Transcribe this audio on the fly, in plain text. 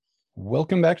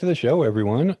Welcome back to the show,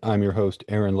 everyone. I'm your host,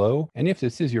 Aaron Lowe. And if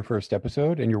this is your first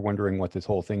episode and you're wondering what this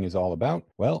whole thing is all about,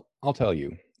 well, I'll tell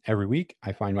you. Every week,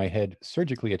 I find my head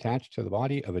surgically attached to the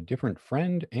body of a different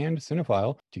friend and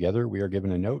cinephile. Together, we are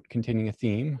given a note containing a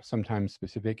theme, sometimes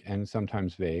specific and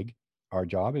sometimes vague. Our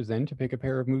job is then to pick a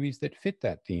pair of movies that fit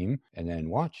that theme and then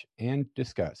watch and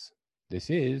discuss.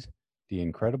 This is the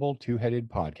Incredible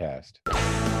Two-Headed Podcast.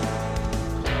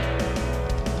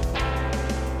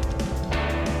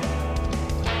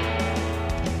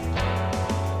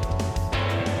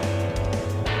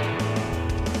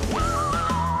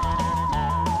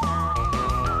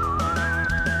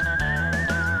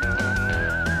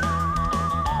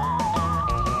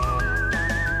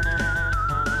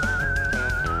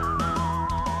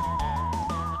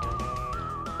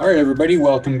 All right, everybody,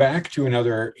 welcome back to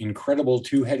another incredible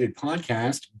two-headed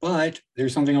podcast, but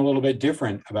there's something a little bit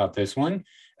different about this one.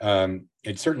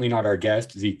 It's certainly not our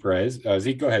guest, Zeke Perez.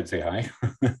 Zeke, go ahead, say hi.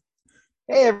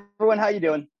 Hey, everyone, how you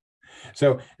doing?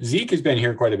 So Zeke has been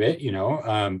here quite a bit,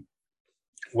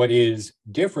 What is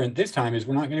different this time is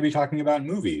we're not going to be talking about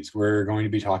movies. We're going to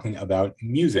be talking about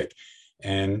music,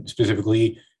 and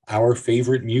specifically our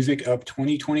favorite music of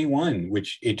 2021,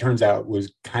 which it turns out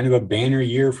was kind of a banner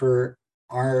year for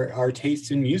our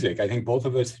tastes in music. I think both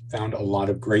of us found a lot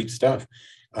of great stuff.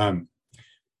 And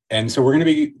so we're going to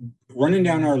be running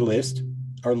down our list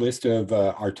of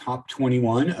our top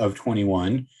 21 of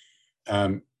 21.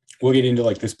 We'll get into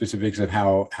like the specifics of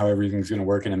how everything's going to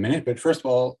work in a minute. But first of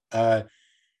all,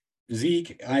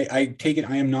 Zeke, I take it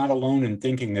I am not alone in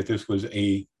thinking that this was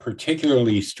a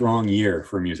particularly strong year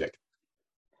for music.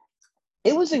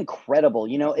 It was incredible.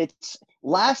 It's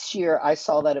last year I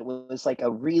saw that it was like a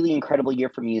really incredible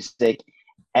year for music.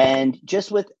 And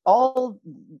just with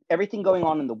everything going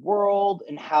on in the world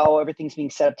and how everything's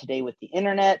being set up today with the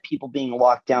internet, people being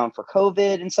locked down for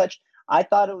COVID and such, I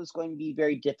thought it was going to be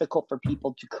very difficult for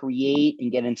people to create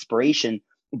and get inspiration.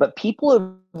 But people have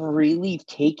really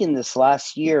taken this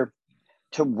last year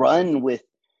to run with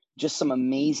just some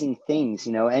amazing things,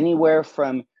 anywhere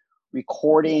from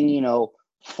recording,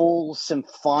 full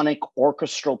symphonic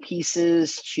orchestral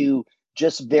pieces to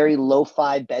just very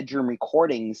lo-fi bedroom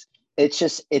recordings. It's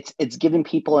giving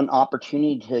people an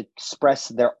opportunity to express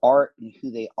their art and who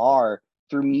they are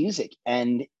through music.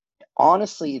 And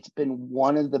honestly, it's been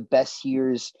one of the best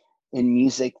years in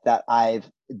music that I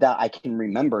can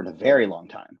remember in a very long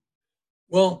time.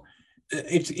 Well,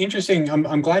 it's interesting.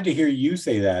 I'm glad to hear you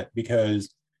say that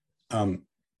because, I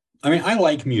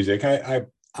like music.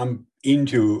 I'm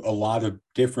into a lot of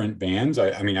different bands.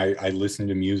 I listen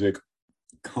to music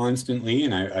constantly,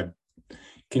 and I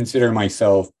consider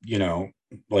myself,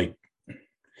 like,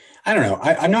 I don't know.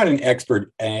 I'm not an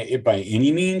expert by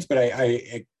any means, but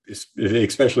I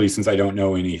especially since I don't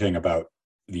know anything about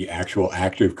the actual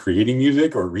act of creating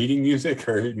music or reading music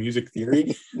or music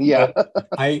theory. Yeah.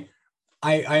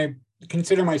 I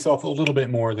consider myself a little bit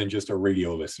more than just a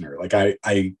radio listener. Like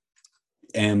I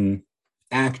am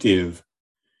active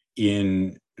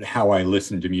in how I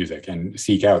listen to music and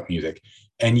seek out music.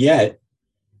 And yet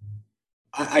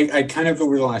I kind of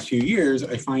over the last few years,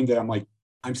 I find that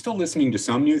I'm still listening to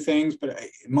some new things, but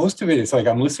most of it, it's like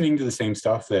I'm listening to the same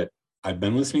stuff that I've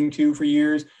been listening to for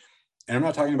years. And I'm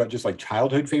not talking about just like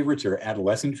childhood favorites or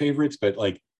adolescent favorites, but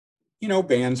like,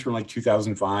 bands from like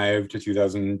 2005 to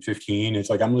 2015. It's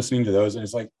like I'm listening to those and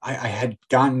it's like I had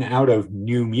gotten out of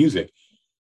new music.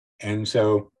 And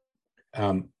so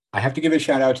I have to give a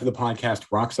shout out to the podcast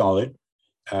Rock Solid.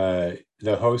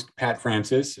 The host, Pat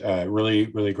Francis, really,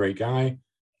 really great guy.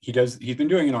 He's been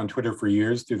doing it on Twitter for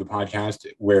years through the podcast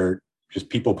where just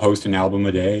people post an album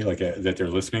a day that they're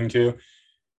listening to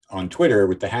on Twitter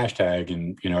with the hashtag,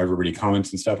 and everybody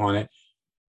comments and stuff on it.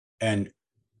 And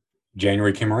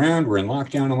January came around, we're in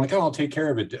lockdown. I'm like, oh, I'll take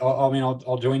care of it.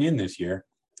 I'll join in this year.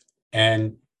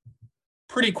 And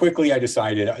pretty quickly I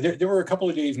decided there were a couple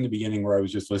of days in the beginning where I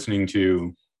was just listening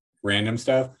to random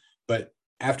stuff, but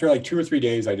after like 2 or 3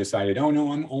 days, I decided, oh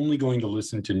no, I'm only going to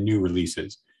listen to new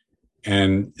releases.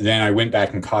 And then I went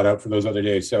back and caught up for those other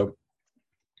days. So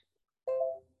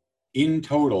in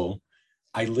total,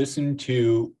 I listened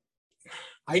to,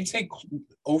 I'd say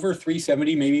over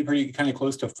 370, maybe pretty kind of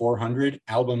close to 400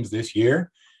 albums this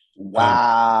year.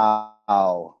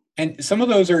 Wow. And some of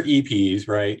those are EPs,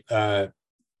 right? But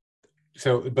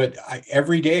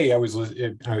every day I was,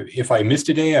 if I missed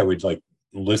a day, I would like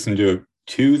listen to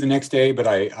two the next day. But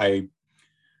I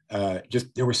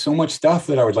there was so much stuff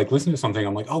that I would like listen to something.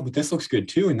 I'm like, oh, but this looks good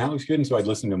too, and that looks good. And so I'd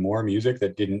listen to more music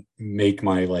that didn't make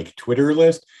my like Twitter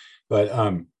list. But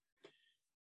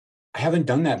I haven't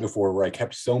done that before, where I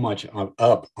kept so much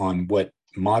up on what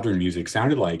modern music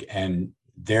sounded like. And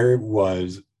there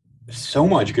was so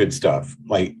much good stuff.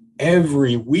 Like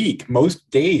every week, most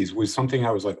days was something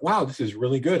I was like, wow, this is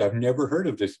really good. I've never heard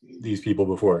of these people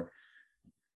before.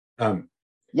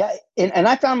 Yeah, and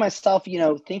I found myself,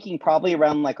 thinking probably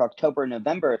around like October,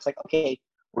 November. It's like, okay,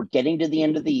 we're getting to the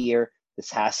end of the year.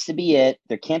 This has to be it.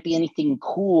 There can't be anything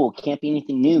cool, can't be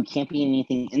anything new, can't be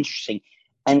anything interesting.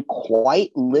 And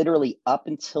quite literally, up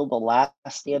until the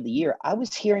last day of the year, I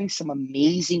was hearing some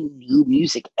amazing new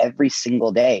music every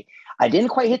single day. I didn't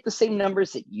quite hit the same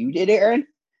numbers that you did, Aaron,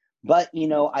 but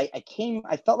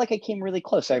I felt like I came really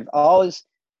close. I've always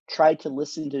tried to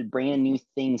listen to brand new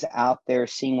things out there,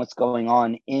 seeing what's going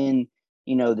on in,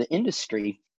 the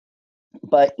industry.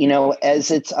 But,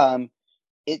 as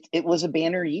it was a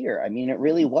banner year. I mean, it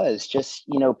really was. Just,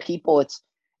 people, it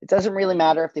doesn't really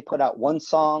matter if they put out one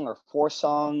song or four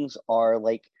songs or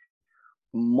like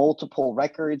multiple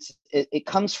records. It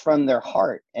comes from their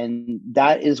heart, and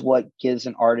that is what gives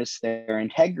an artist their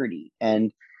integrity.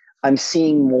 And I'm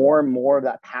seeing more and more of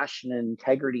that passion and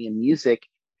integrity in music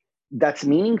that's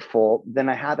meaningful than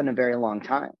I have in a very long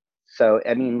time. So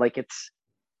I mean, like it's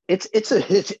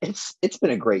been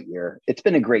a great year. It's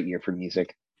been a great year for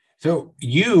music. So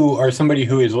you are somebody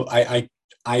who is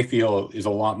I feel is a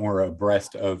lot more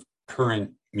abreast of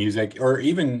current music, or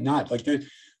even not, like there's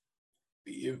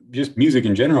just music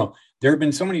in general. There have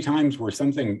been so many times where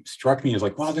something struck me as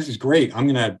like, wow, this is great. I'm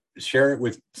gonna share it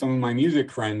with some of my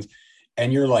music friends.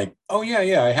 And you're like, oh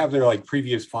yeah, I have their like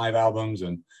previous 5 albums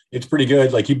and it's pretty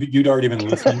good. Like you'd already been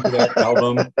listening to that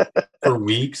album for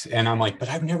weeks. And I'm like, but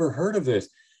I've never heard of this.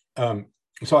 Um,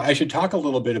 so I should talk a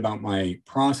little bit about my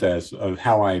process of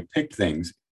how I pick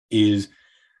things. Is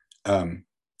um,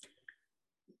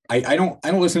 I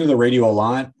don't listen to the radio a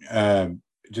lot,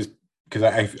 just because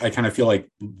I kind of feel like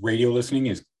radio listening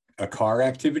is a car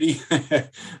activity.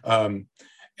 um,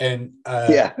 and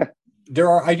Yeah.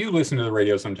 I do listen to the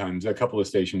radio sometimes, a couple of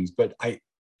stations, but I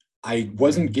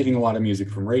wasn't getting a lot of music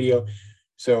from radio.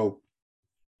 So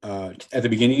at the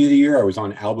beginning of the year, I was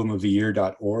on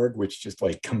albumoftheyear.org, which just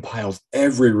like compiles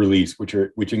every release,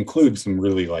 which includes some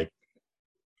really like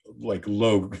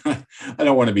low. I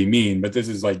don't want to be mean, but this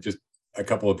is like just a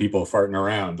couple of people farting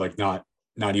around, like not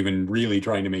even really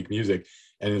trying to make music,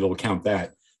 and it'll count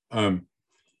that.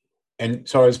 And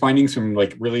so I was finding some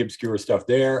like really obscure stuff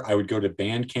there. I would go to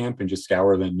Bandcamp and just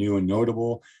scour the new and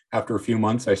notable. After a few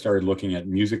months, I started looking at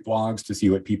music blogs to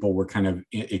see what people were kind of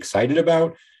excited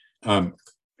about.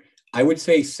 I would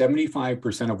say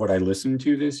 75% of what I listened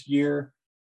to this year,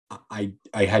 I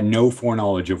had no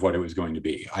foreknowledge of what it was going to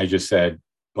be. I just said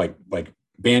like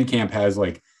Bandcamp has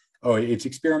like, oh, it's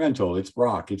experimental, it's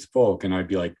rock, it's folk, and I'd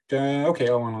be like, okay,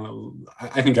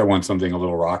 I think I want something a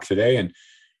little rock today, and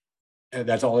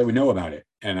that's all I would know about it,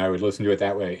 and I would listen to it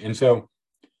that way. And so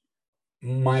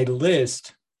my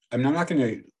list, I'm not going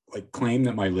to like claim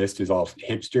that my list is all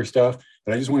hipster stuff,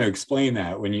 but I just want to explain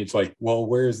that when it's like, well,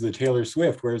 where's the Taylor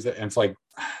Swift? Where's that? And it's like,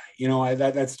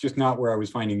 that's just not where I was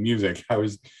finding music. So I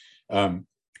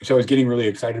was getting really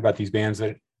excited about these bands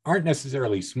that aren't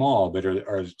necessarily small, but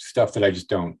are stuff that I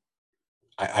just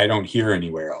I don't hear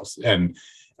anywhere else. And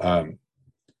I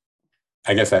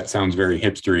guess that sounds very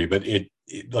hipstery, but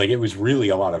it was really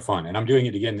a lot of fun. And I'm doing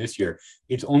it again this year.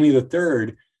 It's only the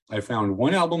third. I found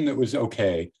one album that was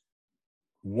okay,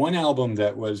 one album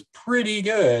that was pretty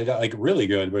good, like really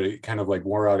good, but it kind of like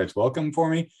wore out its welcome for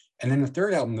me. And then the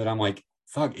third album that I'm like,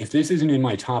 fuck, if this isn't in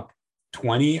my top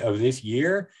 20 of this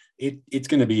year, it's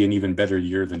going to be an even better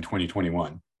year than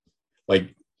 2021.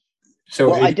 Like, so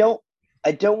well, I don't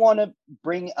want to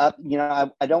bring up,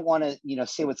 I don't want to,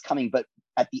 say what's coming, but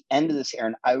at the end of this,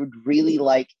 Aaron, I would really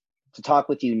like to talk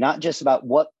with you, not just about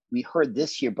what we heard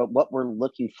this year, but what we're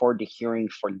looking forward to hearing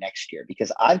for next year,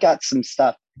 because I've got some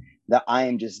stuff that I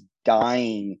am just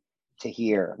dying to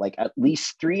hear, like at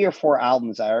least 3 or 4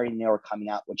 albums I already know are coming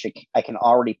out, which I can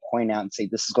already point out and say,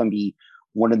 this is going to be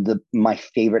one of my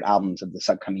favorite albums of this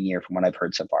upcoming year from what I've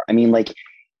heard so far. I mean, like,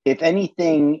 if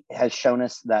anything has shown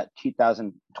us that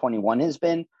 2021 has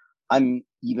been, I'm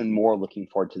even more looking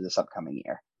forward to this upcoming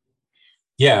year.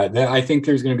 Yeah, I think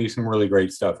there's going to be some really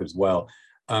great stuff as well.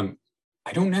 I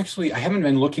haven't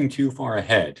been looking too far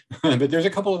ahead, but there's a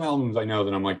couple of albums I know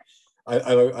that I'm like,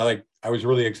 I was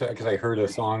really excited because I heard a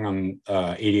song on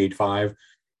 88.5,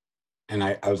 and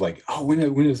I was like, oh,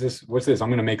 when is this? What's this? I'm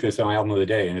going to make this an album of the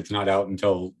day, and it's not out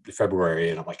until February,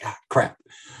 and I'm like, crap,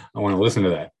 I want to listen to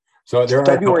that. So there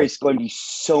February is going to be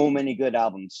so many good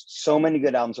albums. So many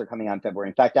good albums are coming out in February.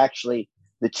 In fact, actually,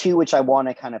 the two which I want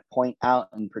to kind of point out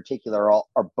in particular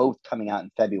are both coming out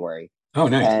in February. Oh,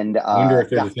 nice. And I wonder if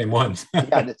they're the same ones.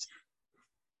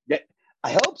 yeah,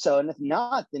 I hope so. And if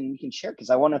not, then you can share, because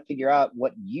I want to figure out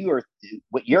what you're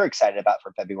excited about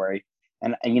for February.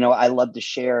 And I love to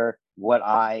share what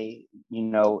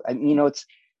it's,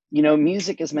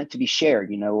 music is meant to be shared.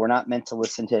 We're not meant to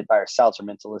listen to it by ourselves. We're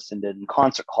meant to listen to it in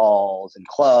concert halls and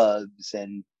clubs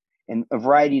and in a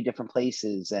variety of different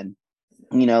places. And,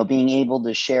 being able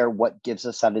to share what gives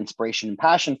us that inspiration and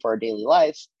passion for our daily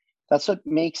lives, that's what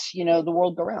makes, the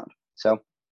world go round. So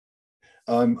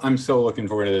I'm so looking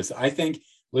forward to this. I think,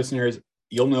 listeners,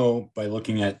 you'll know by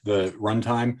looking at the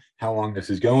runtime how long this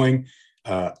is going.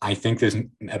 I think this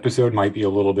episode might be a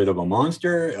little bit of a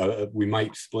monster. We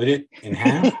might split it in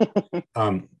half.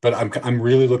 But I'm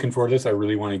really looking forward to this. I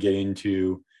really want to get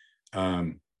into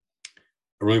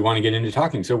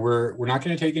talking. So we're not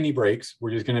going to take any breaks.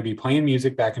 We're just going to be playing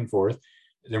music back and forth.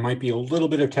 There might be a little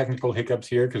bit of technical hiccups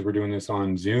here because we're doing this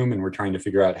on Zoom and we're trying to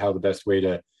figure out how the best way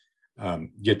to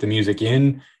get the music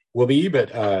in will be. But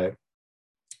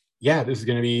this is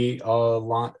going to be a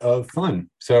lot of fun.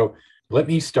 So let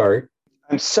me start.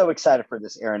 I'm so excited for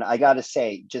this, Aaron. I got to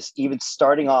say, just even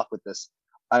starting off with this,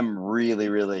 I'm really,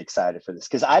 really excited for this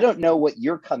because I don't know what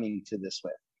you're coming to this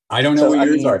with. I don't know what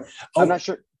yours are. I'm not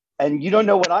sure. And you don't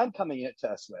know what I'm coming to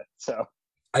us with. So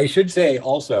I should say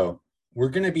also, we're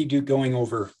going to be going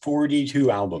over 42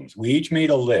 albums. We each made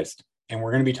a list and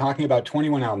we're going to be talking about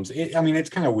 21 albums. It's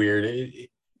kind of weird.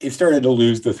 It started to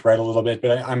lose the thread a little bit,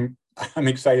 but I'm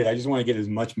excited. I just want to get as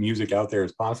much music out there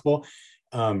as possible.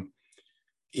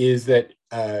 Is that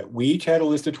we each had a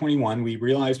list of 21. We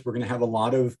realized we're going to have a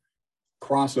lot of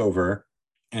crossover.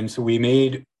 And so we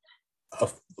made a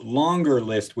longer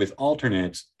list with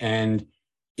alternates. And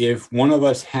if one of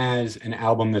us has an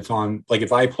album that's on, like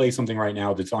if I play something right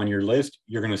now that's on your list,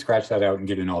 you're going to scratch that out and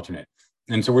get an alternate.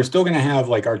 And so we're still going to have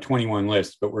like our 21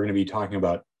 lists, but we're going to be talking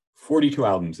about 42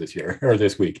 albums this year or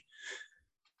this week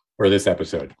or this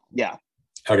episode. Yeah.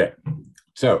 Okay.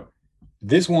 So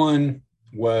this one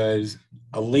was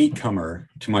a latecomer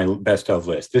to my best of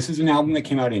list. This is an album that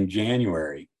came out in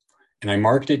January, and I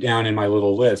marked it down in my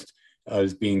little list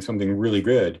as being something really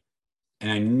good,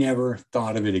 and I never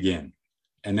thought of it again.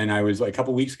 And then I was like, a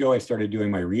couple weeks ago, I started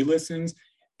doing my re-listens,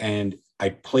 and I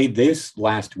played this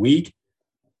last week,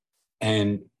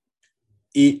 and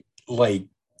it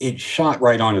shot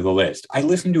right onto the list. I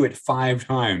listened to it 5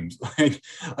 times. Like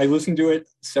I listened to it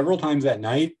several times that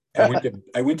night.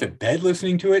 I went to bed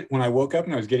listening to it. When I woke up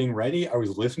and I was getting ready, I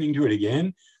was listening to it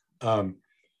again. I'm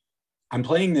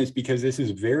playing this because this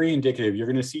is very indicative. You're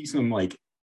going to see some like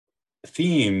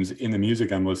themes in the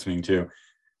music I'm listening to.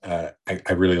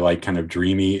 I really like kind of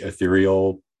dreamy,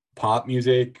 ethereal pop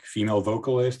music, female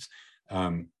vocalists.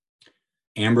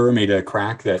 Amber made a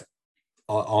crack that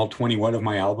all 21 of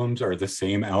my albums are the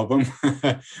same album,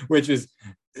 which is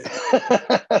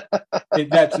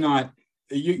that's not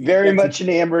very much an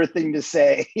Amber thing to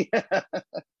say.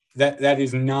 that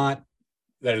is not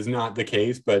the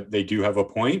case, but they do have a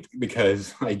point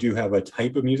because I do have a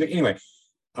type of music. Anyway,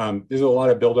 there's a lot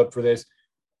of buildup for this.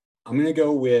 I'm going to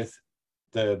go with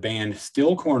the band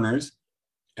Still Corners,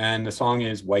 and the song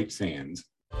is White Sands.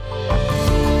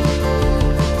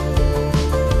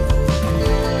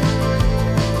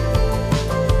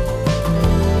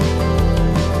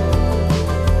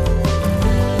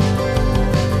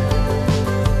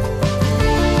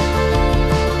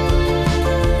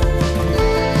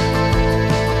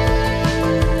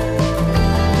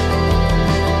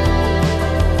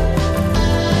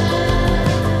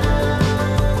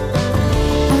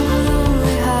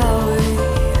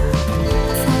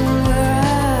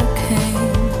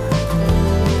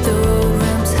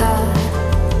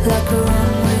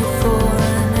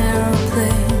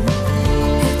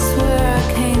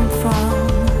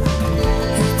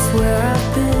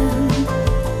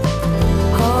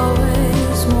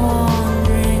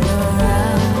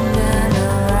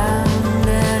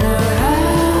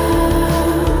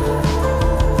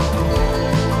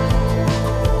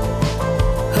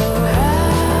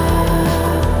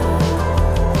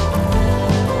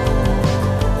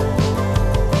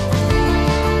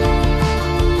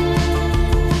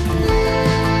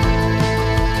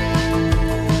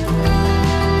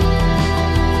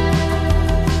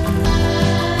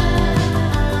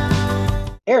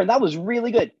 Aaron, that was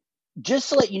really good. Just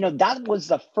to let you know, that was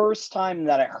the first time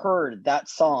that I heard that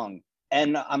song.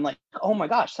 And I'm like, oh my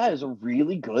gosh, that is a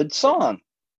really good song.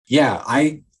 Yeah,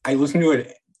 I listen to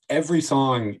it. Every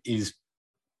song is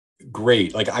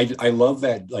great. Like I love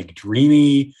that like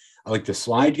dreamy, I like the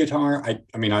slide guitar. I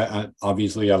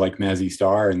obviously I like Mazzy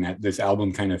Star, and that this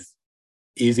album kind of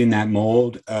is in that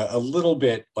mold, a little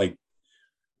bit like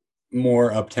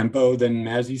more up tempo than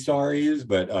Mazzy Star is,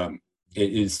 but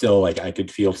it is still like I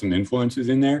could feel some influences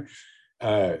in there.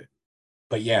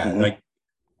 But yeah, like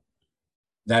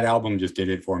that album just did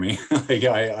it for me. Like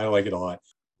I like it a lot.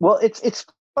 Well, it's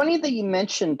funny that you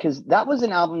mentioned, because that was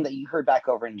an album that you heard back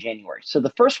over in January. So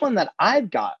the first one that I've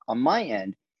got on my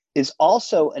end is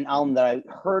also an album that I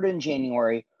heard in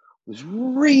January, was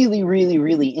really, really,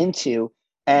 really into.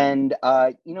 And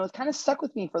it kind of stuck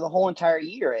with me for the whole entire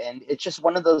year. And it's just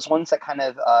one of those ones that kind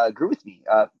of grew with me.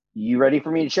 You ready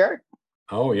for me to share it?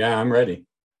 Oh yeah, I'm ready.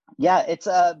 Yeah, it's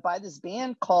by this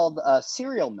band called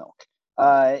Cereal Milk.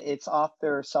 It's off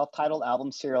their self-titled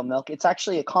album Cereal Milk. It's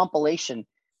actually a compilation.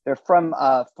 They're from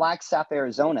Flagstaff,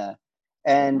 Arizona,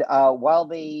 and while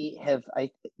they have,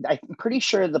 I'm pretty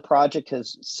sure the project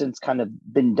has since kind of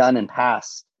been done and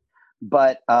passed,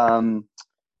 but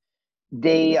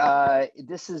they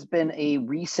this has been a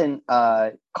recent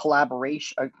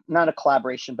collaboration, not a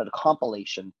collaboration, but a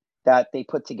compilation that they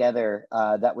put together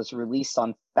that was released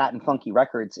on Fat and Funky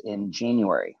Records in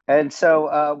January. And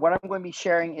so what I'm going to be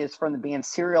sharing is from the band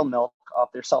Cereal Milk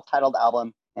off their self-titled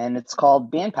album, and it's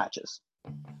called Band Patches.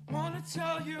 Wanna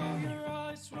tell you your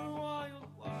eyes were wild,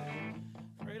 wild,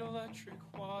 great electric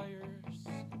wires.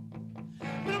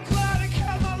 But I'm glad I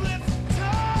kept my lips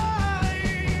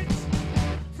tight.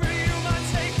 For you, I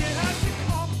take it as a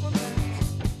compliment.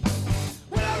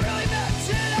 When I really meant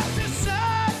it after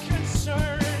sad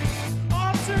concern,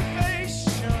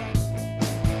 observation.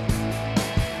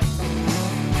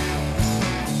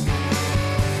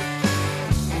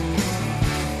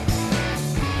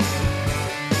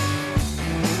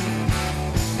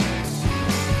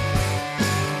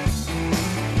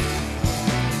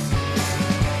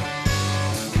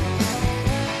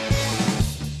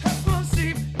 Headphones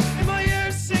deep in my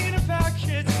ears, singing about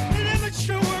kids, an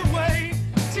immature way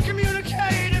to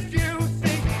communicate. If you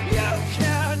think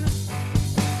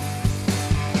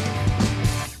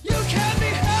you can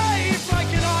behave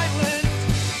like an island.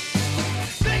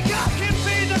 Think I can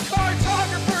be the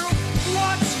cartographer who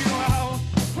plots you out,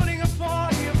 putting a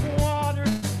body of water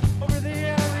over the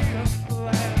area of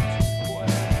land where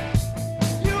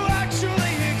you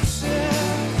actually exist.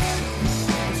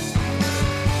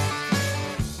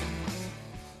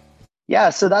 Yeah,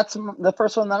 so that's the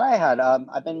first one that I had.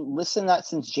 I've been listening to that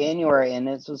since January, and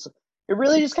it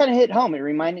really just kind of hit home. It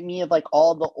reminded me of like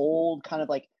all the old kind of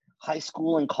like high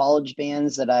school and college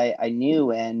bands that I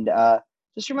knew, and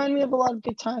just reminded me of a lot of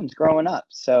good times growing up.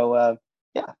 So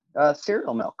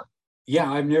Cereal Milk.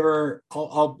 Yeah, I've never.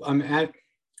 I'm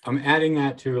adding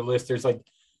that to a list. There's like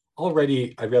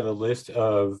already I've got a list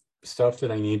of stuff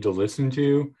that I need to listen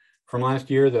to from last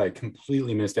year that I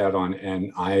completely missed out on,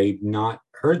 and I've not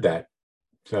heard that.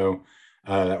 So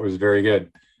that was very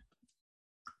good.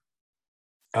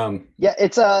 Yeah,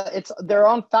 it's they're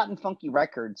on Fat and Funky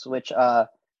Records, which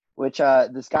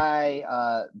this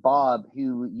guy Bob,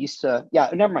 who used to,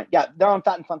 never mind. Yeah, they're on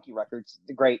Fat and Funky Records.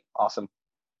 They're great, awesome.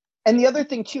 And the other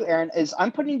thing too, Aaron, is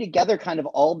I'm putting together kind of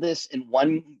all this in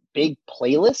one big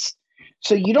playlist.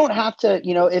 So you don't have to,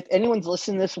 if anyone's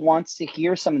listening to this wants to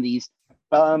hear some of these,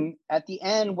 at the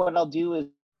end, what I'll do is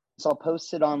I'll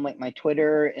post it on like my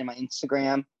Twitter and my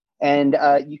Instagram, and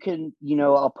you can,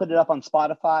 I'll put it up on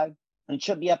Spotify, and it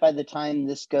should be up by the time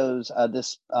this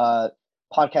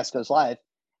podcast goes live.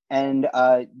 And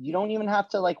you don't even have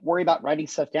to like worry about writing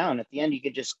stuff down. At the end, you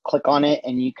could just click on it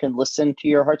and you can listen to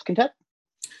your heart's content.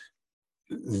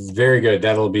 Very good.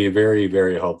 That'll be very,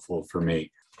 very helpful for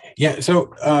me. Yeah.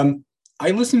 So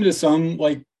I listened to some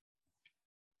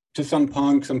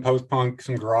punk, some post-punk,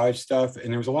 some garage stuff,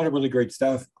 and there was a lot of really great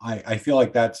stuff. I feel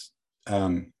like that's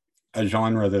a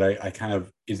genre that I kind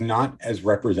of is not as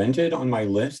represented on my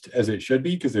list as it should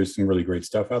be, because there's some really great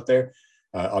stuff out there.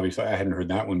 Obviously, I hadn't heard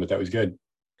that one, but that was good.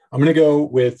 I'm going to go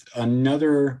with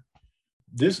another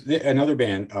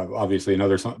band, obviously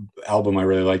another album I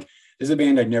really like. This is a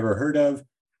band I'd never heard of.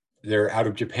 They're out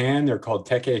of Japan. They're called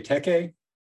Teke Teke,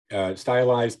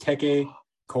 stylized Teke, :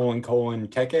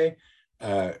 Teke.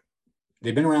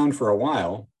 They've been around for a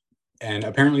while, and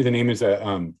apparently the name is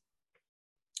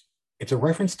it's a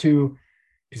reference to,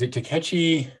 is it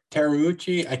Takeshi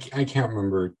Teruuchi? I can't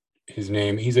remember his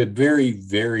name. He's a very,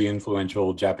 very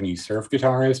influential Japanese surf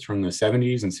guitarist from the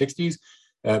 70s and 60s.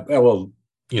 Well,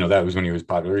 that was when he was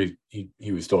popular.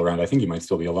 He was still around. I think he might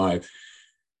still be alive.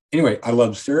 Anyway, I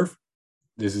love surf.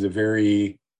 This is a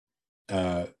very,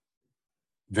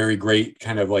 very great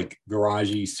kind of like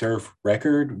garagey surf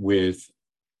record with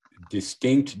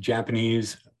distinct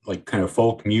Japanese, like kind of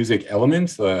folk music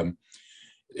elements. Well,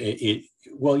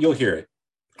 you'll hear it.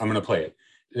 I'm going to play it.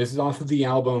 This is off of the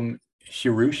album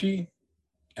Shirushi.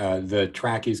 The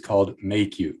track is called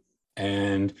Make You.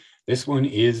 And this one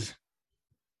is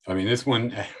I mean, this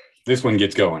one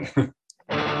gets going.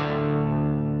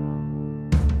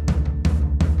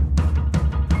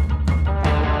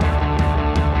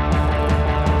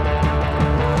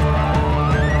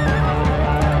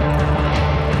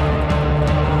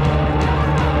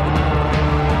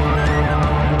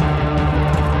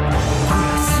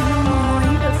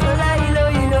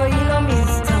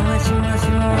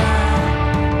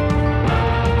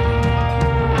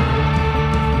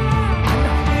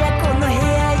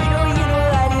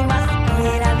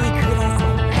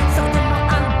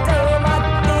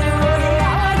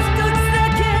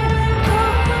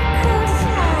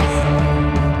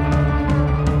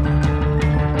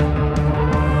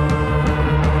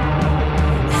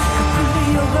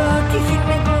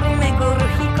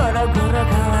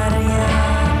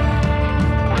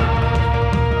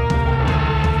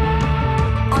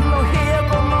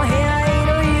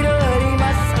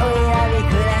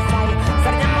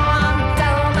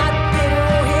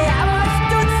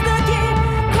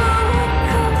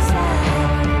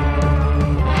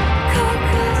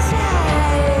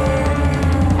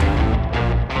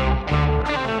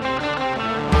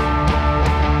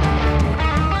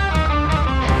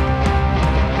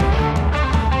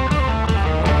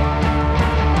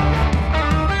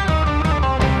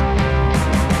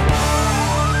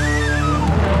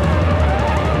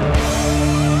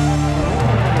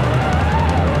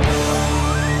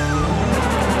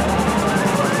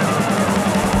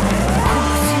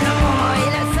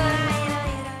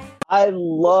 I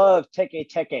love Teke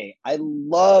Teke. I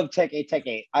love Teke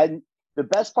Teke. The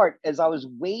best part is I was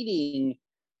waiting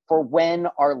for when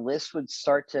our list would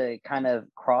start to kind of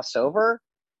cross over.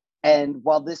 And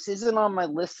while this isn't on my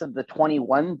list of the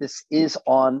 21, this is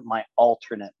on my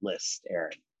alternate list,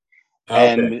 Aaron.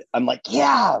 Okay. And I'm like,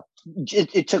 yeah,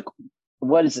 it took,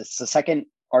 what is this?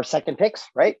 Our second picks,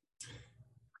 right?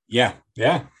 Yeah.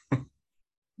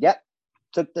 Yep.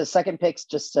 Took the second picks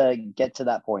just to get to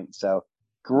that point. So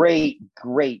great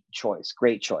choice.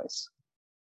 Great choice.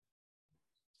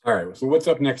 All right. So what's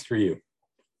up next for you?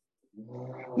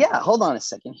 Yeah, hold on a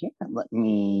second here. Let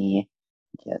me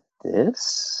get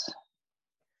this.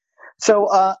 So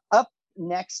up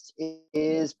next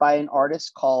is by an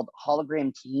artist called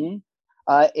Hologram Teen.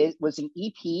 It was an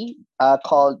EP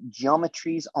called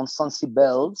Geometries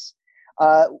Insensibles.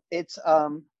 It's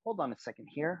hold on a second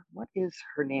here. What is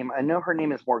her name? I know her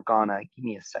name is Morgana. Give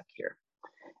me a sec here.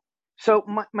 So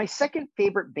my second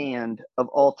favorite band of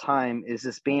all time is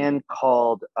this band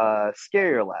called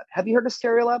Stereolab. Have you heard of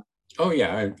Stereolab? Oh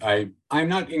yeah, I'm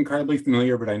not incredibly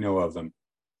familiar, but I know of them.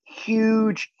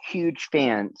 Huge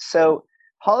fan. So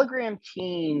Hologram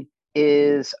Teen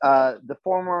is the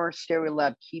former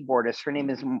Stereolab keyboardist. Her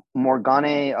name is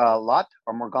Morgane Lot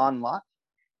or Morgan Lot,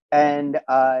 and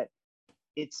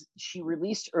she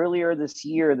released earlier this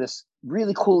year this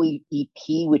really cool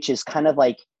EP, which is kind of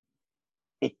like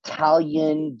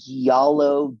Italian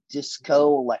giallo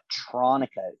disco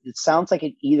electronica. It sounds like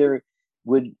it either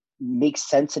would make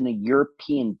sense in a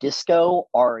European disco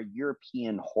or a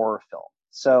European horror film.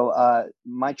 So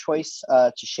my choice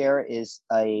to share is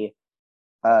a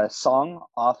song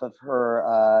off of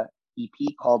her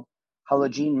EP called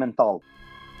Halogene Menthol.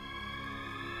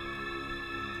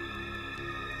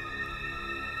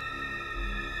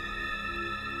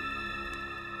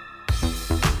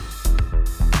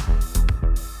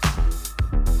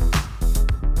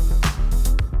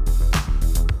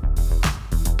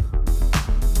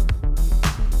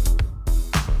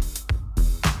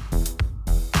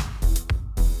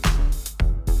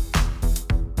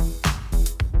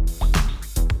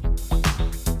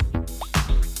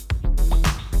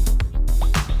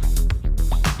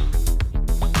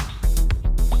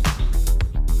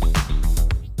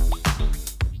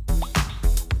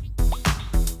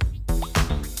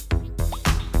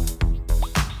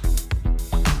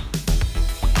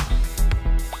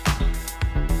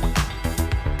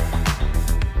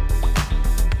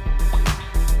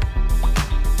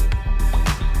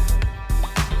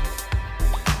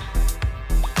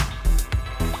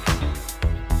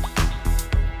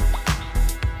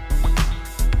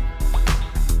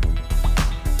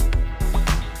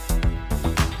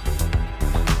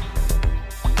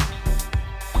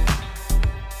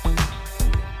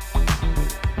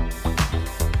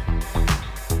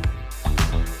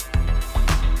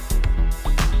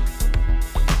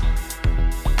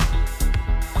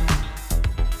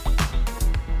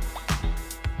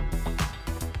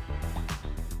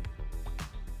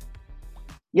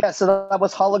 Yeah, so that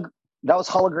was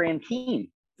Hologram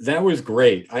Teen. That was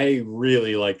great. I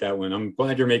really like that one. I'm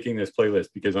glad you're making this playlist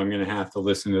because I'm going to have to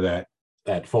listen to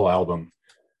that full album.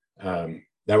 That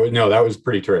was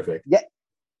pretty terrific. Yeah,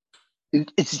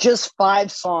 It's just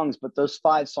 5 songs, but those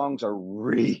 5 songs are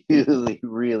really,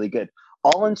 really good.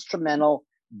 All instrumental,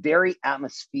 very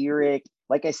atmospheric.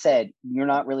 Like I said, you're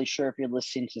not really sure if you're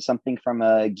listening to something from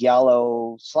a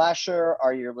giallo slasher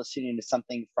or you're listening to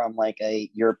something from like a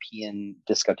European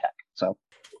discotheque. So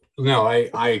No,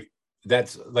 I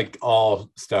that's like all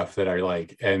stuff that I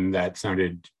like, and that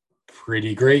sounded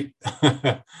pretty great.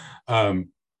 um,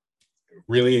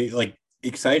 really like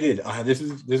excited. This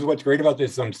is what's great about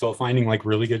this. I'm still finding like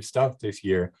really good stuff this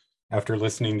year after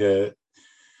listening to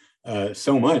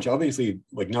so much. Obviously,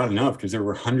 like not enough because there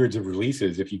were hundreds of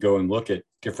releases. If you go and look at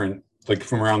different like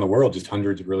from around the world, just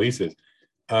hundreds of releases.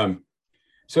 Um,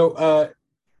 so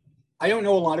I don't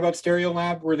know a lot about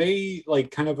Stereolab. Were they like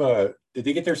kind of a did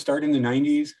they get their start in the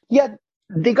 90s? yeah,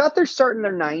 they got their start in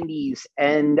their 90s,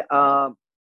 and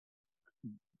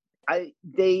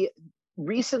they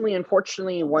recently,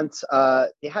 unfortunately, once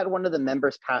they had one of the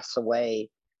members pass away.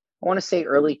 I want to say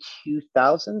early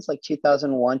 2000s, like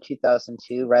 2001,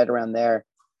 2002, right around there.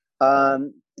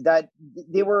 That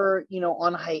they were,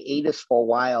 on hiatus for a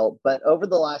while, but over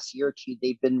the last year or two,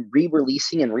 they've been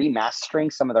re-releasing and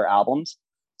remastering some of their albums.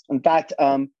 In fact,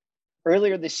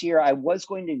 earlier this year, I was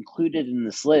going to include it in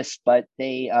this list, but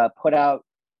they put out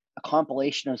a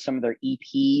compilation of some of their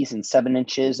EPs and 7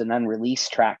 inches and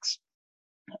unreleased tracks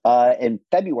in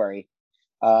February.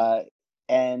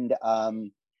 And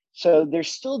so they're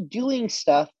still doing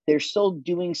stuff. They're still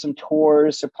doing some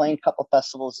tours. They're playing a couple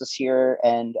festivals this year,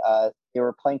 and they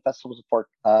were playing festivals before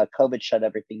COVID shut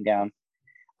everything down.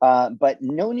 But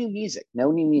no new music.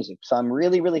 So I'm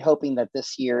really, really hoping that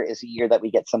this year is a year that we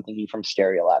get something new from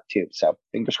Stereolab too. So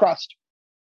fingers crossed.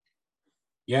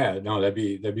 Yeah, no, that'd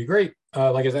be great.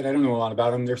 Like I said, I don't know a lot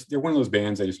about them. They're one of those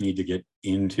bands I just need to get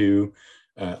into,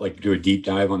 like do a deep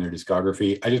dive on their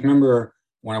discography. I just remember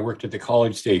when I worked at the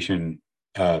college station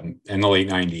in the late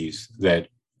 90s that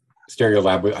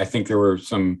Stereolab, I think there were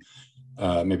some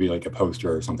maybe like a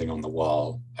poster or something on the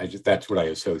wall. That's what I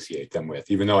associate them with,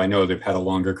 even though I know they've had a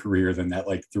longer career than that,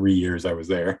 like 3 years I was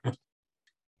there.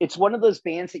 It's one of those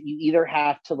bands that you either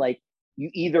have to like, you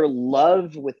either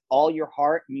love with all your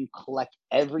heart and you collect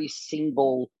every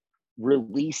single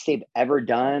release they've ever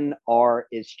done, or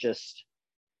it's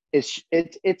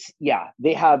yeah,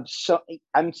 they have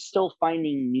I'm still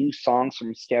finding new songs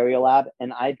from Stereolab,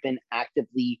 and I've been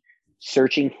actively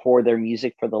searching for their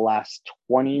music for the last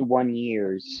 21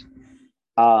 years,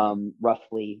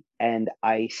 roughly, and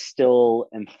I still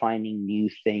am finding new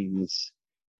things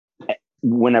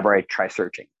whenever I try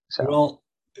searching. So Well,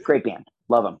 great band,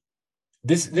 love them.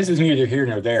 this is neither here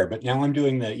nor there, but now I'm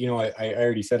doing I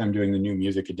already said I'm doing the new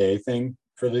music a day thing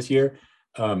for this year.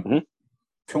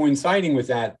 Coinciding with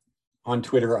that, on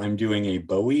Twitter, I'm doing a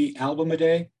Bowie album a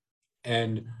day,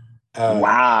 and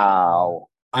wow.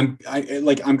 I'm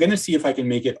gonna see if I can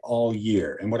make it all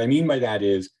year. And what I mean by that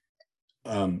is,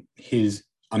 I'm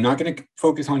not gonna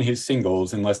focus on his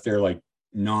singles unless they're like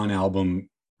non-album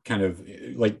kind of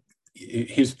like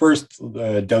his first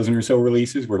dozen or so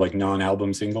releases were like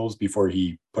non-album singles before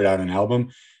he put out an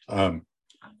album. I'm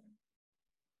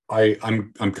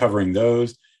covering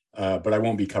those, but I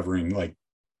won't be covering like,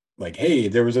 hey,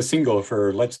 there was a single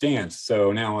for Let's Dance,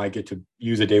 so now I get to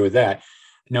use a day with that.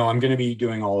 No, I'm going to be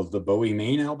doing all of the Bowie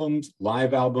main albums,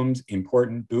 live albums,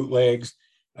 important bootlegs,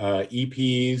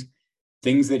 EPs,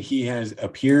 things that he has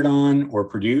appeared on or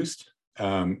produced.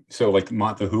 So like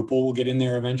Mott the Hoople will get in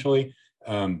there eventually.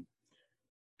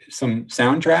 Some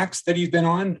soundtracks that he's been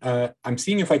on. I'm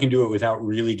seeing if I can do it without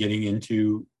really getting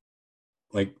into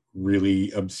like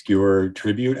really obscure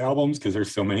tribute albums because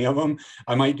there's so many of them.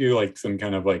 I might do like some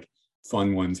kind of like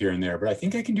fun ones here and there, but I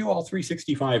think I can do all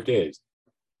 365 days.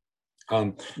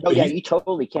 Oh yeah, you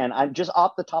totally can. I'm just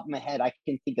off the top of my head, I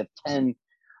can think of 10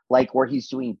 like where he's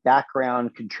doing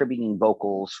background contributing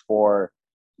vocals for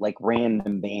like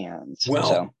random bands. Well,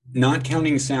 so not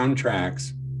counting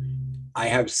soundtracks, I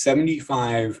have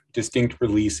 75 distinct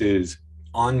releases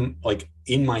on like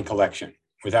in my collection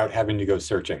without having to go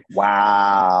searching.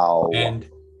 Wow. And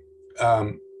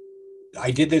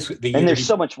I did this and there's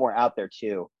so much more out there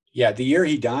too. Yeah, the year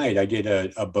he died, I did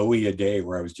a Bowie a day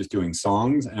where I was just doing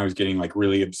songs and I was getting like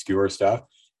really obscure stuff.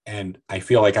 And I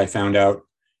feel like I found out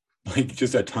like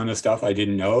just a ton of stuff I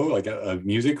didn't know, like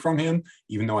music from him,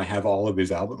 even though I have all of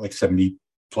his albums, like 70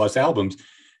 plus albums.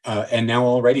 And now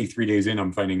already 3 days in,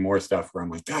 I'm finding more stuff where I'm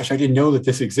like, gosh, I didn't know that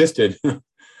this existed. There's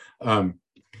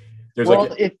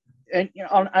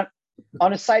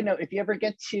on a side note, if you ever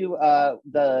get to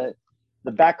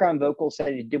the background vocals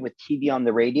that he did with TV on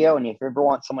the radio, and if you ever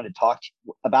want someone to talk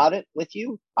about it with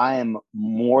you, I am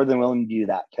more than willing to do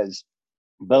that, because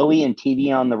Bowie and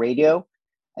TV on the radio,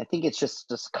 I think it's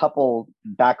just a couple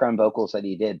background vocals that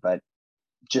he did, but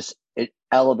just it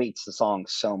elevates the song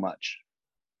so much.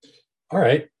 All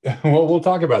right. Well, we'll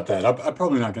talk about that. I'm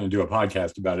probably not going to do a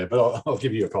podcast about it, but I'll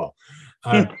give you a call.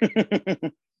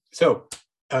 So,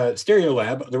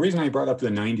 Stereolab, the reason I brought up the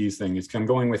 90s thing is I'm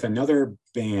going with another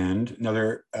band,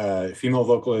 another female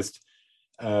vocalist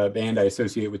band I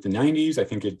associate with the 90s. I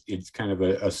think it's kind of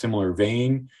a similar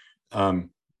vein.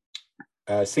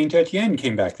 Saint Etienne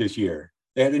came back this year.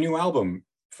 They had a new album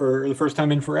for the first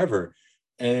time in forever,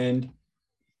 and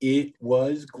it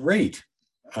was great.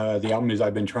 The album is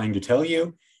I've Been Trying to Tell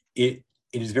You. It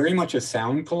is very much a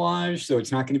sound collage, so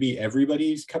it's not going to be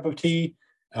everybody's cup of tea.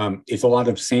 It's a lot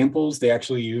of samples. They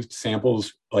actually used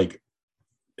samples, like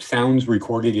sounds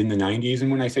recorded in the 90s.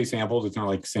 And when I say samples, it's not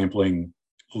like sampling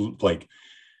like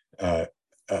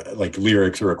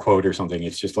lyrics or a quote or something.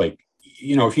 It's just like,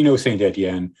 if you know Saint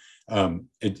Etienne,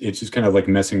 it's just kind of like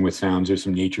messing with sounds. There's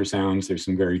some nature sounds. There's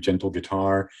some very gentle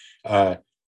guitar.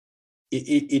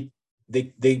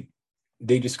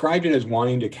 They described it as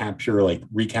wanting to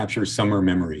recapture summer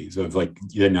memories of like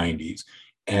the 90s.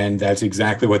 And that's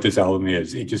exactly what this album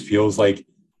is. It just feels like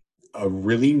a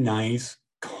really nice,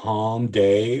 calm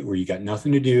day where you got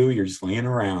nothing to do. You're just laying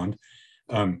around.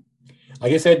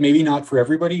 Like I said, maybe not for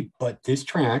everybody, but this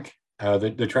track,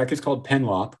 the track is called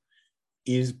Penlop,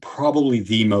 is probably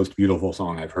the most beautiful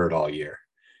song I've heard all year.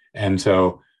 And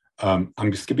so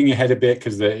I'm skipping ahead a bit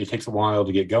because it takes a while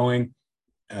to get going.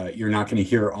 You're not going to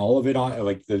hear all of it on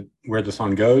where the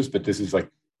song goes, but this is like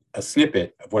a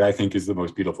snippet of what I think is the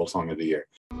most beautiful song of the year.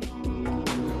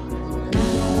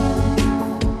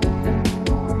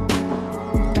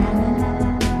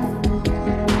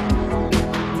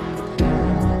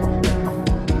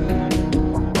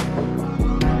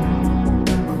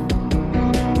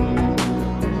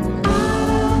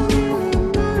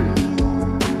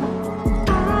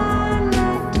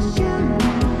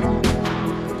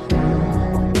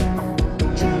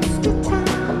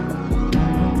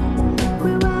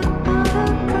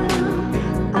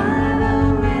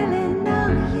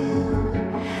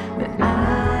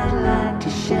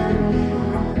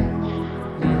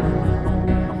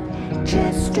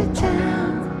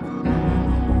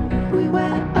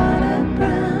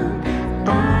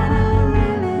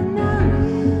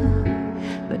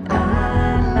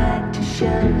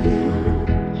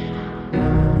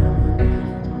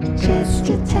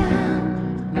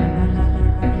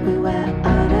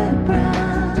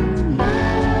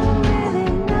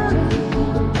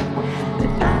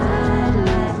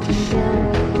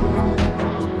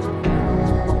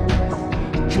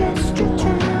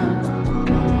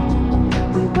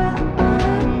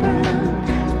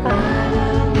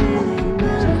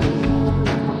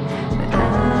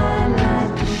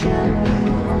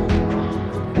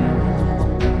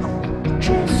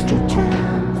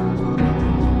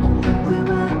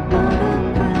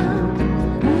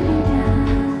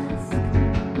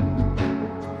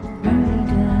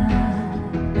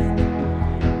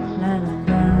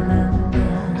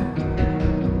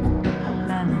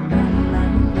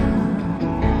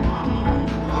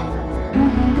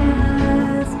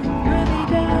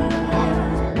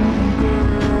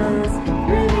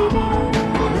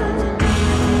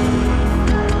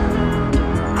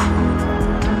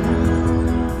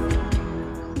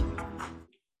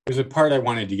 There's a part I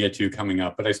wanted to get to coming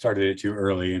up, but I started it too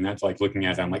early, and that's like looking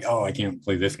at it, I'm like, oh, I can't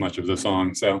play this much of the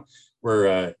song. So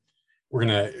we're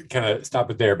gonna kind of stop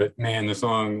it there. But man, the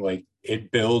song, like, it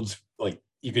builds, like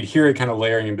you could hear it kind of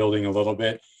layering and building a little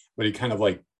bit, but it kind of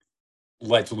like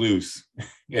lets loose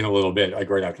in a little bit, like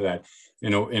right after that,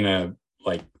 in a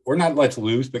like, or not lets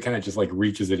loose, but kind of just like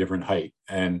reaches a different height.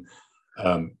 And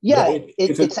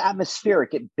it's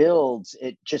atmospheric. It builds.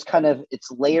 It just kind of, it's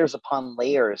layers upon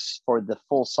layers for the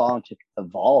full song to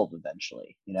evolve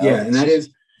eventually. Yeah, and that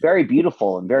is very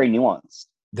beautiful and very nuanced.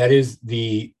 That is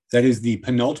the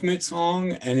penultimate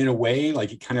song, and in a way,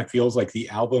 like, it kind of feels like the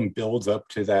album builds up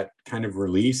to that kind of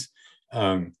release.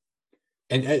 And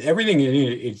everything in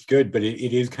it, it's good, but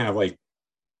it is kind of like,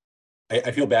 I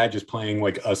feel bad just playing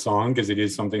like a song because it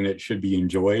is something that should be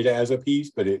enjoyed as a piece,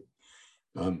 but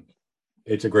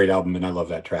it's a great album, and I love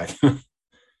that track.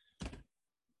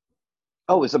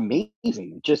 Oh, it's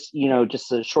amazing. Just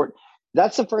a short,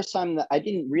 that's the first time that I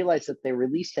didn't realize that they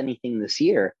released anything this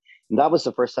year. And that was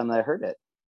the first time that I heard it.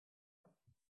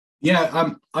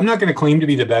 Yeah, I'm not going to claim to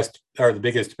be the best or the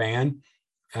biggest fan.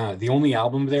 The only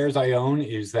album of theirs I own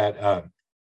is that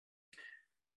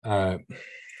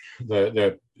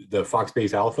the Fox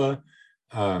Base Alpha.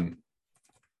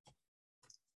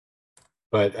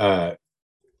 But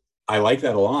I like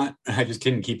that a lot. I just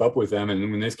didn't keep up with them. And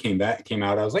then when this came out,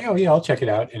 I was like, oh yeah, I'll check it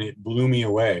out. And it blew me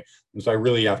away. And so I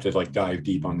really have to like dive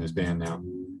deep on this band now.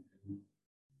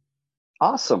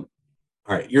 Awesome.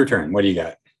 All right, your turn. What do you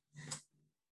got?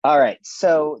 All right.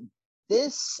 So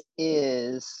this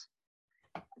is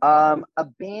a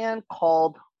band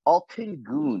called Alton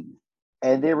Goon.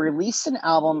 And they released an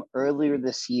album earlier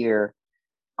this year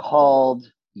called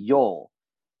Yol.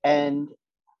 And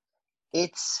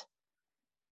it's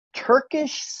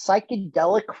Turkish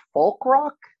psychedelic folk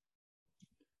rock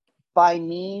by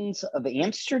means of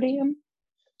Amsterdam.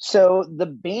 So the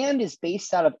band is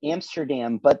based out of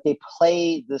Amsterdam, but they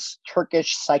play this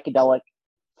Turkish psychedelic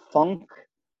funk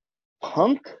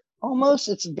punk almost.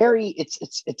 It's very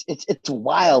it's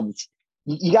wild.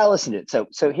 You gotta listen to it.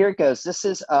 So here it goes. This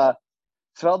is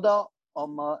Svelda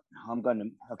Olma. I'm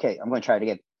gonna try it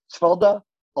again. Svelda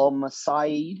Olma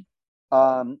Said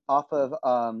off of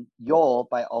Yol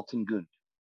by Alton Goon.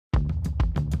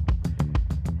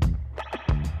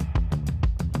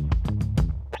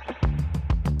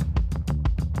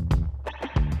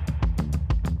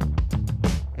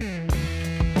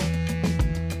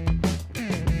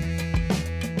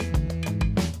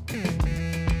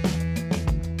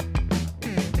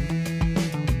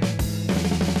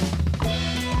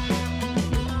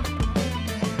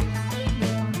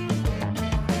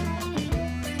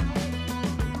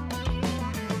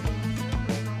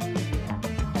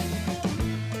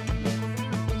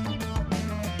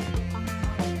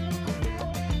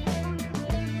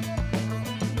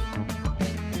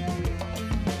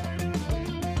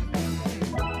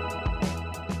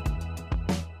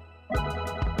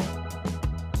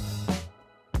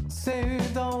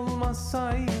 Sevda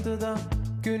olmasaydı da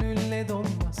gönülle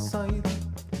dolmasaydı.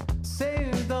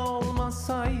 Sevda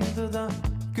olmasaydı da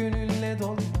gönülle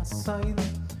dolmasaydı.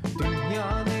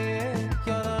 Dünya neye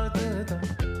yarardı da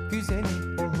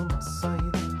güzeli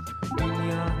olmasaydı.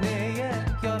 Dünya neye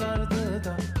yarardı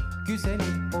da güzeli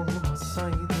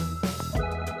olmasaydı.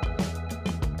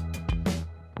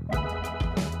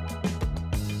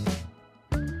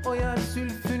 O yer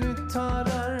zülfünü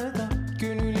tarar da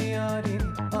gönül yarini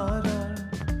arar.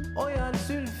 O yer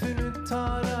zülfünü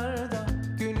tarar da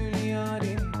gönül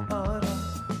yarini arar.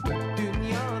 Bu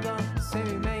dünyada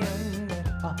sevmeyenler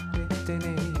ahirette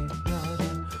neye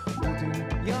yarar? Bu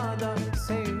dünyada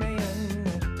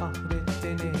sevmeyenler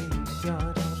ahirette neye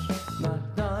yarar?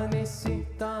 Nar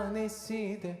tanesi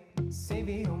tanesi de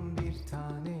seviyorum bir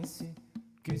tanesi.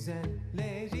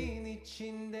 Güzellerin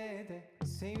içinde de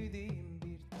sevdiğim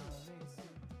bir tanesi.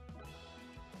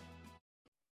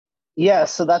 Yeah,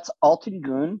 so that's Alton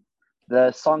Goon.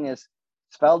 The song is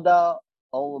Svelda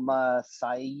Olma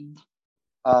Said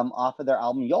off of their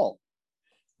album Yol.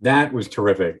 That was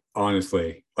terrific,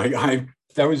 honestly.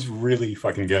 That was really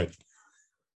fucking good.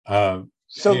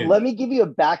 So let me give you a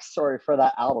backstory for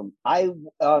that album. I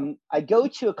go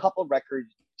to a couple record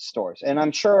stores, and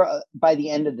I'm sure by the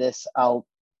end of this, I'll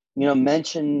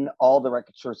mention all the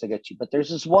record stores I go to. But there's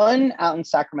this one out in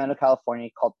Sacramento, California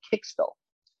called Kicksville.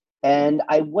 And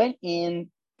I went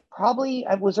in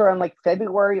I was around like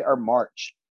February or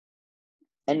March.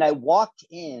 And I walked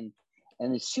in,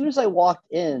 and as soon as I walked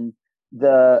in,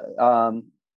 the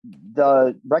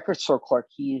record store clerk,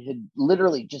 he had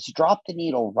literally just dropped the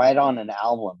needle right on an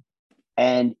album.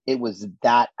 And it was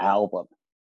that album.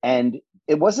 And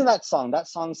it wasn't that song. That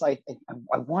song's like,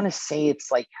 I want to say it's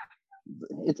like,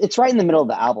 it's right in the middle of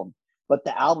the album. But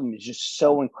the album is just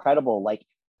so incredible. Like,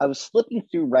 I was flipping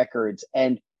through records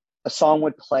and a song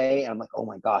would play, and I'm like, oh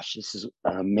my gosh, this is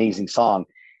an amazing song.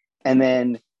 And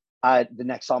then the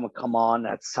next song would come on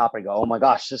at the top, and I go, oh my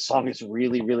gosh, this song is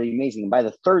really, really amazing. And by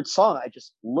the third song, I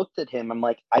just looked at him. I'm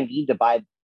like, I need to buy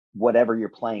whatever you're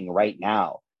playing right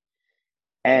now.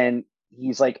 And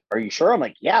he's like, are you sure? I'm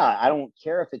like, yeah, I don't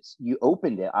care if it's you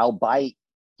opened it. I'll buy it.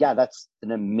 Yeah, that's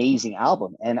an amazing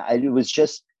album. And it was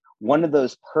just one of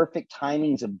those perfect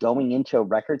timings of going into a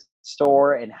record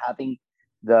store and having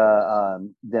the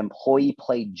employee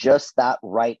play just that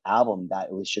right album. That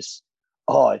it was just,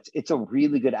 it's a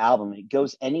really good album. It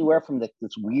goes anywhere from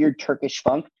this weird Turkish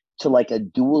funk to like a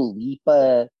Dua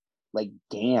Lipa like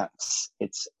dance.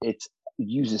 It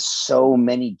uses so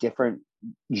many different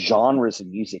genres of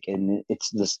music, and it's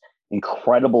this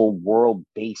incredible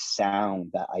world-based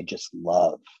sound that I just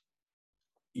love.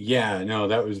 Yeah, no,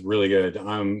 that was really good.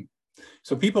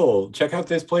 So people, check out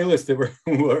this playlist that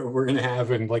we're going to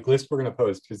have, and like list we're going to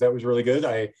post, because that was really good.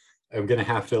 I'm going to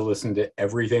have to listen to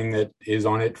everything that is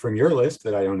on it from your list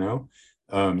that I don't know.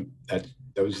 That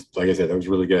was, like I said, that was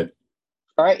really good.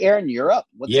 All right, Aaron, you're up.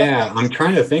 What's up? I'm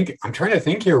trying to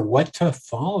think here what to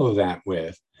follow that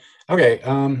with. Okay.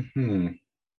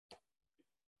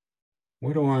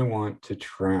 what do I want to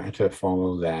try to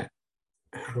follow that?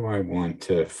 How do I want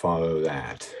to follow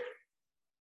that?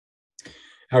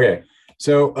 Okay,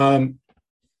 so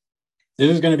this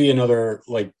is going to be another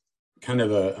like kind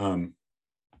of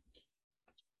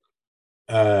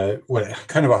a what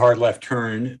kind of a hard left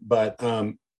turn, but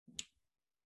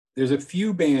there's a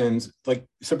few bands, like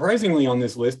surprisingly on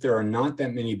this list, there are not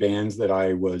that many bands that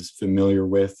I was familiar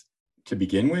with to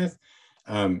begin with.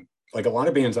 Like a lot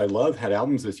of bands I love had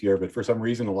albums this year, but for some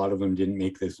reason, a lot of them didn't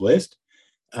make this list.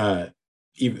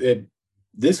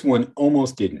 This one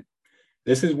almost didn't.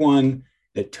 This is one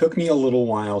that took me a little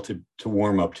while to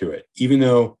warm up to it, even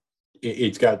though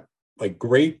it's got like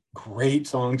great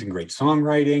songs and great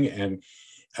songwriting. And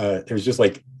there's just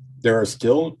like, there are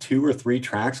still 2 or 3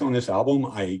 tracks on this album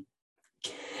I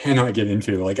cannot get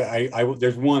into. Like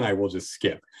there's one I will just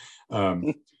skip.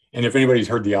 And if anybody's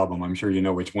heard the album, I'm sure you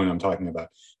know which one I'm talking about.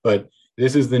 But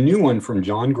this is the new one from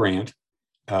John Grant.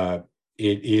 It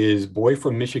is Boy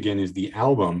from Michigan is the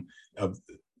album of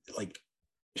like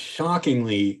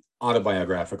shockingly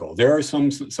autobiographical. There are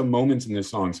some moments in this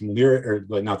song, some lyric, or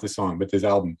like not this song, but this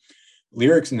album,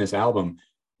 lyrics in this album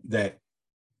that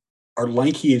are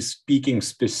like he is speaking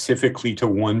specifically to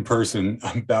one person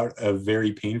about a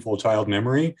very painful child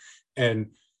memory.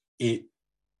 And it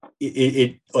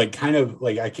like kind of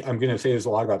like I'm going to say this a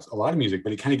lot about a lot of music,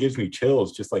 but it kind of gives me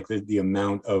chills, just like the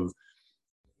amount of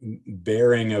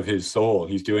bearing of his soul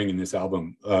he's doing in this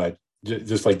album.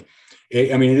 Just like,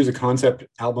 I mean, it is a concept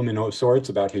album in all sorts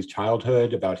about his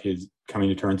childhood, about his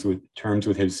coming to terms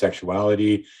with his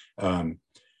sexuality. You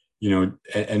know,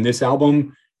 and this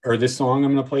album, or this song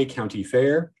I'm going to play, County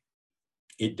Fair,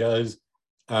 it does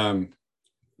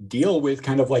deal with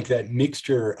kind of like that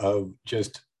mixture of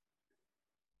just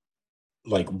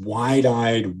like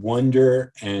wide-eyed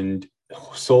wonder and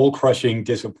soul-crushing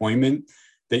disappointment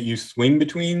that you swing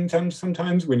between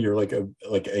sometimes when you're like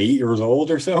 8 years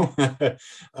old or so.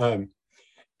 And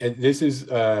this is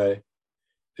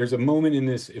there's a moment in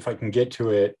this, if I can get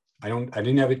to it, I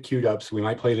didn't have it queued up, so we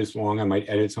might play this long. I might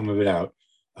edit some of it out.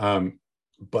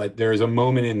 But there's a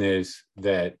moment in this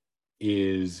that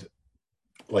is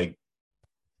like,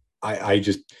 I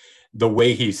just, the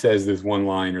way he says this one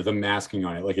line, or the masking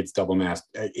on it, like it's double masked,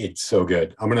 it's so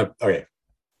good. Okay,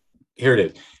 here it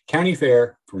is. County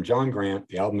Fair from John Grant.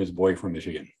 The album is Boy from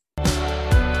Michigan.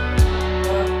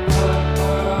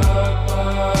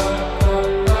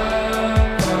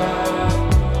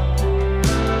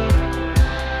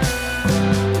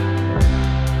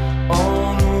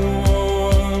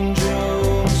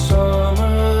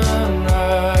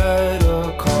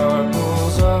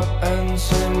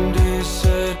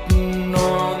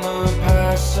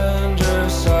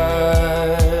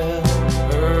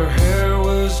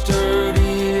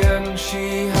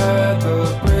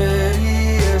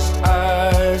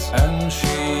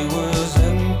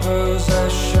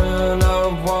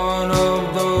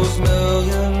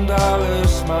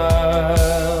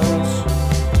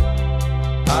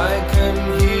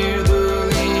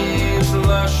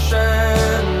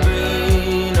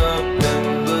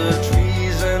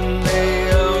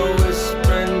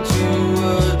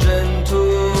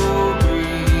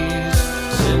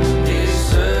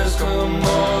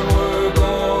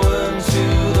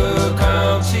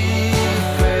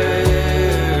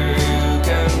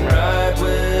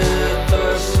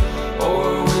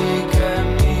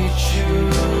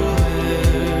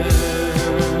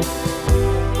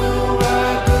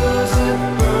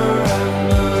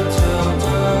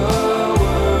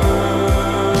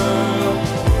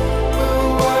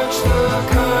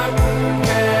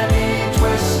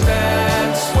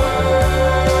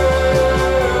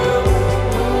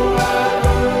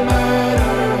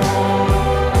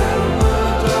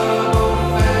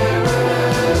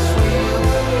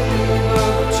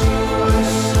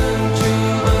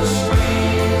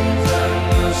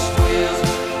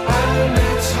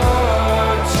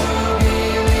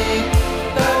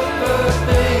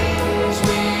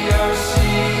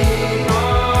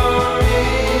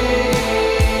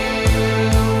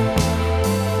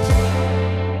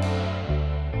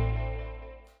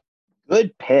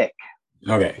 Good pick.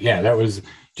 Okay, yeah, that was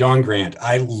John Grant.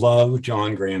 I love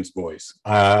John Grant's voice.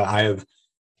 I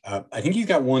think he's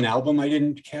got one album I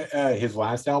didn't, his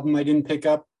last album I didn't pick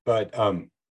up, but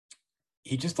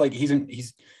he just like,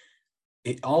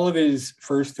 all of his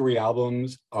first 3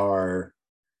 albums are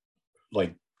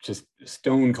like just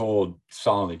stone cold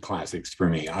solid classics for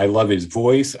me. I love his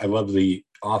voice. I love the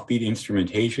offbeat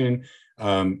instrumentation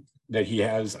that he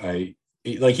has.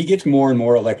 Like he gets more and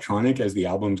more electronic as the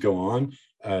albums go on.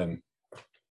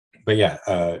 But yeah,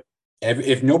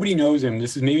 if nobody knows him,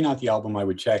 this is maybe not the album I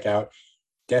would check out.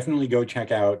 definitely go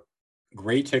check out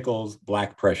Gray Tickle's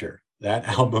Black Pressure. That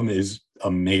album is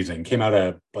amazing. Came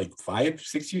out like 5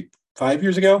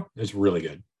 years ago. It's really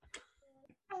good.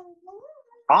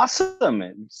 Awesome.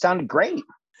 It sounded great.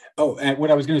 Oh, and what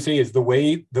I was going to say is the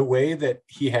way that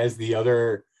he has the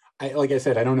other, like I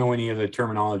said, I don't know any of the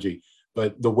terminology,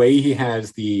 but the way he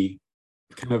has the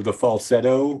kind of the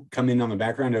falsetto come in on the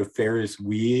background of Ferris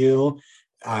wheel,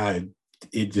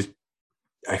 it just,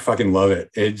 I fucking love it.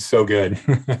 It's so good.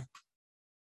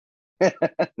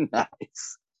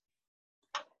 Nice.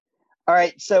 All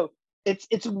right, so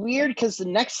it's weird because the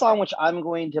next song which I'm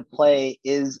going to play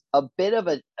is a bit of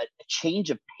a change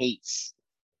of pace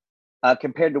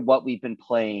compared to what we've been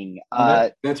playing.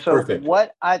 That's so perfect.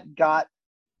 What I've got,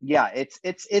 yeah, it's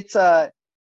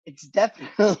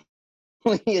definitely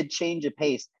a change of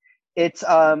pace. It's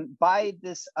by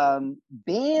this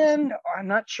band, or I'm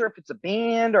not sure if it's a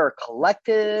band or a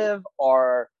collective,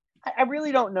 or I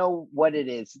really don't know what it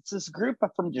is. It's this group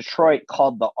from Detroit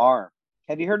called The Arm.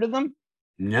 Have you heard of them?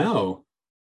 No.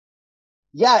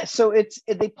 Yeah, so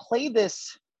they play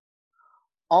this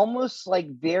almost like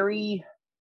very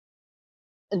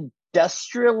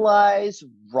industrialized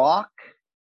rock,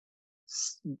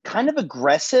 kind of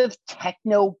aggressive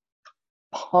techno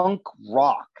punk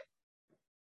rock.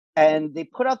 And they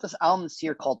put out this album this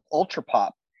year called Ultra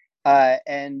Pop.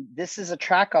 And this is a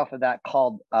track off of that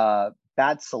called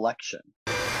Bad Selection.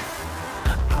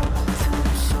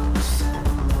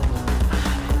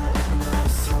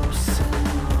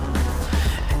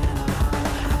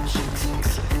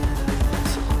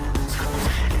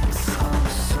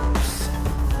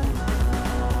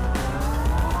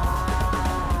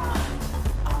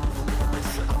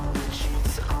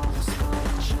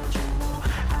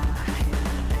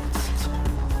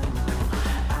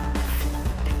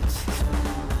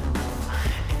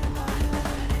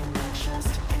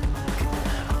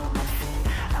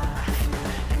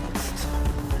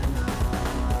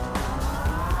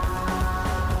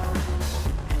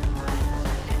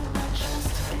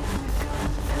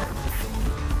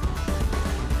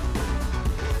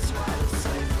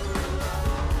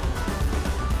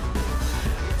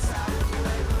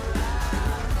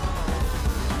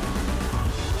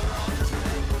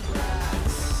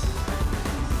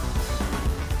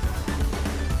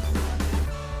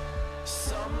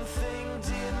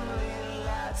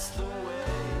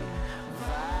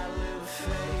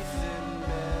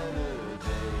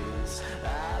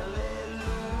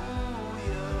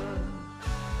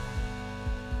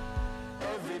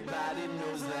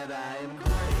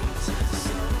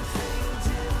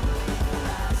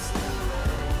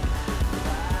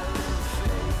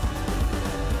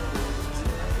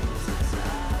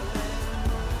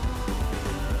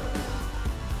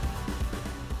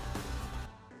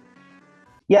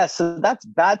 Yeah, so that's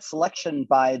Bad Selection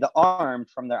by The Armed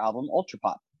from their album Ultra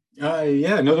Pop.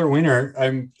 Yeah, another winner.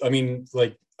 I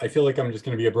feel like I'm just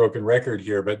going to be a broken record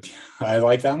here, but I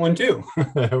like that one too.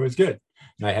 It was good.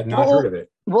 And I had not heard of it.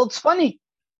 Well, it's funny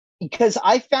because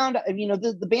I found,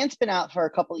 the band's been out for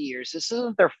a couple of years. This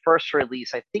isn't their first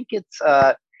release. I think it's,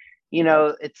 I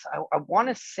want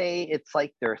to say it's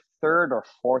like their third or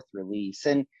fourth release.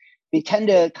 And they tend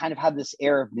to kind of have this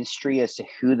air of mystery as to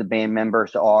who the band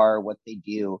members are, what they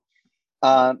do.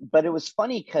 But it was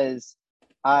funny because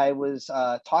I was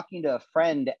talking to a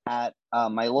friend at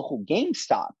my local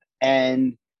GameStop,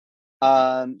 and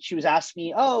she was asking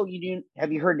me, "Oh,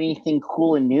 have you heard anything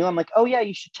cool and new?" I'm like, "Oh yeah,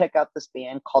 you should check out this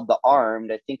band called The Armed.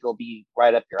 I think it'll be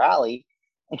right up your alley."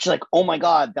 And she's like, "Oh my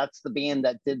God, that's the band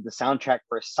that did the soundtrack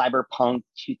for Cyberpunk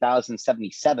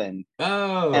 2077."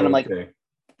 Oh, and I'm like, okay.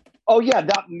 "Oh yeah,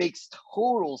 that makes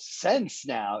total sense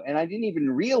now." And I didn't even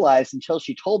realize until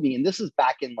she told me. And this is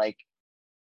back in like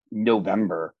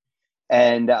November.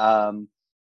 And they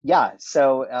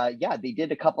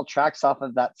did a couple tracks off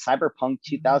of that Cyberpunk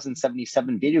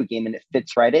 2077 video game, and it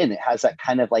fits right in. It has that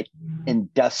kind of like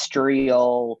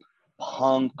industrial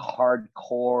punk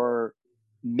hardcore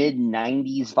mid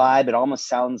 90s vibe. It almost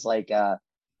sounds like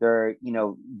they're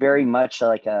very much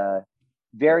like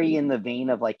very in the vein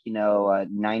of like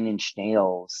 9 Inch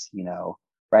Nails,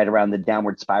 right around the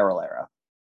Downward Spiral era.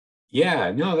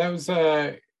 Yeah, no, that was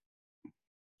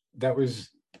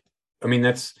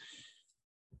that's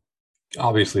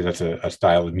obviously that's a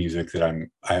style of music that I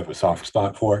have a soft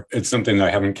spot for. It's something that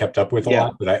I haven't kept up with a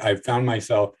lot, but I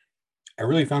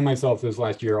really found myself this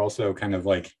last year also kind of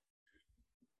like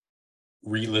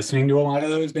re-listening to a lot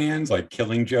of those bands, like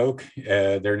Killing Joke,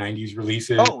 their 90s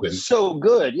releases. Oh, so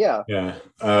good. Yeah.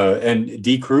 And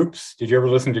D Kroops. Did you ever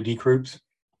listen to D Kroops?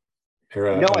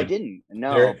 No, I didn't.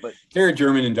 No, they're a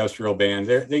German industrial band.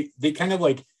 They kind of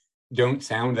like, don't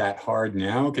sound that hard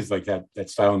now, because like that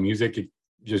style of music, it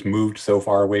just moved so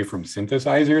far away from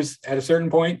synthesizers at a certain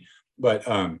point. But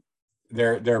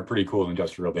they're a pretty cool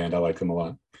industrial band. I like them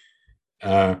a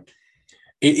lot.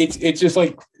 It's just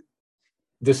like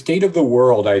the state of the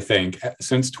world, I think,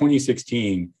 since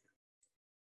 2016.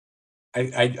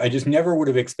 I just never would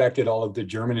have expected all of the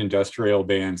German industrial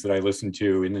bands that I listened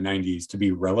to in the 90s to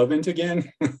be relevant again.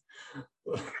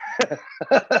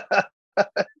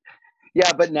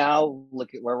 Yeah, but now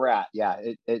look at where we're at. Yeah,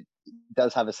 it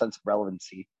does have a sense of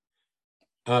relevancy.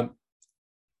 All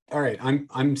right,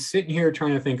 I'm sitting here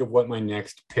trying to think of what my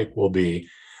next pick will be.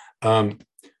 I'm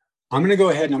going to go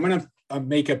ahead and I'm going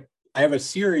to I have a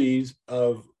series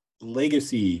of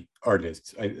legacy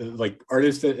artists, like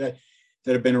artists that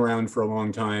have been around for a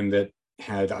long time that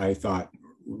had, I thought,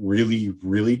 really,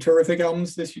 really terrific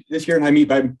albums this year. And I mean,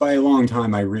 by a long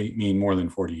time, I mean more than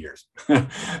 40 years.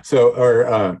 So,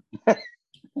 or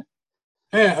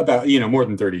about, more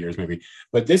than 30 years maybe.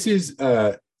 But this is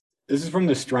from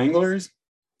the Stranglers.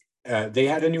 They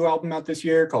had a new album out this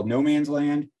year called No Man's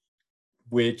Land,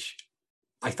 which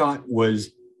I thought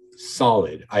was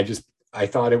solid. I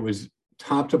thought it was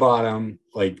top to bottom,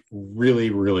 like really,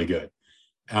 really good.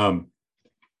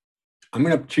 I'm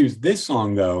going to choose this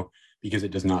song, though, because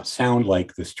it does not sound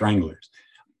like the Stranglers.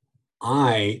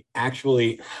 I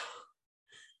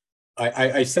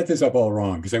set this up all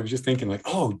wrong, because I was just thinking like,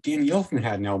 oh, Danny Elfman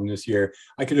had an album this year.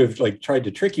 I could have like tried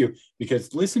to trick you,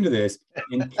 because listen to this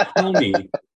and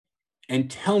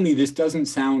tell me this doesn't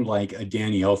sound like a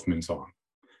Danny Elfman song.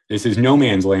 This is No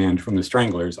Man's Land from the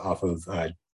Stranglers off of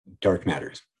Dark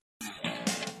Matters.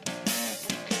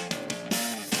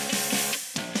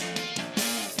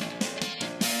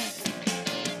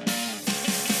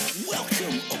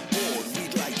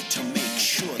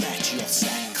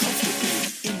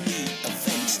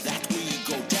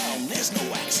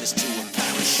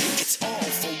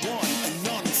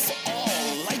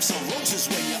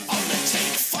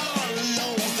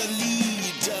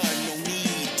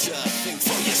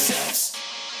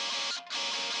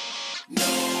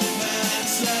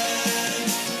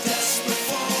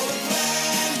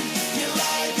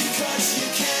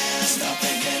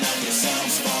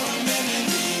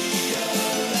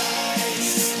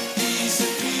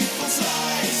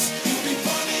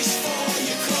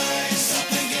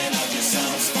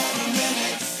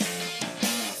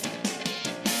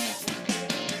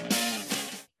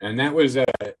 And that was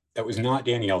not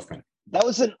Danny Elfman. That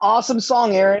was an awesome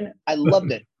song, Aaron. I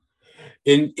loved it.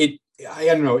 And I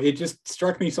don't know, it just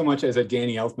struck me so much as a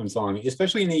Danny Elfman song,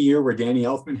 especially in a year where Danny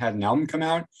Elfman had an album come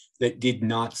out that did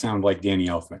not sound like Danny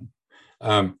Elfman.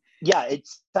 Yeah, it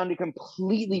sounded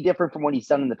completely different from what he's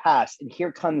done in the past. And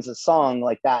here comes a song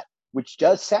like that, which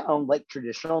does sound like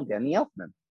traditional Danny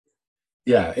Elfman.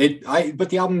 Yeah, but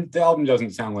the album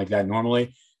doesn't sound like that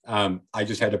normally. I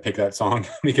just had to pick that song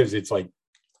because it's like,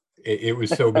 it was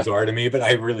so bizarre to me, but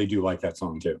I really do like that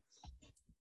song too.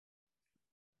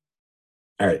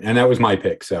 All right, and that was my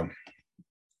pick. So,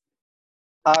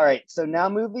 all right, so now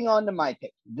moving on to my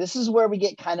pick. This is where we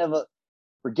get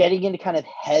we're getting into kind of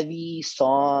heavy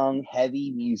song,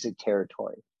 heavy music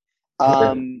territory.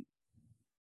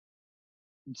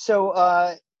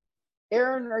 So,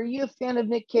 Aaron, are you a fan of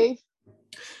Nick Cave?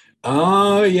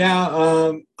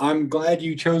 Yeah. I'm glad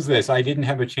you chose this. I didn't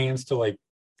have a chance to like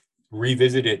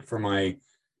revisit it for my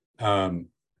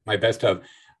my best of.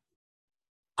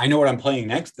 I know what I'm playing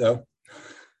next, though.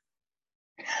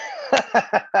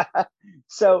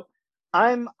 So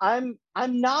I'm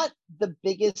not the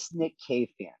biggest Nick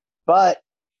Cave fan, but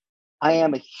I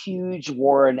am a huge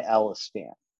Warren Ellis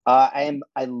fan. I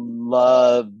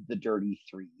love the Dirty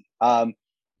Three. I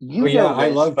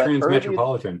love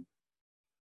Transmetropolitan.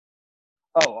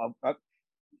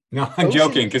 No, I'm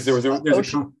joking, because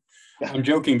I'm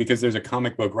joking because there's a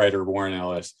comic book writer, Warren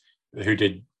Ellis, who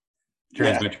did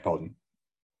Transmetropolitan.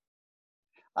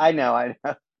 Yeah. I know.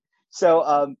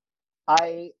 So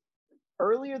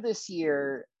earlier this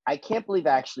year, I can't believe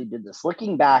I actually did this.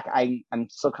 Looking back, I'm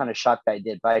still kind of shocked that I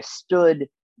did, but I stood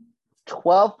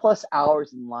 12 plus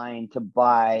hours in line to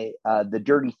buy the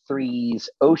Dirty Three's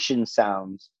Ocean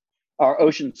Songs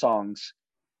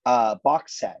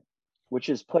box set, which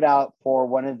is put out for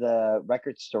one of the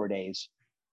record store days.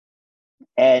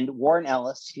 And Warren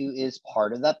Ellis, who is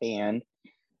part of that band,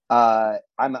 I'm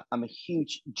a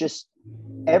huge, just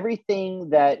everything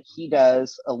that he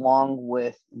does along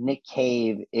with Nick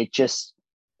Cave, it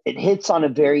hits on a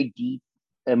very deep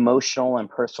emotional and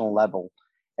personal level.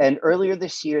 And earlier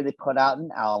this year, they put out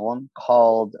an album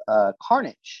called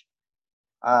Carnage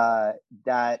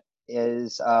that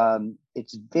is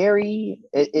it's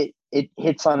it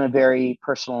hits on a very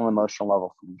personal and emotional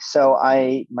level for me. So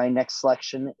my next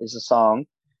selection is a song.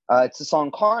 It's the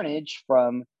song Carnage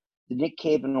from the Nick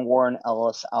Cave and Warren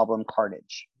Ellis album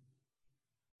Carnage.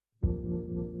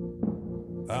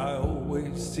 I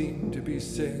always seem to be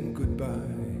saying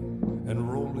goodbye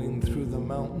and rolling through the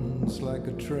mountains like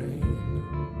a train.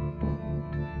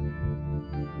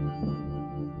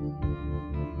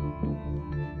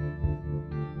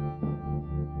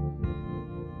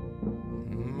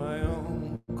 My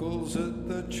uncle's at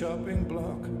the chopping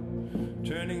block,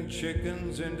 turning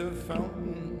chickens into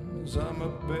fountains. I'm a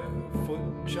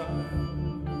barefoot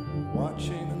child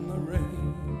watching in the rain.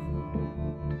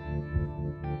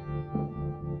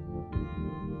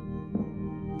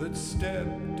 That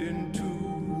stepped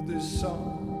into this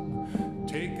song,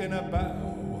 taken a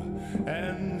bow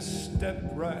and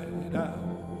stepped right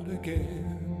out again.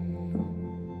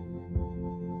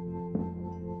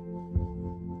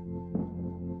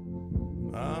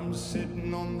 I'm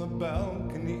sitting on the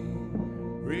balcony,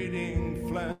 reading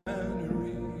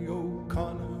Flannery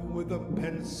O'Connor with a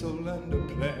pencil and a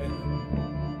plan.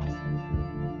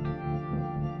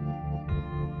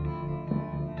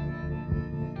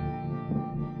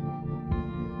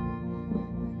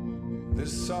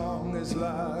 This song is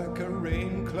like a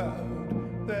rain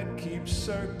cloud that keeps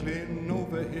circling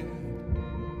overhead.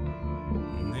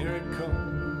 And there it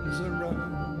comes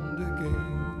around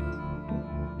again.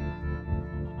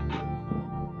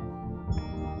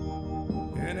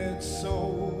 And it's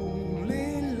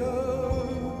only love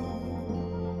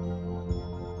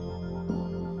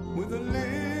with a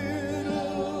little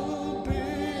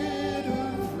bit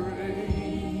of rain.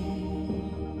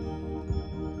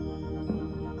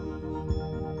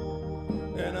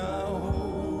 And I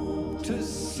hope to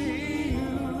see you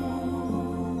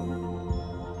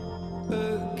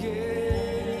again.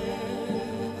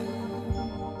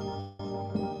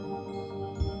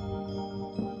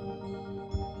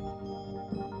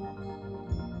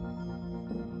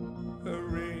 A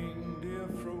reindeer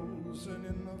frozen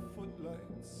in the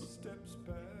footlights steps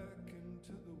back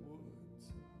into the woods.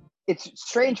 It's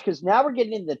strange because now we're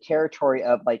getting into the territory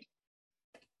of like,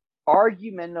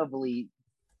 argumentatively,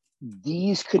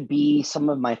 these could be some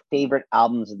of my favorite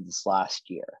albums of this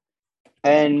last year.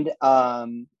 And I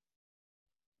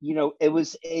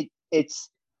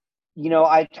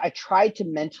tried to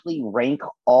mentally rank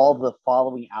all the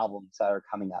following albums that are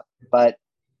coming up, but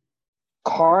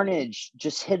Carnage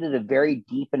just hit at a very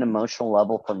deep and emotional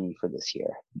level for me for this year.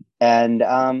 And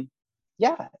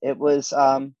it was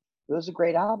a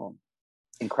great album.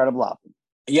 Incredible album.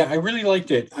 Yeah, I really liked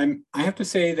it. I have to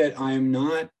say that I'm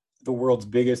not the world's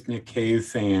biggest Nick Cave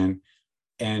fan.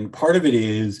 And part of it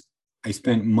is I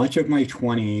spent much of my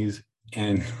 20s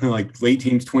and like late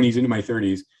teens, 20s into my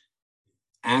 30s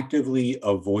actively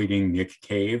avoiding Nick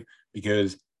Cave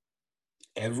because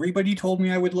everybody told me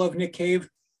I would love Nick Cave.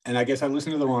 And I guess I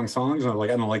listened to the wrong songs and I was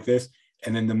like, I don't like this.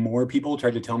 And then the more people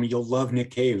tried to tell me you'll love Nick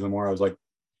Cave, the more I was like,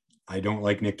 I don't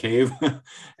like Nick Cave.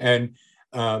 and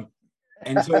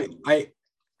so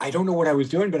I don't know what I was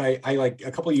doing, but I like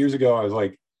a couple of years ago, I was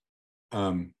like,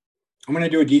 I'm going to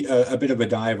do a bit of a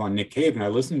dive on Nick Cave. And I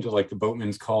listened to like the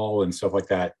Boatman's Call and stuff like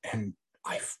that. And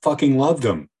I fucking loved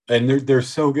them. And they're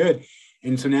so good.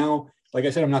 And so now, like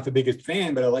I said, I'm not the biggest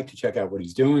fan, but I like to check out what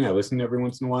he's doing. I listen every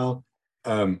once in a while.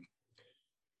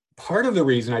 Part of the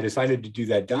reason I decided to do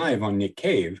that dive on Nick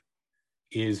Cave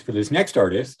is for this next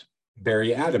artist,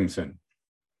 Barry Adamson,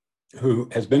 who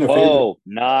has been a favorite. Oh,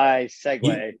 nice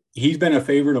segue. He's been a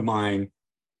favorite of mine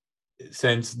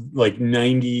since like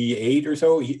 98 or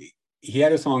so. He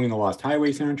had a song in the Lost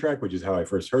Highway soundtrack, which is how I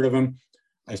first heard of him.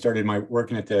 I started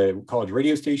working at the college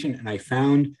radio station and I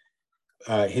found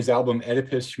his album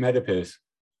Oedipus Schmedipus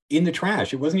in the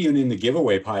trash. It wasn't even in the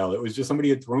giveaway pile. It was just somebody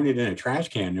had thrown it in a trash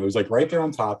can. It was like right there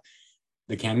on top.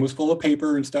 The can was full of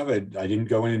paper and stuff. I didn't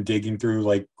go in and digging through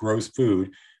like gross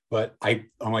food, but I'm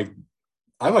like,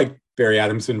 I like Barry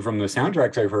Adamson from the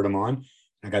soundtracks I've heard him on.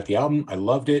 I got the album. I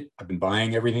loved it. I've been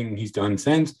buying everything he's done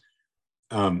since.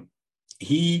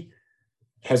 He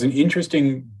has an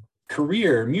interesting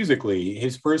career musically.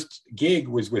 His first gig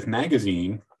was with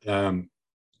Magazine.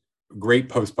 Great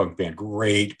post-punk band.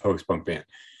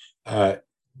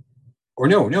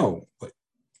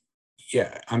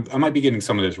 Yeah, I might be getting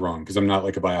some of this wrong because I'm not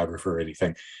like a biographer or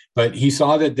anything. But he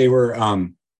saw that they were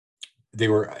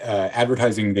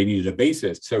advertising they needed a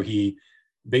bassist, so he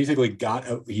basically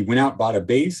he went out, bought a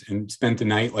bass, and spent the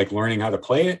night like learning how to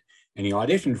play it, and he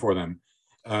auditioned for them.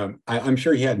 I'm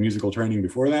sure he had musical training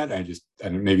before that.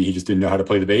 Maybe he just didn't know how to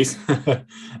play the bass.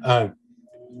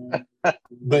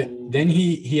 But then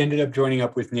he ended up joining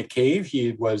up with Nick Cave.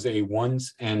 He was a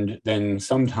once and then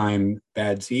sometime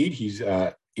Bad Seed.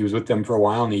 He was with them for a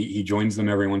while, and he joins them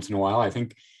every once in a while. I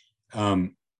think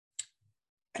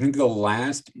the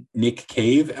last Nick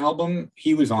Cave album,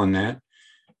 he was on that.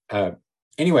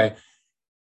 Anyway,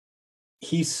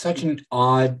 he's such an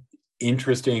odd,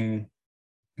 interesting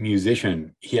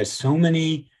musician. He has so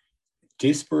many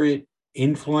disparate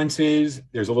influences.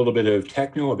 There's a little bit of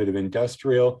techno, a bit of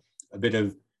industrial, a bit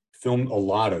of film, a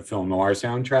lot of film noir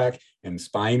soundtrack and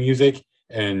spy music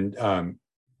and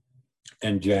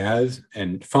jazz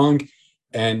and funk.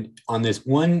 And on this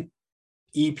one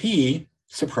EP,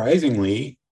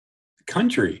 surprisingly,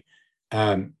 country.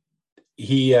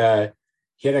 He had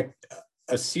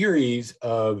a series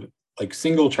of like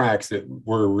single tracks that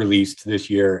were released this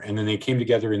year, and then they came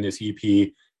together in this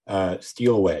EP,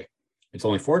 Steal Away. It's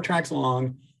only 4 tracks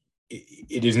long.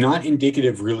 It is not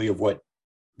indicative really of what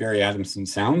Barry Adamson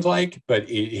sounds like, but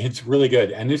it's really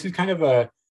good. And this is kind of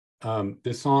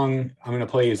the song I'm going to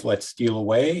play is Let's Steal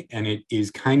Away, and it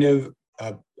is kind of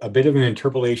a bit of an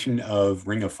interpolation of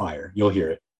Ring of Fire. You'll hear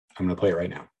it. I'm going to play it right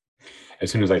now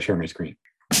as soon as I share my screen.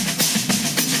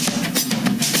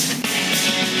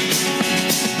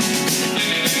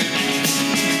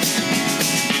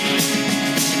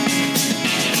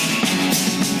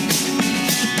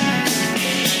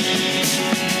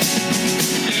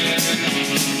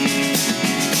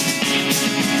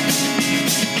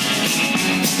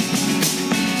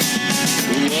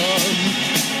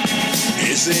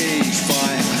 Is a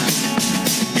fire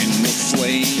in the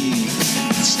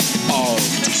flames of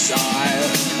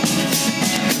desire.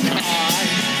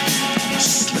 I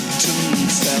slipped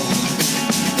and fell,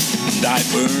 and I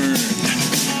burned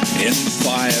in the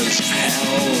fire's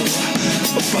hell.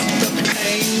 But the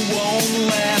pain won't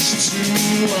last too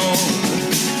long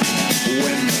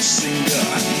when the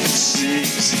singer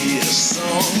sings his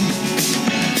song.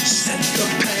 Said the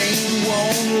pain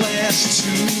won't last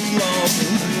too long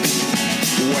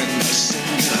when the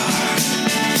singer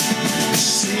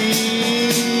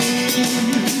sings.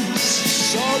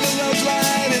 Saw the love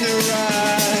light in her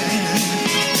eye,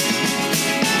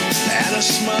 and a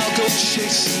smile go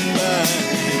chasing by.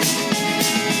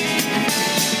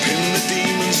 Pinned the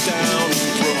demons down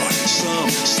and brought some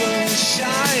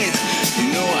sunshine. You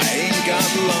know I ain't got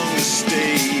long to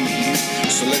stay,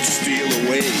 so let's steal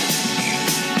away.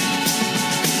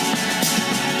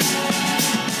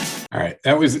 All right,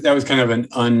 that was kind of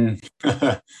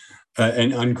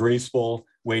an ungraceful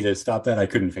way to stop that. I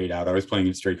couldn't fade out. I was playing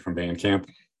it straight from Bandcamp.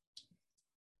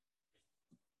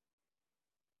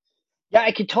 Yeah,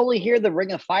 I could totally hear the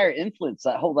Ring of Fire influence,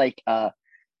 that whole like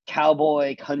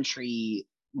cowboy country,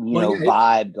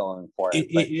 vibe going for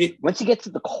it. Once you get to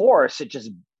the chorus, it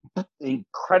just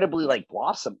incredibly like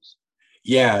blossoms.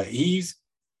 Yeah, he's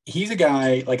a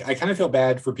guy, like I kind of feel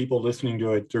bad for people listening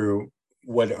to it through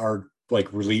what our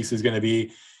like release is going to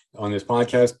be on this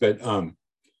podcast, but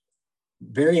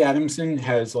Barry Adamson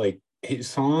has like, his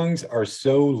songs are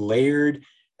so layered.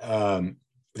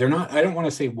 They're not, I don't want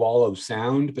to say wall of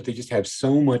sound, but they just have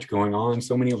so much going on,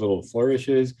 so many little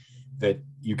flourishes that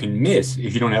you can miss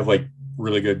if you don't have like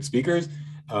really good speakers.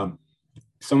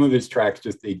 Some of his tracks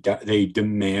just they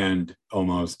demand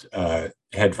almost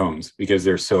headphones because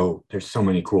there's so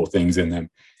many cool things in them.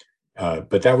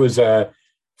 But that was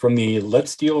from the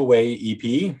Let's Steal Away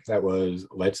EP. That was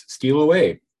Let's Steal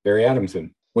Away, Barry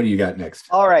Adamson. What do you got next?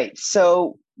 All right.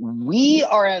 So we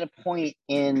are at a point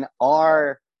in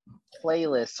our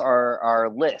playlist, our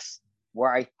list,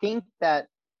 where I think that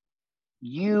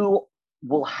you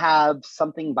will have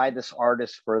something by this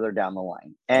artist further down the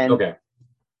line. And okay.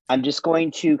 I'm just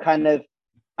going to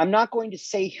I'm not going to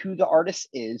say who the artist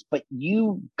is, but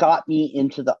you got me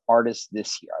into the artist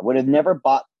this year. I would have never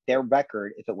bought their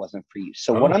record if it wasn't for you.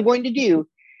 So what I'm going to do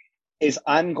is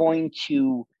I'm going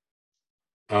to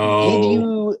give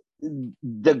you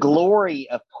the glory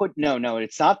of no,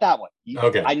 it's not that one.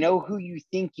 Okay. I know who you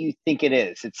think it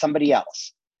is. It's somebody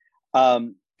else.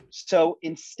 So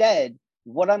instead,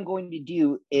 what I'm going to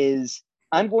do is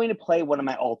I'm going to play one of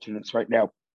my alternates right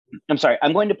now.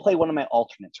 I'm going to play one of my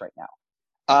alternates right now.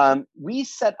 We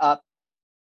set up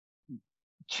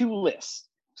 2 lists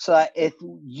so that if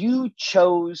you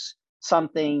chose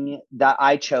something that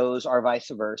I chose or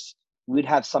vice versa, we'd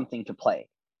have something to play.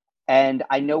 And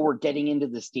I know we're getting into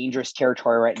this dangerous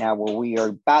territory right now where we are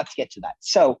about to get to that.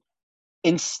 So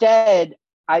instead,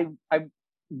 I'm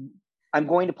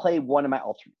going to play one of my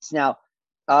alternates. Now,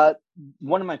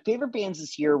 one of my favorite bands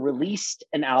this year released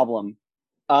an album,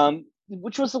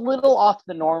 which was a little off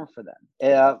the norm for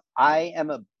them. I am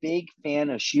a big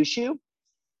fan of Shoo Shoo.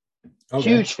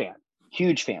 Okay.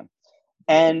 Huge fan.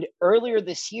 And earlier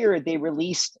this year, they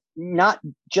released not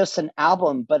just an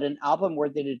album, but an album where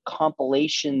they did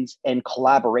compilations and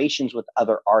collaborations with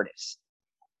other artists.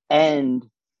 And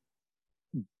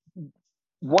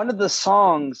one of the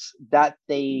songs that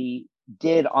they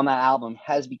did on that album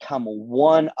has become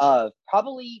one of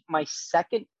probably my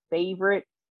second or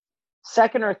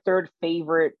third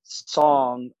favorite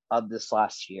song of this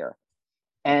last year.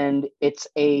 And it's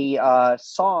a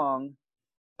song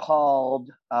called,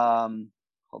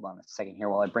 hold on a second here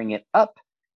while I bring it up.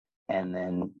 And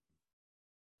then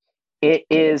it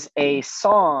is a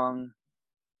song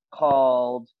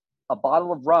called A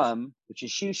Bottle of Rum, which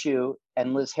is Shoo Shoo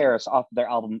and Liz Harris off of their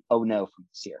album Oh No from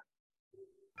this year.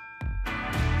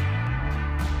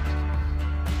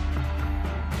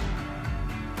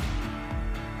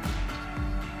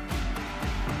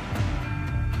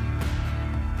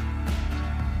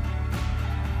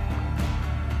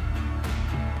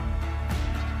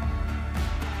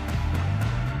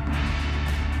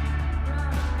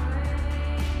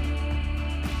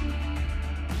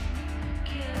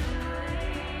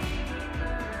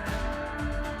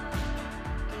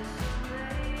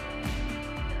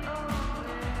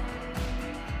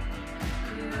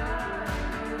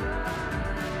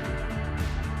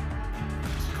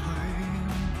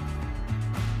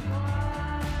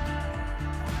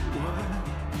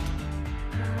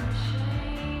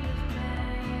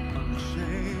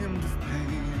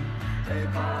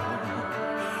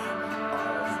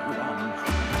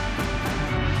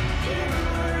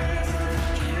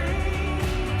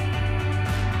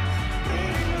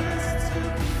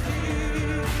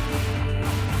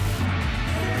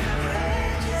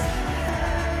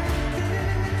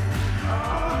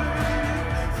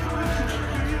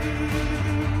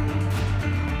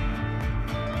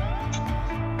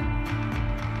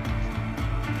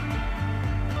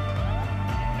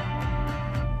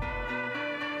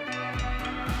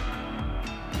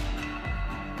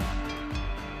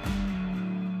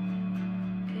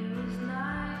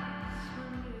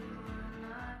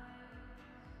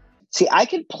 See, I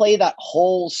could play that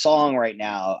whole song right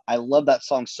now. I love that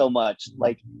song so much.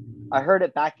 Like, I heard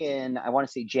it back in, I want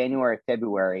to say January,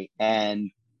 February,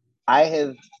 and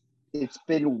it's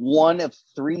been one of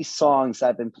 3 songs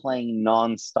I've been playing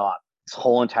nonstop this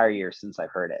whole entire year since I've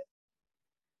heard it.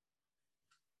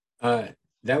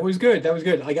 That was good. That was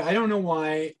good. Like, I don't know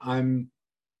why I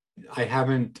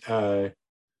haven't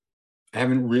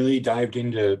really dived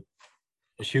into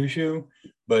Shoo Shoo,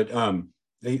 but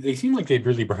they seem like they'd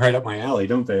really be right up my alley,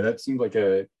 don't they? That seemed like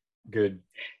a good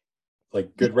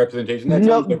representation. That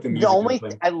sounds like the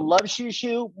music. I love Shoo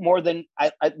Shoo more than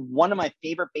one of my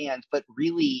favorite bands, but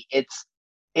really it's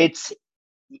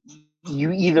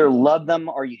you either love them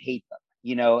or you hate them.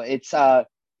 It's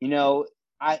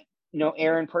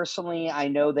Aaron, personally, I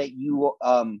know that you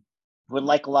would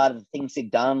like a lot of the things they've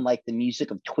done, like the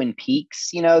music of Twin Peaks.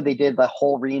 They did the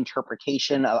whole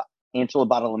reinterpretation of Angelo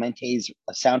Badalamenti's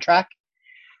soundtrack.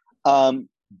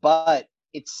 But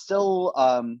it's still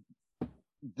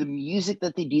the music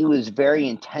that they do is very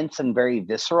intense and very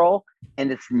visceral,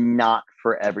 and it's not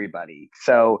for everybody.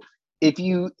 So if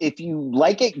you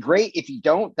like it, great. If you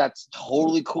don't, that's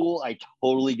totally cool. I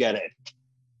totally get it.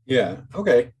 Yeah.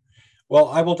 Okay. Well,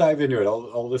 I will dive into it.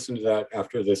 I'll listen to that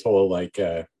after this whole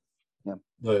the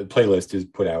playlist is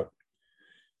put out.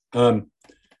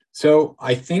 So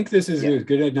I think this is a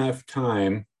good enough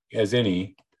time as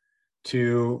any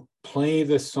to play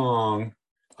the song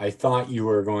I thought you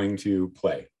were going to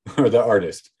play, or the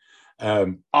artist.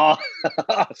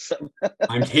 Awesome.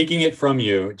 I'm taking it from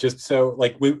you just so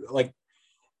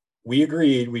we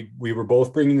agreed we were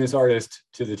both bringing this artist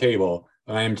to the table.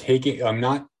 I'm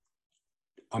not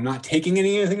taking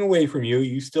anything away from you.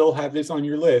 You still have this on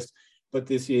your list, but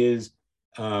this is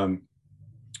I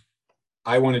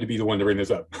wanted to be the one to bring this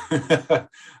up.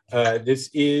 This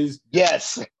is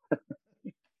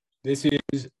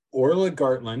Orla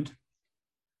Gartland,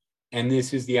 and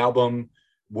this is the album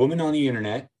Woman on the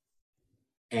Internet.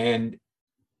 And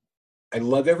I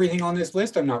love everything on this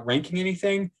list. I'm not ranking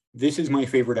anything. This is my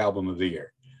favorite album of the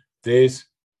year. This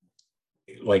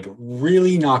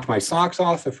really knocked my socks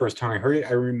off the first time I heard it.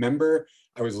 I remember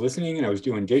I was listening and I was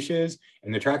doing dishes,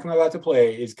 and the track I'm about to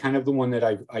play is kind of the one that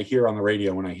I hear on the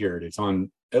radio when I hear it. It's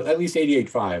on at least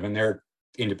 88.5, and they're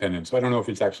independent, so I don't know if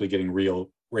it's actually getting real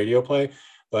radio play.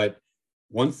 But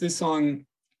once the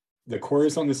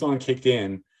chorus on the song kicked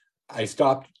in, I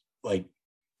stopped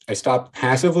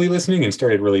passively listening and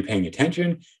started really paying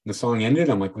attention. And the song ended.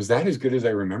 I'm like, was that as good as I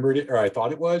remembered it, or I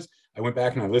thought it was? I went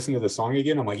back and I listened to the song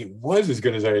again. I'm like, it was as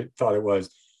good as I thought it was.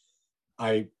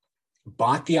 I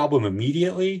bought the album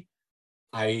immediately.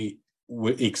 I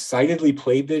excitedly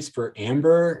played this for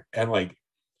Amber and like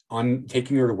on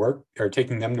taking her to work or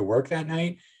taking them to work that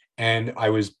night, and I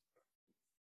was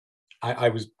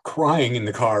crying in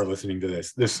the car listening to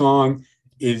this. The song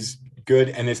is good,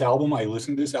 and this album, I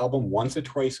listen to this album once or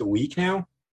twice a week now.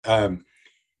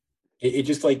 It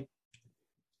just like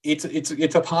it's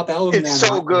a pop album. It's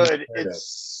so good.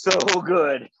 It's so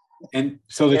good. And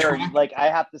so the Aaron, track, like I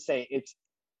have to say, it's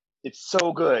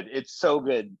so good. It's so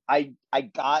good. I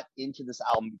got into this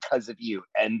album because of you,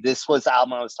 and this was the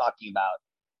album I was talking about.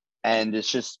 And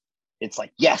it's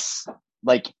like, yes,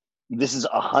 like this is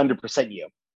 100% you.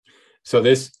 So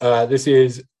this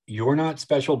is "You're Not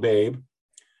Special, Babe,"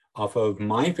 off of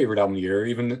my favorite album of the year.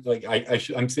 Even like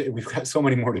I'm saying, we've got so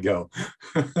many more to go.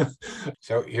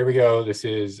 So here we go. This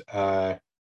is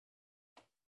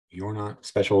 "You're Not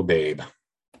Special, Babe."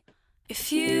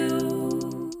 If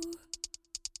you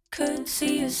could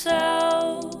see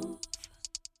yourself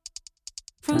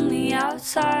from the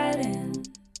outside in,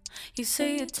 you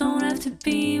say you don't have to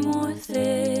be more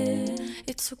thin.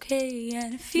 It's okay.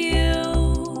 And if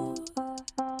you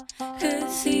could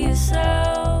see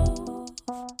yourself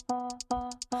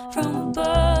from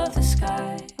above the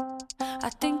sky, I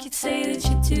think you'd say that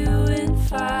you're doing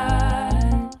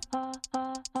fine.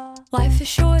 Life is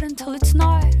short until it's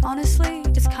not. Honestly,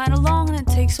 it's kinda long and it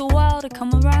takes a while to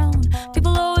come around.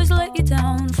 People always let you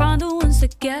down. Find the ones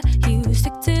that get you.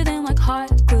 Stick to them like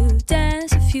hot glue.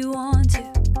 Dance if you want to.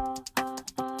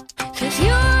 'Cause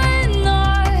you're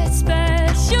not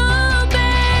special,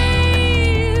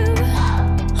 babe.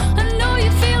 I know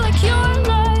you feel like your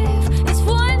life is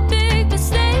one big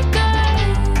mistake.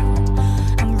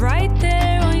 I'm right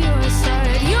there on your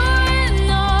side. You're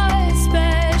not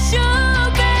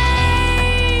special,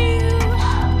 babe.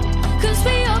 'Cause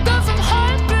we all go from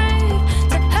heartbreak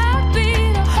to happy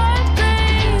to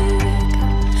heartbreak.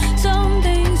 Some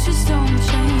things just don't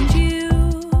change you.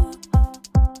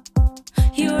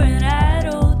 You're an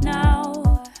adult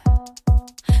now.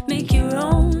 Make your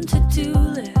own to-do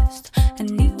list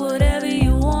and eat whatever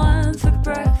you want for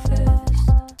breakfast.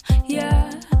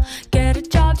 Yeah, get a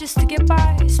job just to get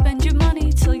by. Spend your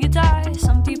money till you die.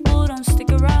 Some people don't stick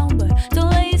around, but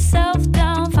don't let yourself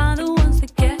down. Find the ones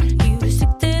that get you. Stick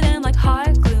to them like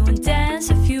hot glue and dance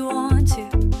if you want to.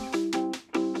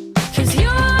 'Cause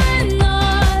you're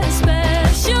not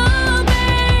special,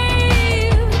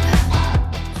 babe.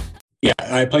 Yeah,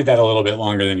 I played that a little bit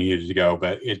longer than it needed to go,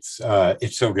 but it's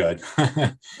so good.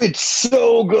 It's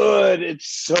so good. It's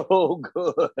so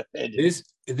good.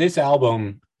 This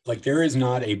album, like there is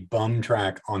not a bum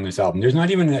track on this album. There's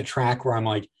not even that track where I'm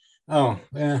like, oh,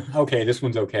 okay, this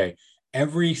one's okay.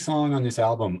 Every song on this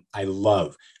album I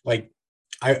love. Like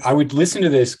I would listen to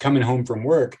this coming home from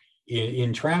work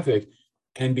in traffic,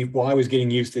 and while I was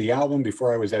getting used to the album,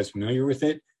 before I was as familiar with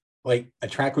it, like a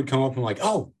track would come up and I'm like,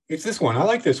 oh, it's this one. I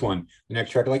like this one. The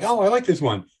next track, like, oh, I like this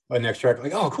one. The next track,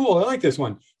 like, oh, cool, I like this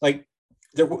one. Like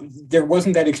there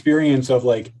wasn't that experience of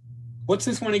like, what's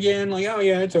this one again? Like, oh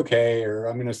yeah, it's okay, or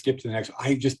I'm gonna skip to the next.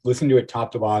 I just listen to it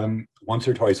top to bottom once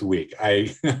or twice a week.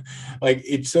 I like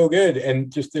it's so good,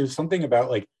 and just there's something about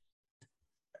like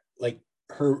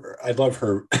her. I love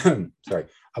her. Sorry,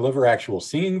 I love her actual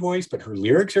singing voice, but her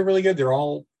lyrics are really good. They're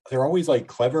always like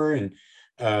clever and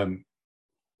kind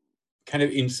of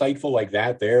insightful like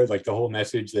that. There, like the whole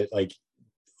message that like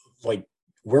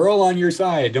we're all on your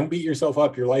side. Don't beat yourself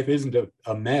up. Your life isn't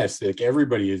a mess. Like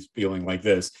everybody is feeling like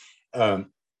this. I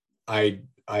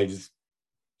just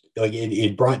like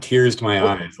it brought tears to my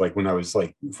eyes, like when I was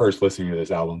like first listening to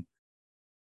this album.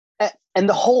 And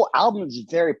the whole album is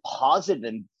very positive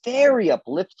and very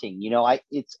uplifting. You know,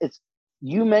 it's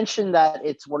you mentioned that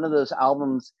it's one of those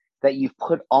albums that you've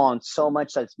put on so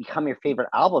much that it's become your favorite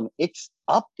album. It's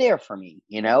up there for me.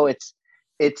 You know, it's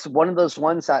one of those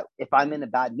ones that if I'm in a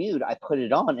bad mood, I put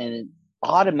it on and it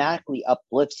automatically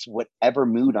uplifts whatever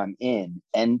mood I'm in.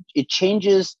 And it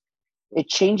changes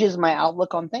my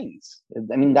outlook on things.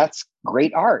 I mean, that's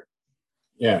great art.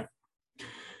 Yeah.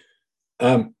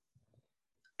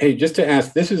 Hey, just to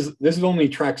ask, this is only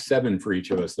track 7 for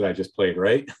each of us that I just played,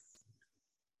 right?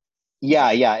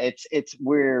 Yeah. It's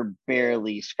we're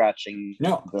barely scratching.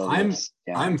 No,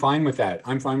 I'm fine with that.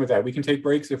 I'm fine with that. We can take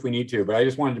breaks if we need to, but I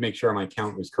just wanted to make sure my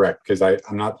count was correct because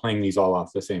I'm not playing these all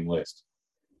off the same list.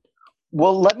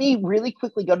 Well, let me really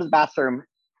quickly go to the bathroom.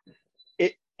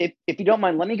 If you don't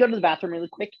mind, let me go to the bathroom really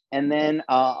quick, and then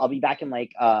I'll be back in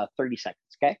like 30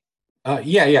 seconds. Okay?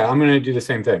 Yeah. I'm going to do the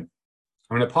same thing.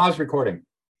 I'm going to pause recording.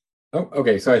 Oh,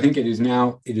 okay. So I think it is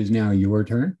now your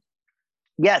turn.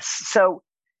 Yes. So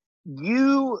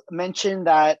you mentioned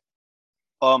that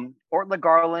Orla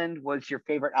Garland was your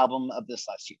favorite album of this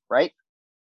last year, right?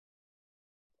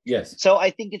 Yes. So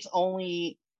I think it's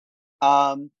only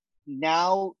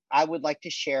now I would like to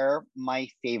share my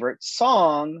favorite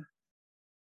song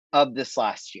of this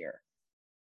last year.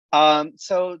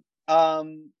 So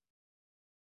I'm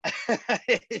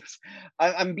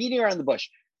beating around the bush,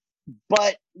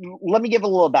 but let me give a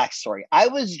little backstory. I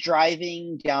was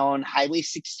driving down Highway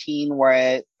 16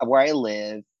 where I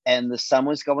live, and the sun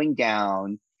was going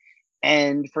down.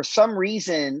 And for some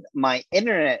reason, my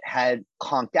internet had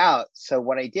conked out. So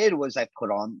what I did was I put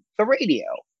on the radio,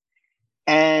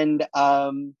 and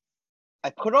I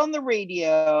put on the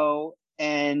radio,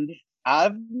 and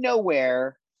out of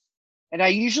nowhere, and I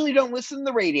usually don't listen to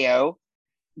the radio,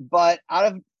 but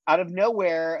out of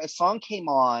nowhere, a song came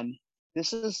on.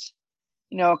 This is,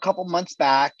 a couple months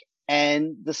back,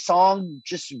 and the song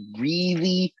just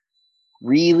really,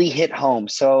 really hit home.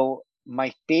 So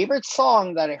my favorite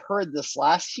song that I heard this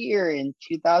last year in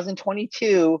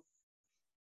 2022,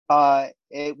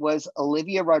 it was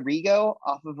Olivia Rodrigo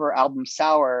off of her album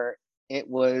Sour. It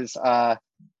was the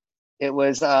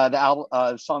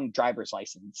song Driver's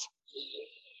License.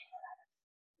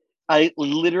 I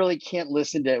literally can't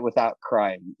listen to it without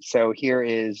crying. So here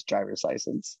is Driver's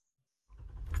License.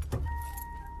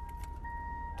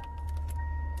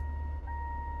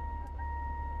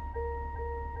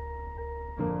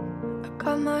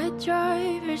 Got my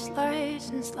driver's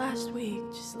license last week,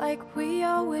 just like we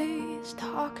always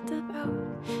talked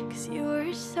about. Cause you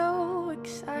were so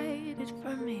excited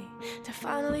for me to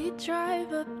finally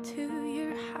drive up to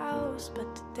your house.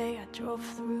 But today I drove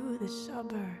through the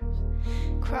suburbs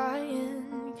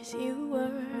crying cause you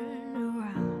weren't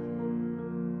around.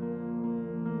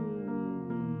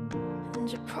 And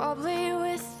you're probably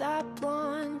with that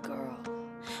blonde girl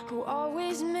who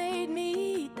always made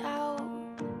me doubt.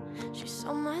 She's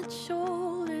so much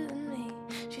older than me.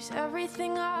 She's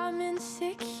everything I'm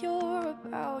insecure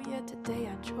about. Yet today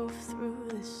I drove through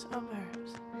the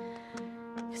suburbs.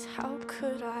 Cause how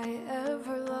could I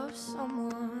ever love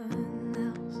someone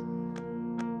else?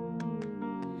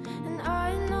 And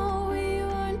I know we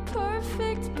weren't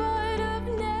perfect, but I've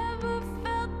never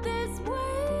felt this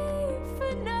way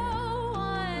for no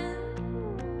one.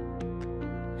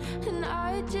 And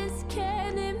I just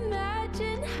can't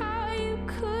imagine how you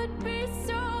could be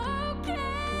so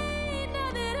okay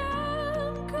now that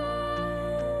I'm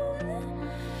gone.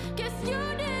 Guess you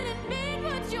didn't mean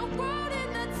what you wrote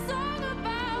in that song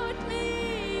about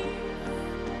me.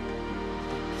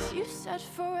 Cause you said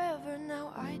forever,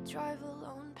 now I drive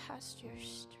alone past your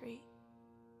street.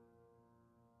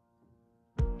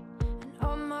 And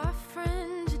all my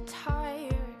friends are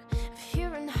tired of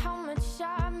hearing how much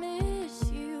I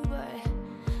miss you, but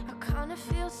I kinda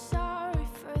feel sorry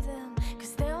for them,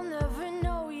 cause they'll never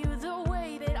know you the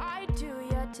way that I do.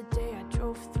 Yet today I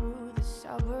drove through the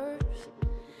suburbs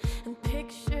and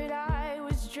pictured I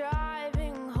was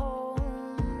driving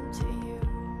home to you.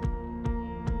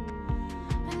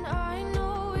 And I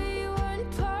know we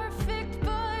weren't perfect,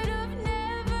 but I've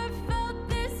never felt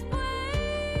this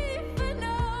way for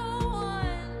no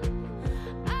one.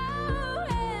 Oh,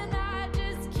 and I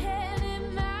just can't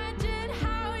imagine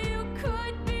how you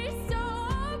could be so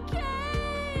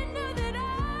okay now that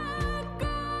I'm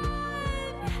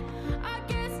gone. I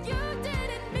guess you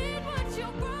didn't mean what you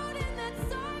wrote in that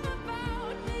song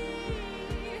about me.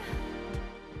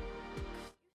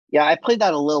 Yeah, I played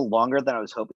that a little longer than I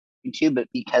was hoping to, but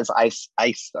because I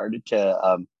started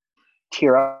to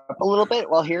tear up a little bit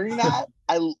while hearing that.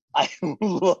 I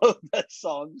love that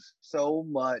song so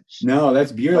much. No,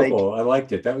 that's beautiful. I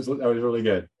liked it. That was really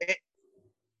good.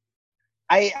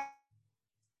 I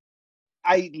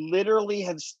literally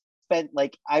have spent,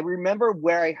 I remember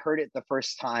where I heard it the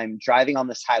first time driving on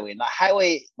this highway. And the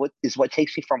highway is what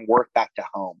takes me from work back to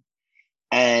home.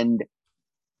 And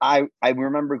I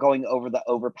remember going over the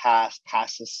overpass,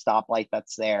 past the stoplight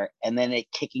that's there, and then it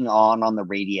kicking on the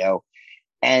radio.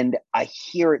 And I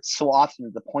hear it so often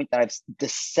to the point that I've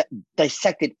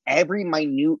dissected every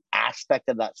minute aspect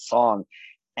of that song.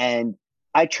 And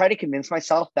I try to convince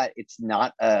myself that it's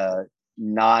not a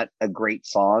great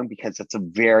song, because it's a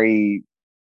very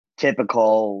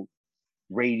typical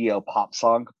radio pop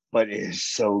song, but it is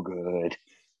so good.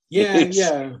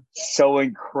 Yeah. So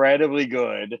incredibly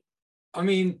good. I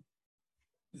mean,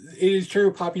 it is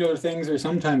true. Popular things are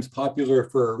sometimes popular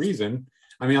for a reason.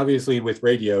 I mean, obviously, with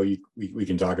radio, we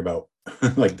can talk about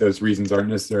like those reasons aren't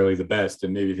necessarily the best,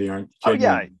 and maybe they aren't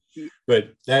genuine. Oh, yeah.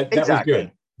 But that Exactly. was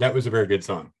good. That was a very good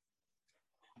song.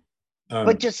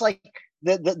 But just like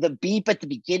the beep at the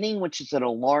beginning, which is an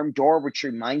alarm door, which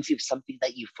reminds you of something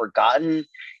that you've forgotten,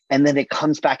 and then it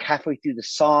comes back halfway through the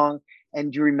song,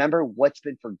 and you remember what's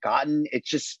been forgotten. It's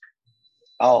just,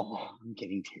 Oh, I'm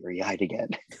getting teary-eyed again.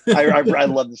 I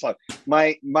love this song.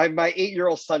 My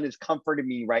 8-year-old son is comforting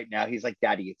me right now. He's like,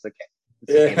 "Daddy, it's okay.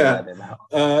 It's okay to let him out."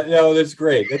 No, that's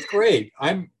great. That's great.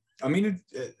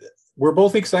 We're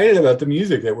both excited about the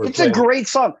music that we're It's playing. a great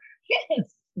song.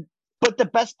 Yes. But the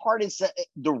best part is that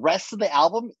the rest of the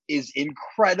album is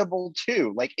incredible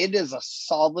too. Like, it is a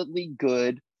solidly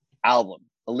good album.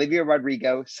 Olivia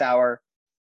Rodrigo, Sour,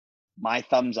 my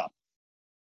thumbs up.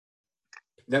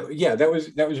 That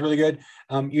was really good.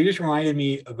 You just reminded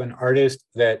me of an artist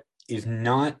that is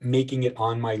not making it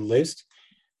on my list.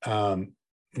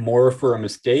 More for a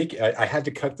mistake. I had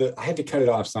to cut it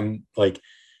off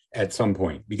at some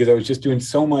point because I was just doing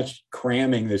so much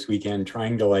cramming this weekend,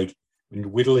 trying to like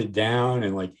whittle it down,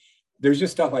 and like there's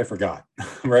just stuff I forgot.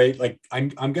 Right? Like I'm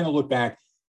gonna look back,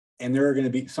 and there are gonna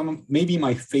be maybe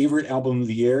my favorite album of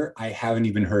the year I haven't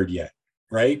even heard yet.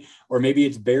 Right? Or maybe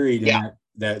it's buried in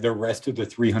the rest of the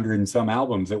 300 and some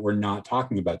albums that we're not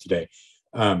talking about today.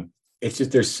 It's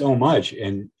just there's so much,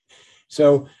 and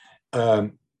so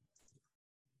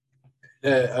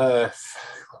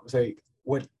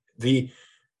what the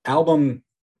album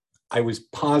I was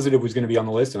positive was going to be on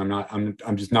the list, and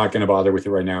I'm just not going to bother with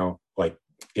it right now. Like,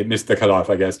 it missed the cutoff,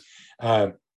 I guess.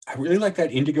 I really like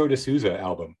that Indigo D'Souza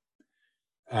album,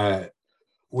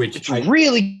 which it's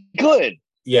really good.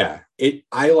 Yeah,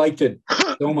 I liked it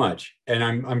so much, and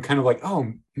I'm kind of like,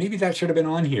 oh, maybe that should have been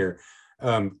on here,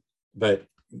 but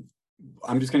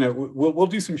I'm just gonna we'll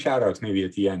do some shout outs maybe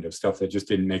at the end of stuff that just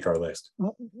didn't make our list.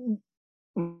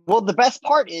 Well, the best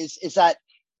part is that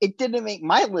it didn't make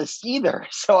my list either,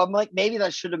 so I'm like, maybe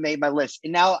that should have made my list,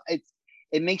 and now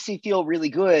it makes me feel really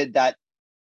good that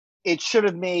it should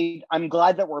have made. I'm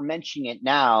glad that we're mentioning it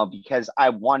now because I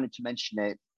wanted to mention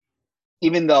it.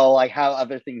 Even though I have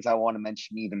other things I want to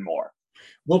mention even more.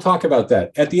 We'll talk about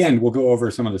that. At the end, we'll go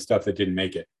over some of the stuff that didn't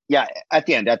make it. Yeah, at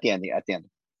the end.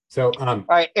 So, all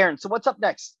right, Aaron, so what's up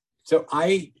next? So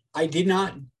I did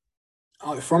not,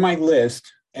 for my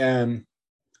list, I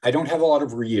don't have a lot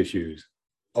of reissues,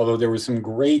 although there was some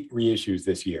great reissues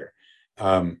this year.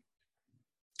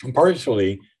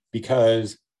 Partially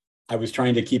because I was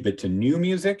trying to keep it to new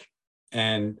music,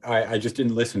 and I just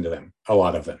didn't listen to them, a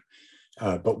lot of them.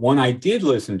 But one I did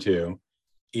listen to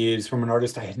is from an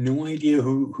artist I had no idea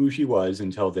who she was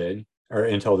until this.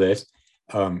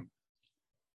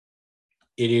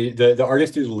 It is the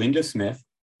artist is Linda Smith,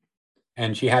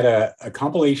 and she had a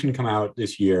compilation come out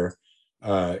this year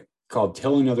called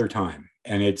Till Another Time,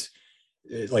 and it's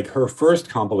like her first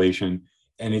compilation,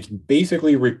 and it's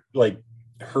basically like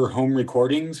her home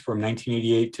recordings from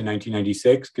 1988 to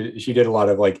 1996, because she did a lot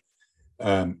of like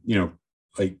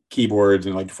like keyboards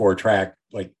and like 4-track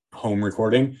like home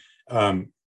recording,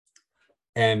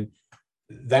 and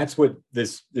that's what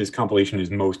this compilation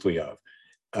is mostly of.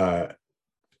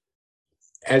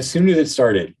 As soon as it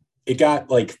started, it got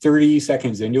like 30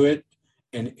 seconds into it,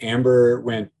 and Amber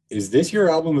went, "Is this your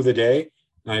album of the day?"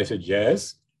 And I said,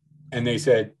 "Yes." And they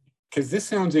said, "Because this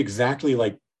sounds exactly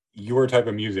like your type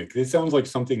of music. This sounds like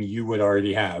something you would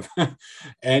already have."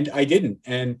 And I didn't,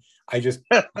 and I just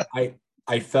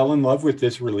I fell in love with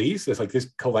this release. It's like,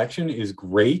 this collection is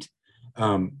great.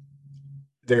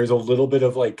 There's a little bit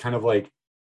of like kind of like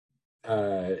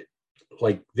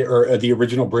the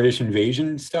original British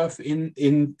Invasion stuff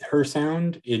in her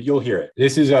sound. You'll hear it.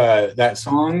 This is that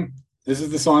song. This is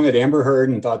the song that Amber heard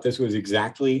and thought this was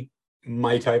exactly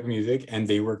my type of music, and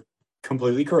they were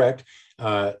completely correct.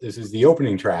 This is the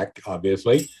opening track,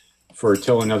 obviously, for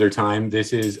Till Another Time.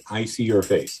 This is I See Your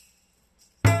Face.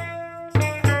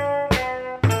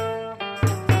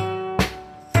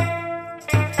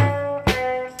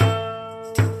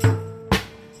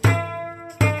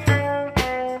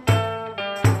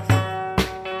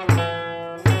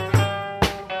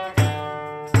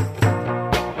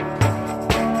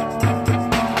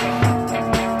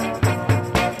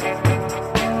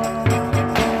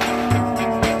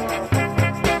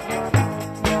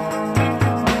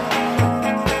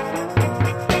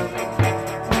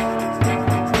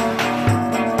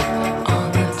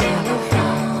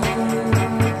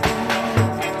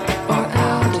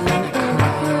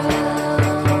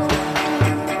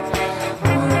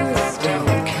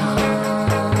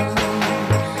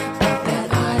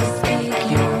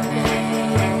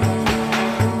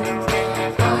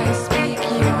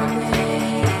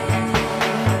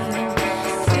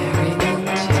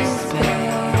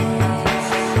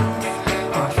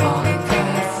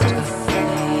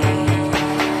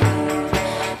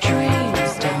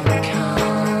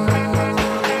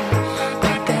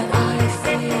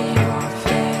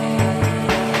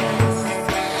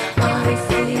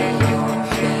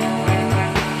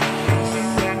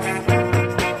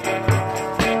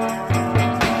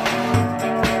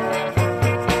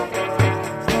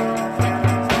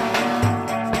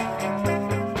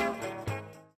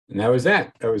 And that was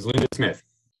that. That was Linda Smith.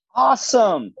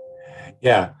 Awesome.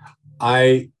 Yeah,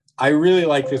 I really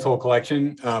like this whole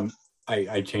collection.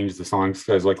 I changed the songs because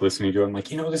I was like listening to it. I'm like,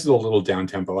 this is a little down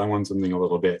tempo. I want something a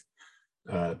little bit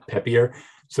peppier.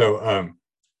 So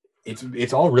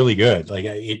it's all really good. Like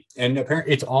and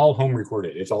apparently it's all home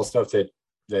recorded. It's all stuff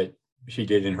that she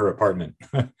did in her apartment.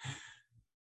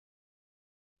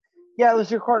 Yeah, it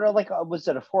was recorded was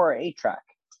it a 4 or 8 track?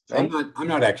 Right? I'm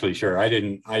not actually sure. I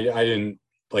didn't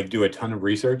like do a ton of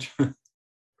research.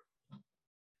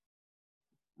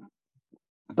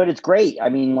 But it's great. I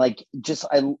mean,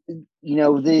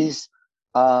 these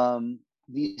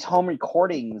home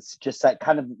recordings, just that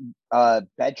kind of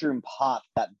bedroom pop,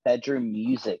 that bedroom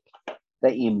music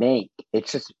that you make.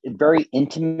 It's just very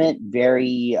intimate,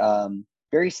 very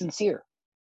very sincere.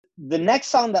 The next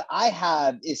song that I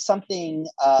have is something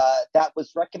that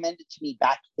was recommended to me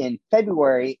back in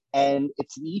February, and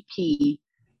it's an EP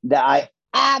that I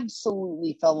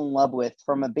absolutely fell in love with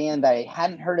from a band that I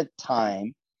hadn't heard at the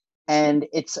time. And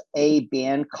it's a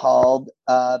band called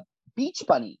Beach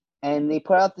Bunny. And they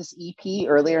put out this EP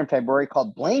earlier in February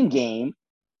called Blame Game.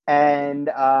 And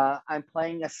I'm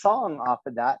playing a song off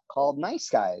of that called Nice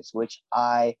Guys, which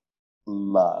I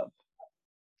love.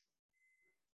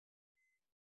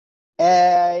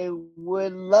 I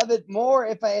would love it more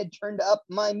if I had turned up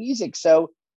my music.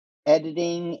 So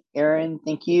editing, Aaron,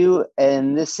 thank you.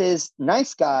 And this is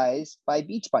Nice Guys by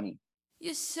Beach Bunny.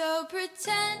 You're so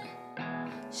pretentious,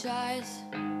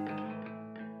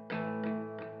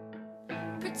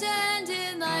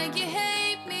 pretending like you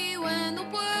hate me when the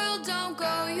world don't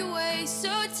go your way. So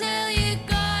tell your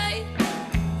guy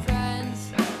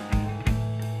friends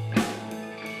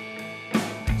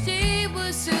she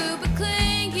was super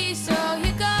clingy, so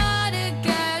you gotta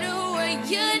get away.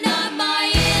 You're not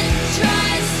my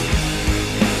interest.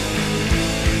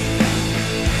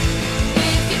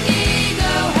 If your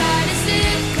ego had a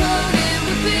zip code, it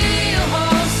would be a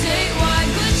whole statewide.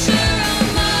 But you're on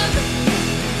love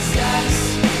obsessed.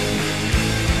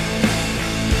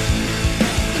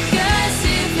 I guess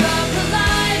if you're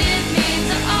polite, it means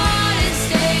I ought to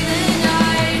stay the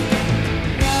night.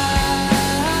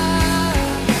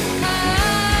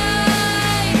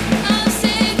 I'm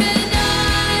sick of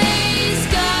nice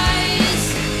guys.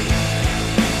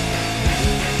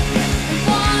 I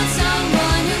want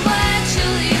someone who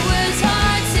actually wears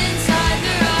hearts inside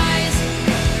their eyes.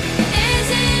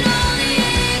 Isn't only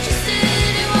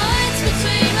interested in what's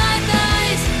between my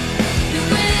thighs. You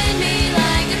win me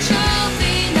like a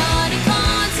trophy, not a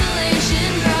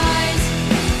consolation prize.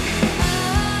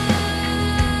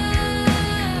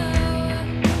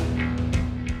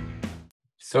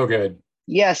 So good.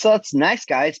 Yeah, so that's Nice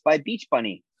Guys by Beach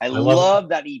Bunny. I love love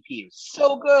that EP. It's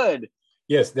so good.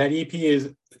 Yes, that EP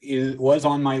was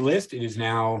on my list. It is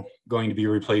now going to be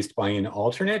replaced by an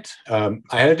alternate. I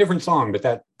had a different song, but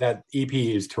that EP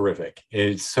is terrific.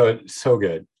 It's so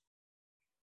good.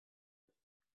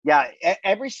 Yeah,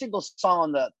 every single song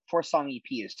on the 4-song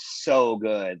EP is so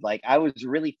good. Like, I was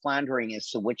really floundering as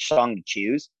to which song to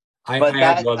choose. I But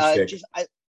have that Lovesick.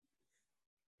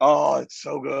 oh, it's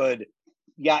so good.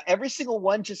 Yeah, every single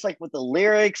one, just like with the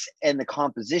lyrics and the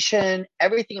composition,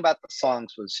 everything about the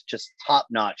songs was just top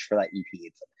notch for that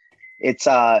EP. It's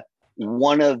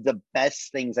one of the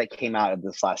best things that came out of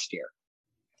this last year.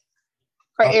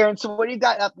 All right, Aaron, so what do you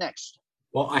got up next?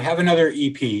 Well, I have another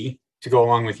EP to go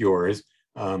along with yours.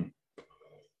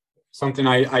 Something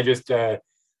I just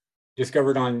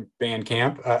discovered on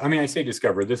Bandcamp. I say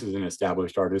discovered. This is an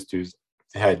established artist who's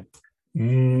had a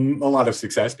lot of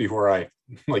success before I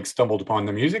stumbled upon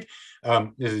the music.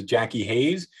 This is Jackie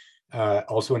Hayes,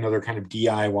 also another kind of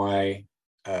DIY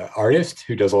artist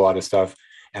who does a lot of stuff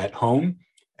at home.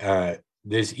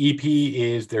 This EP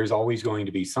is There's Always Going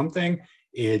to Be Something.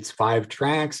 It's 5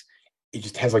 tracks. It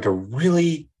just has like a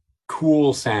really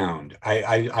cool sound.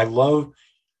 I love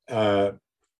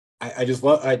I just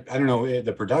love I don't know,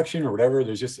 the production or whatever.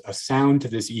 There's just a sound to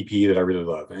this EP that I really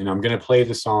love, and I'm gonna play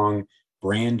the song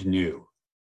Brand New.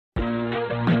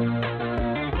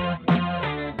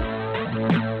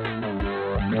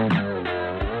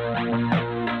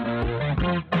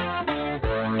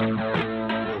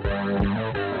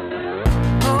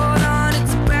 Hold on,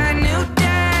 it's a brand new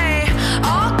day.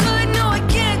 All good, no, I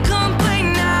can't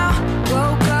complain now.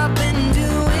 Woke up and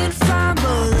doing fine,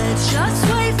 but let's just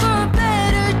wait for a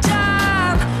better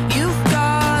time. You've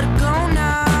gotta go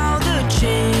now. The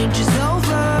change is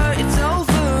over. It's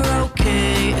over,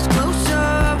 okay. It's closer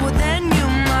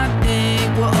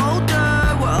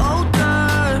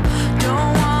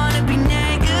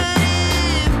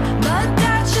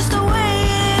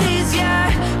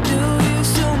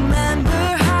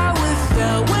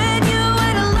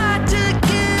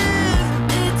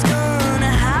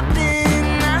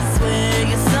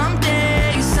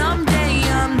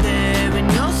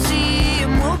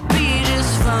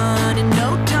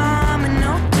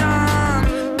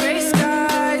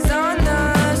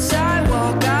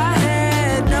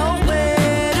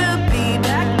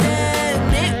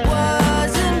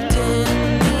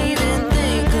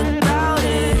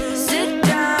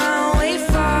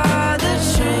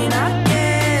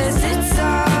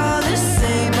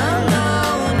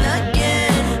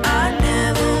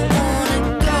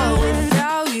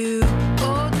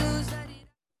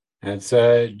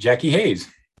It's Jackie Hayes,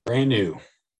 brand new.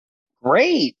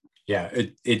 Great. Yeah,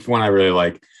 it's one I really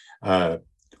like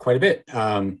quite a bit.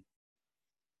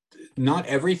 Not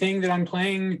everything that I'm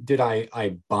playing did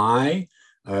I buy.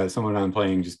 Some of it I'm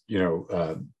playing just,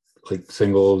 like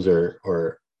singles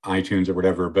or iTunes or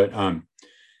whatever. But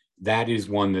that is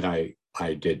one that I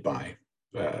did buy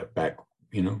back,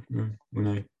 when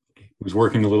I was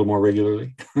working a little more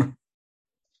regularly.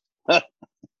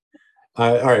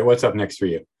 All right, what's up next for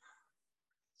you?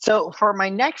 So for my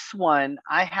next one,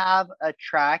 I have a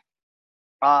track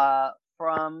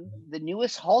from the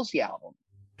newest Halsey album.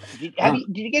 Did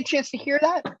you get a chance to hear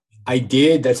that? I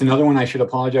did. That's another one I should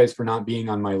apologize for not being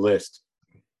on my list.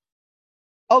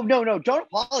 Oh, no, don't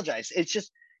apologize. It's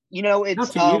just,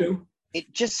 it's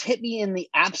it just hit me in the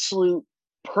absolute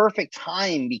perfect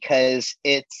time because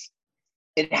it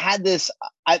had this.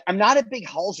 I'm not a big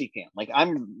Halsey fan. Like,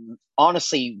 I'm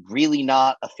honestly really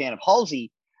not a fan of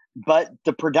Halsey, but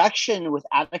the production with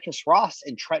Atticus Ross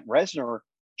and Trent Reznor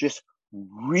just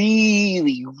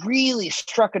really, really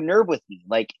struck a nerve with me.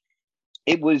 Like,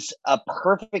 it was a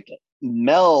perfect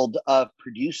meld of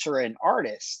producer and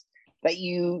artist that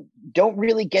you don't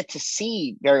really get to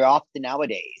see very often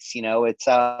nowadays. It's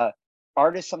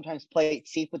artists sometimes play it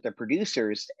safe with their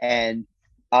producers, and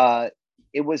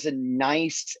it was a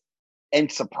nice and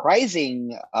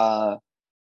surprising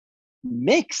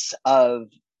mix of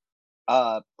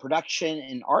production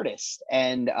and artists.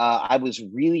 And I was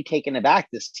really taken aback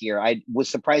this year. I was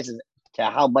surprised as to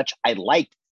how much I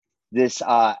liked this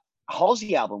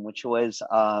Halsey album, which was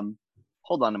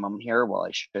hold on a moment here while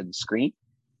I share the screen.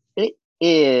 It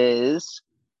is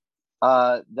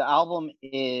the album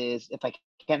is If I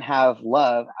Can't Have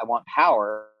Love, I Want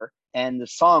Power. And the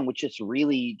song, which just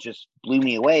really just blew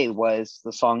me away, was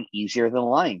the song Easier Than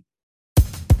Lying.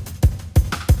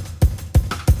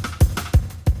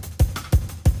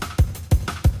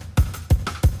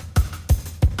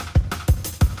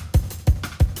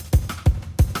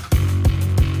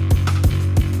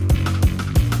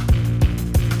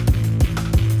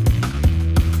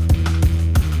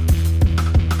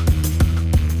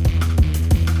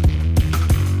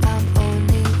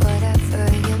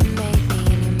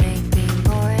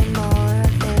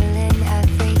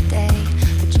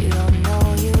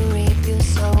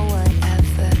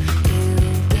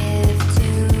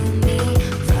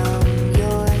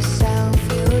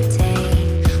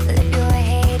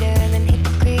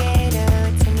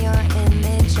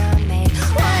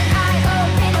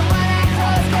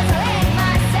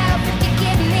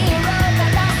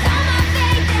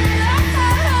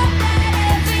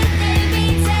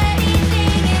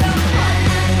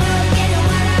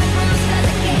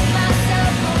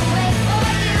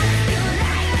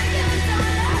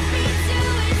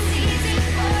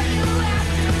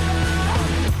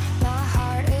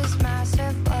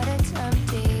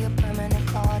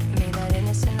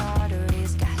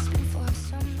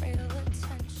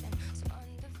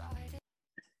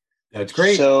 That's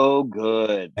great. So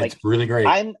good. That's really great.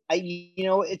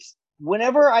 It's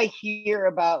whenever I hear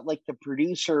about like the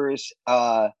producers,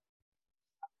 I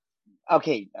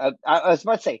was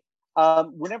about to say,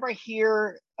 whenever I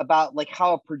hear about like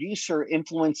how a producer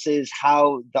influences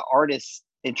how the artist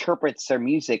interprets their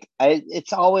music,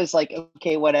 it's always like,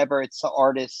 okay, whatever, it's the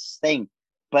artist's thing.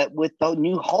 But with the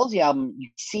new Halsey album, you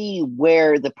see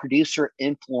where the producer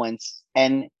influence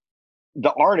and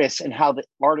the artist and how the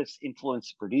artist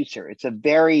influenced the producer. It's a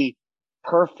very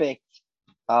perfect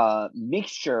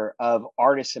mixture of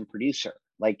artist and producer.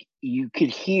 Like, you could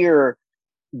hear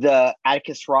the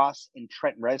Atticus Ross and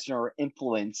Trent Reznor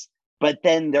influence, but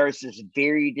then there's this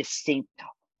very distinct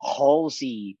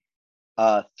Halsey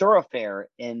thoroughfare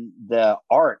in the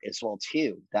art as well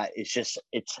too. That is just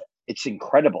it's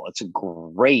incredible. It's a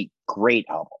great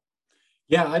album.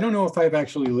 Yeah, I don't know if I've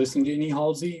actually listened to any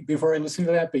Halsey before I listened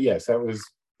to that, but yes, that was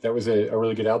a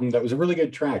really good album. That was a really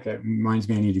good track. That reminds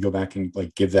me I need to go back and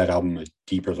like give that album a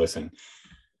deeper listen.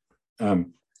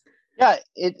 Yeah,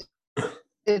 it's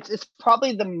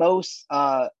probably the most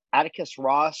Atticus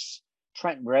Ross,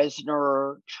 Trent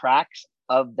Reznor tracks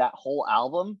of that whole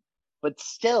album, but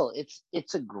still,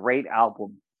 it's a great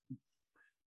album.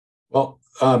 Well,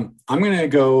 I'm going to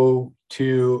go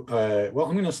to I'm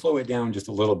going to slow it down just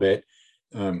a little bit.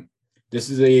 This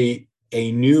is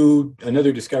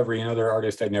another discovery, another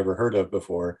artist I'd never heard of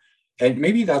before. And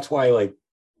maybe that's why like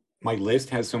my list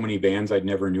has so many bands I'd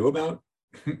never knew about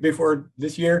before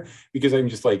this year, because I'm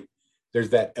just like,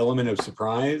 there's that element of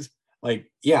surprise. Like,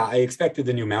 yeah, I expected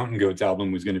the new Mountain Goats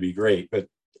album was going to be great, but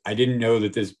I didn't know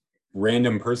that this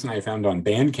random person I found on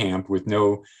Bandcamp with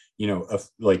no,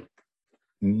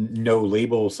 no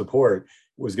label support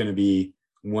was going to be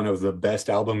one of the best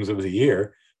albums of the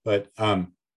year. But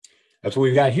that's what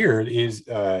we've got here is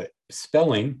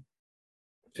Spelling.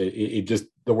 It just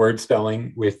the word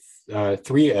spelling with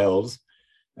 3 L's,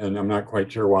 and I'm not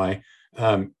quite sure why.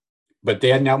 But they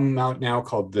had an album out now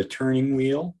called The Turning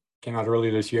Wheel, came out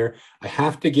earlier this year. I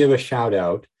have to give a shout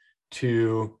out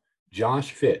to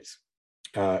Josh Fitz,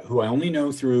 who I only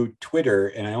know through Twitter,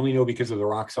 and I only know because of the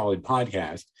Rock Solid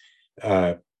podcast.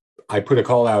 I put a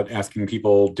call out asking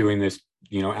people doing this,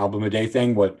 album a day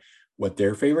thing, what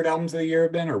their favorite albums of the year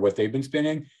have been or what they've been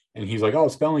spinning. And he's like, oh,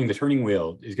 Spelling, The Turning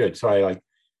Wheel is good. So I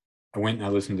went and I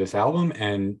listened to this album,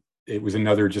 and it was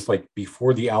another, just like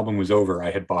before the album was over,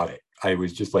 I had bought it. I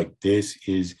was just like, this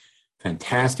is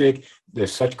fantastic.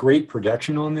 There's such great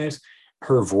production on this.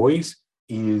 Her voice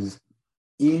is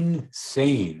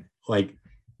insane. Like,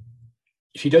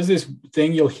 she does this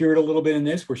thing, you'll hear it a little bit in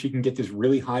this, where she can get this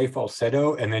really high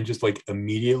falsetto and then just like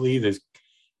immediately this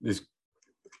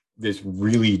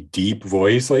really deep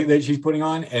voice like that she's putting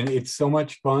on, and it's so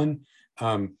much fun.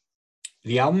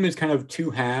 The album is kind of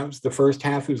 2 halves. The first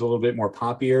half is a little bit more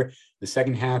poppier. The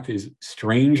second half is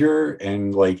stranger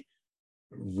and like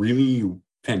really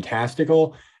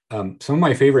fantastical. Some of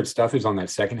my favorite stuff is on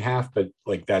that second half, but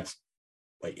like that's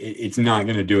like it's not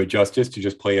going to do it justice to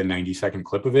just play a 90-second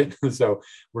clip of it. So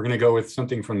we're going to go with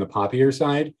something from the poppier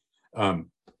side,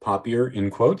 poppier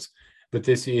in quotes. But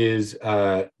this is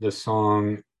the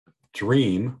song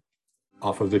Dream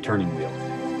off of The Turning Wheel.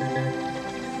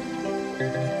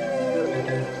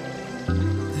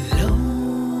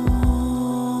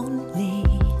 Lonely,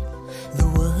 the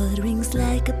word rings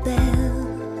like a bell.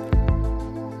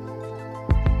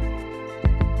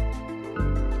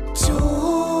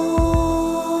 Tolling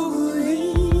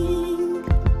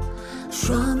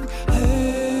from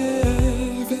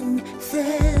heaven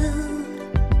fell.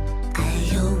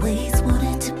 I always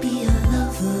wanted to be a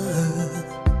lover,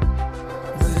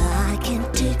 but I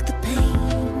can't take the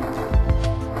pain.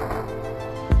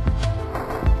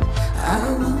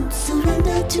 I won't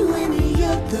surrender to any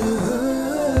other.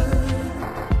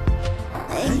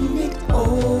 Ain't it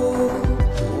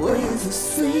always the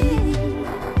same?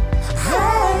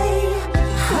 Hey,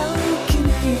 how can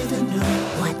I ever know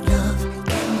what love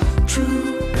can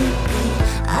truly be?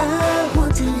 I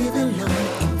want to live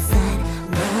alone inside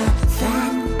my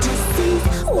fantasies.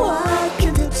 Why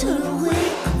can't I turn away?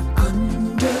 I'm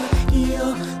under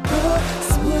your persuasion.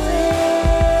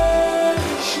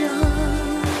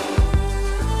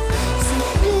 So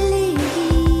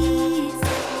please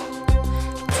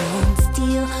don't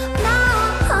steal my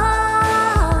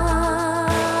heart.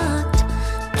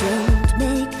 Don't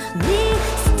make me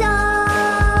start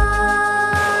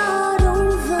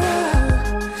over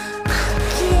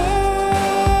again.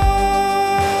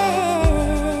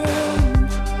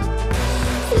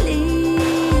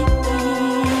 Please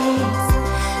don't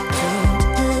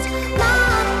hurt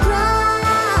my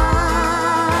pride.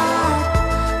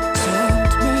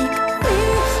 Don't make me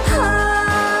hurt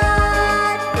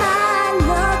my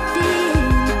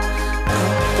loving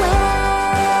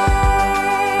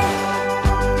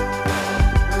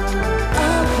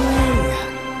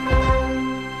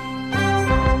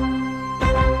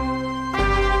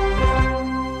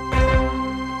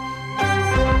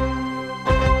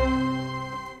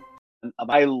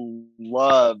I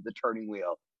love The Turning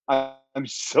Wheel. I'm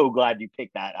so glad you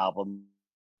picked that album.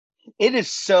 It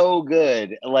is so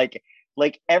good. Like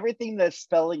everything that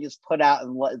Spelling is put out,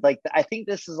 and like I think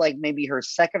this is like maybe her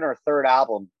second or third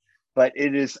album, but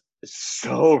it is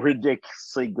so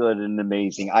ridiculously good and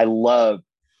amazing. I love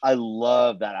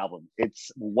that album.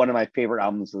 It's one of my favorite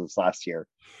albums of this last year.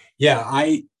 Yeah,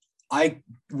 I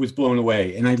was blown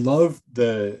away, and I love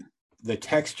the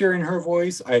texture in her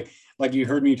voice. I like, you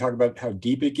heard me talk about how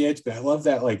deep it gets, but I love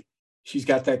that like she's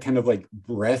got that kind of like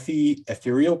breathy,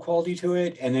 ethereal quality to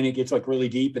it, and then it gets like really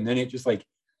deep, and then it just like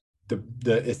the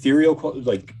ethereal quality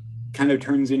like kind of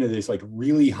turns into this like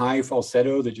really high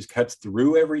falsetto that just cuts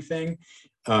through everything.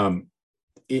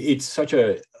 It's such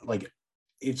a like,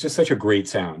 it's just such a great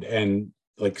sound and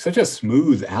like such a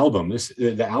smooth album.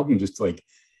 The album just like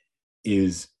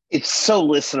is, It's so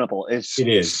listenable. it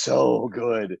is so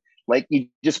good. Like you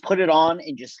just put it on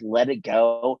and just let it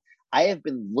go. I have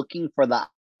been looking for the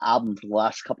album for the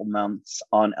last couple months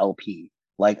on LP.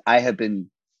 Like I have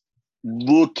been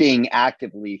looking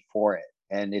actively for it,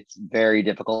 and it's very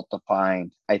difficult to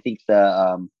find. I think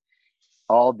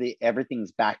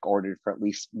everything's back ordered for at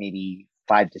least maybe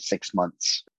 5 to 6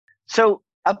 months. So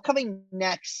upcoming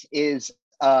next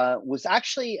was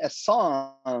actually a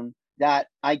song that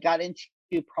I got into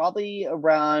probably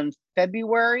around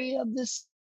February of this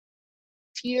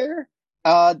year.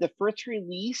 The first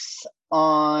release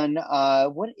on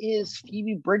what is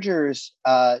Phoebe Bridgers'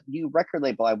 new record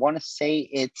label? I want to say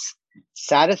it's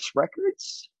Satis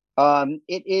Records.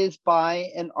 It is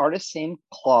by an artist named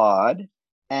Claude,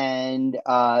 and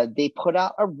they put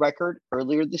out a record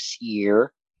earlier this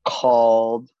year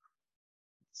called,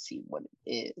 let's see what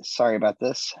it is. Sorry about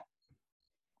this.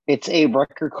 It's a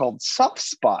record called Soft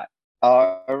Spot.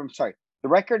 I'm sorry. The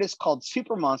record is called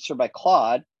Super Monster by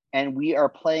Claude, and we are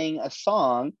playing a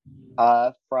song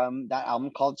from that album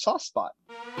called Soft Spot.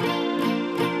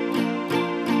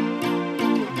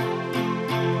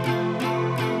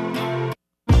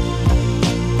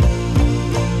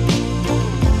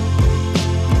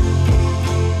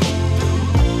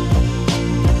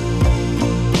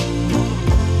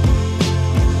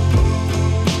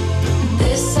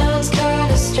 This sounds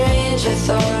kinda strange. I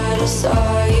thought I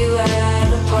saw you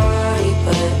at a party,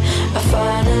 but I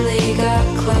finally got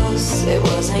close. It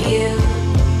wasn't you.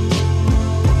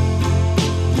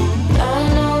 I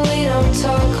know we don't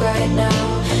talk right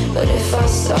now, but if I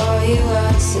saw you,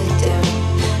 I'd sit down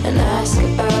and ask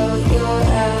about your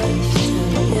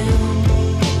afternoon.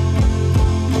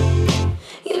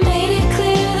 You made it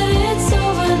clear that it's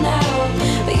over now,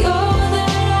 but you're all that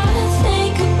I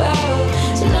think about.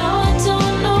 So now I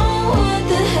don't know what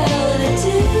the hell to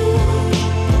do,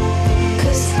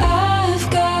 'cause I've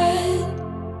got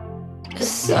a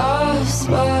soft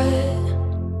spot.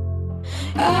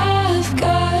 I've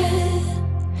got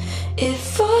it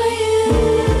for you.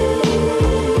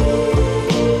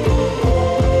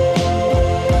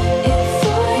 It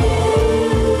for you.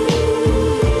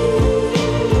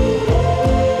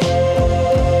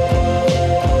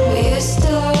 We used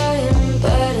to lie in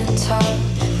bed and talk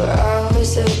for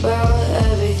hours about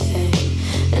everything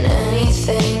and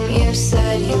anything you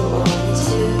said you wanted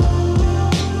to.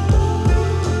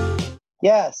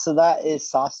 Yeah, so that is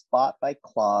Soft Spot by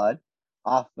Claude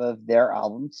off of their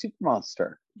album Super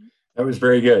Monster. That was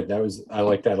very good. I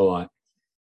like that a lot.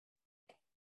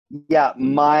 Yeah,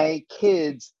 my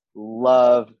kids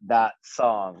love that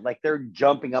song. Like, they're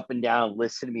jumping up and down,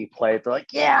 listening to me play it. They're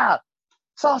like, yeah,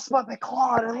 Soft Spot by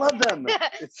Claude. I love them.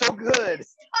 It's so good.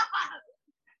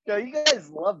 No, you guys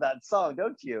love that song,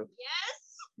 don't you?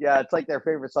 Yes. Yeah, it's like their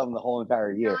favorite song the whole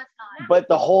entire year. No, it's not. But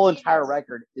the whole entire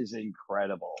record is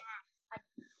incredible.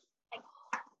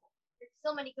 There's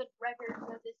so many good records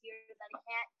of this year that I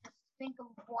can't just think of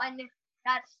one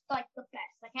that's like the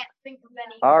best. I can't think of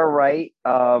any. All right,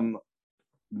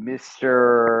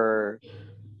 Mr.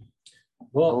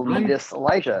 Well, Elitist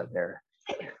Elijah there.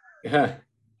 yeah.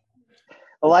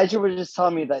 Elijah was just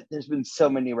telling me that there's been so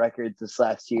many records this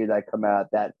last year that come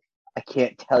out that I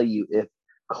can't tell you if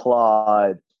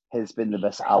Claude has been the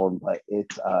best album, but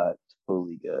it's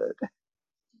totally good.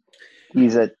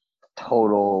 He's a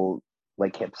total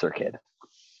like hipster kid.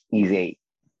 He's 8.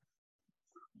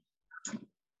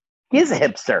 He's a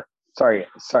hipster. Sorry,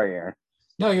 Aaron.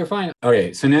 No, you're fine.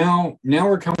 Okay, so now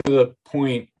we're coming to the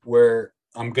point where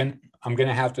I'm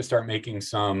gonna have to start making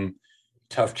some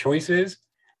tough choices.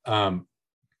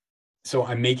 So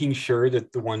I'm making sure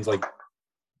that the ones like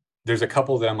there's a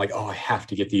couple that I'm like, oh, I have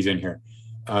to get these in here.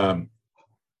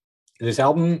 This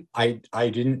album, I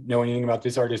didn't know anything about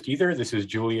this artist either. This is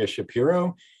Julia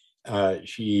Shapiro.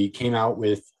 She came out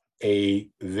with a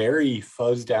very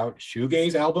fuzzed out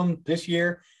shoegaze album this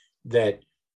year that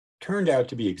turned out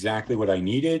to be exactly what I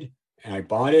needed, and I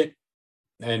bought it.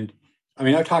 And I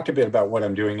mean, I've talked a bit about what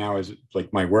I'm doing now as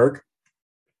like my work.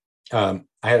 I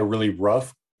had a really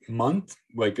rough month.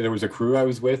 Like, there was a crew I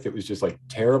was with, it was just like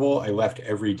terrible. I left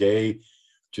every day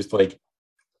just like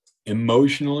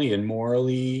emotionally and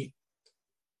morally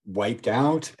wiped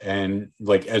out, and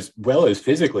like as well as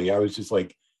physically. I was just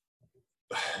like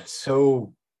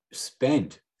so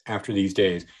spent after these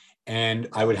days. And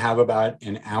I would have about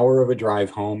an hour of a drive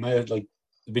home, like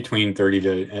between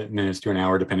 30 minutes to an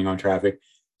hour, depending on traffic.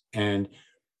 And,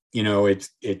 you know, it's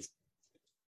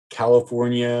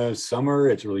California summer,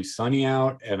 it's really sunny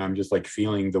out, and I'm just like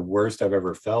feeling the worst I've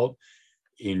ever felt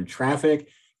in traffic.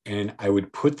 And I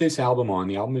would put this album on.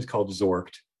 The album is called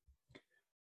Zorked,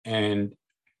 and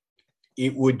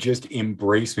it would just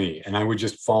embrace me, and I would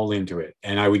just fall into it,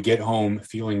 and I would get home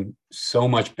feeling so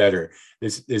much better.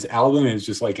 This album is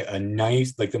just like a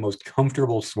nice, like the most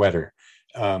comfortable sweater.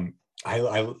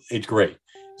 It's great.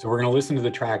 So we're gonna listen to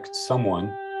the track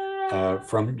 "Someone"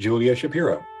 from Julia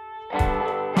Shapiro.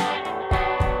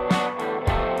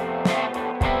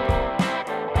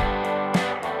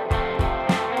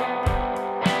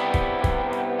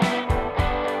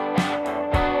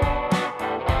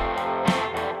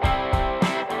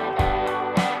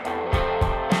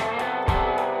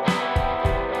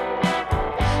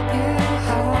 You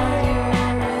hide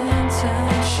your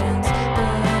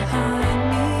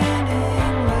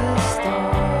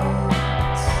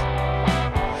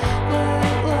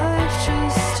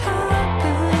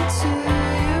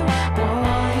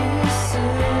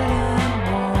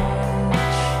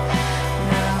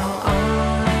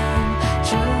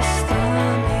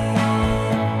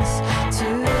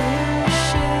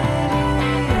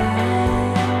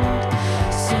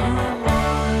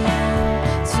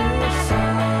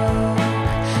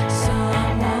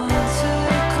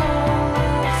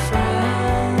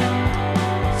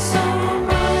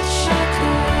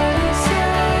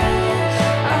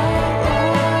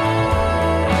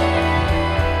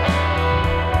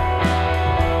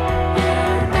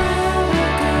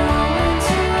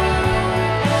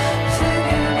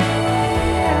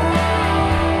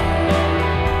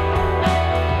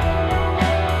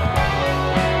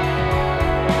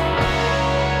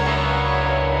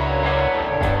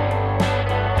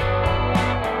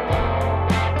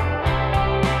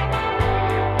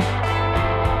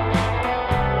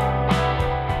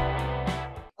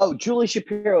Oh, Julie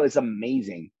Shapiro is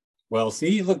amazing. Well,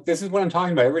 see, look, this is what I'm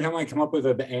talking about. Every time I come up with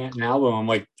an album, I'm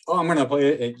like, oh, I'm gonna play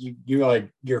it. And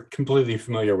you're completely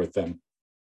familiar with them.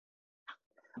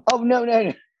 Oh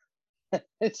no.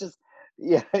 It's just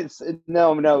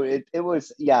it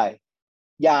was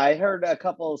I heard a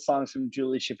couple of songs from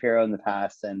Julie Shapiro in the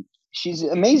past, and she's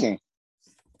amazing.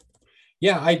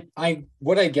 Yeah, I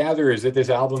what I gather is that this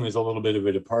album is a little bit of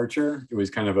a departure. It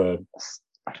was kind of a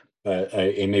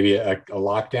maybe a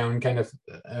lockdown kind of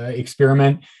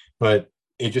experiment, but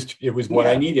it was what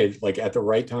I needed, like at the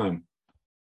right time.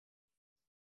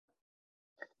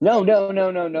 No.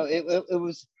 It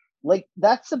was like,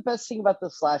 that's the best thing about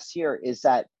this last year, is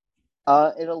that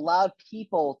it allowed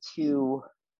people to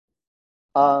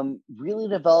really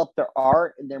develop their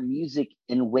art and their music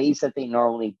in ways that they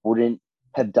normally wouldn't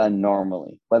have done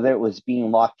normally, whether it was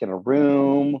being locked in a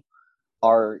room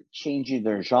or changing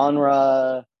their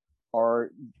genre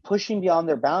or pushing beyond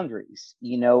their boundaries.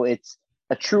 It's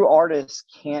a true artist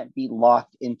can't be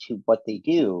locked into what they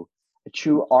do. A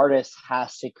true artist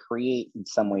has to create in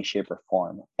some way, shape, or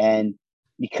form. And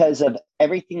because of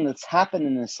everything that's happened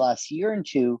in this last year and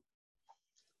two,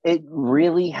 it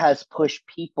really has pushed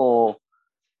people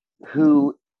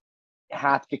who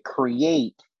have to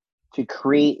create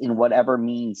in whatever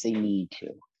means they need to.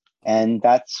 And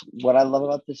that's what I love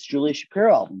about this Julia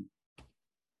Shapiro album.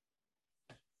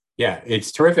 Yeah,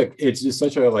 it's terrific. It's just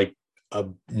such a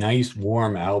nice,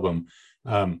 warm album.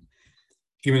 Even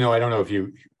though I don't know if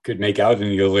you could make out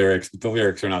any of the lyrics, but the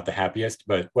lyrics are not the happiest,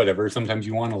 but whatever. Sometimes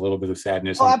you want a little bit of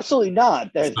sadness. Oh, absolutely not.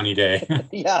 A sunny day.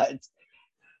 Yeah.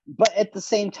 But at the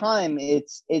same time,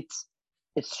 it's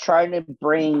trying to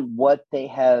bring what they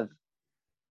have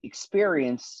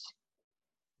experienced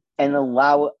and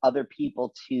allow other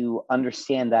people to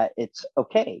understand that it's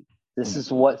okay. This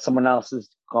is what someone else has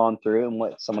gone through and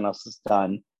what someone else has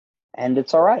done, and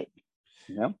it's all right.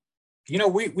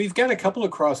 We've got a couple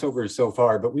of crossovers so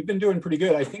far, but we've been doing pretty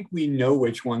good. I think we know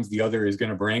which ones the other is going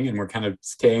to bring, and we're kind of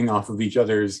staying off of each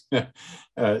other's,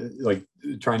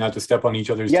 trying not to step on each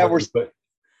other's toes. But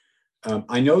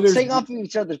I know there's staying off of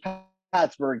each other's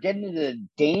paths. We're getting into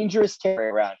dangerous territory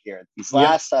around here. These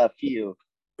last few.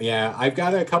 Yeah, I've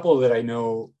got a couple that I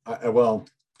know.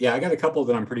 I got a couple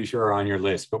that I'm pretty sure are on your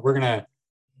list, but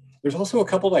there's also a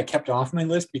couple that I kept off my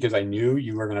list because I knew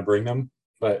you were going to bring them.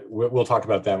 But we'll talk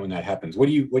about that when that happens. What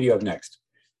do you have next?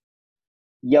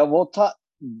 Yeah, we'll talk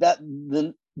that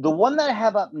the one that I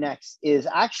have up next is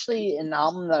actually an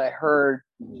album that I heard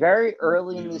very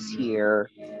early in this year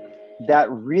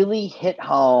that really hit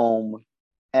home,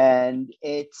 and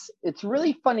it's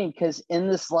really funny because in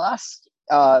this last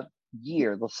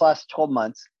year, this last 12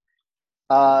 months,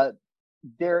 have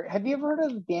you ever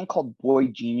heard of a band called Boy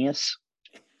Genius?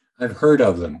 I've heard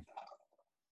of them.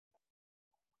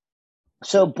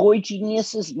 So Boy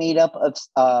Genius is made up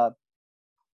of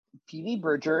Phoebe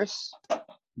Bridgers,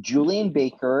 Julian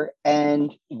Baker,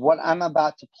 and what I'm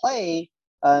about to play,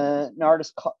 an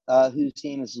artist whose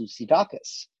name is Lucy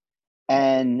Dacus.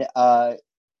 And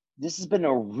this has been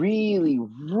a really,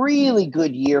 really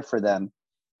good year for them.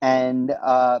 And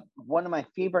one of my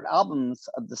favorite albums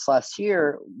of this last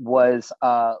year was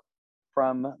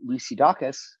from Lucy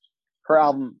Dacus, her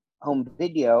album Home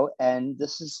Video, and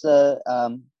this is the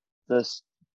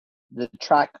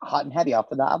track Hot and Heavy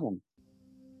off of the album.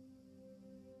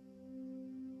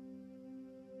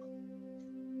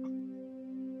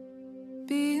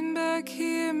 Being back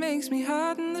here makes me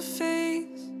hot in the face.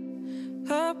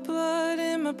 Hot blood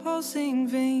in my pulsing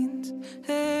veins.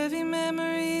 Heavy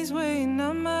memories weighing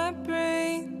on my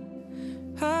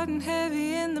brain. Hot and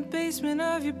heavy in the basement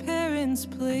of your parents'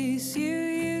 place. You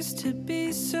used to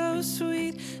be so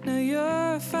sweet. Now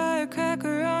you're a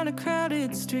firecracker on a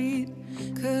crowded street.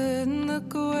 Couldn't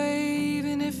look away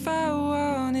even if I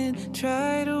wanted.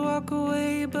 Try to walk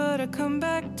away but I come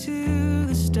back to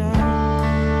the start.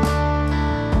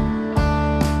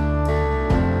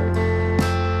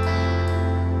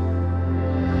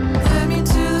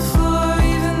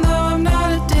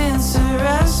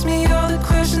 Ask me all the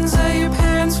questions that your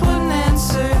parents wouldn't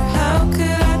answer. How could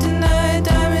I deny a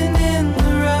diamond in the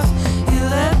rough? You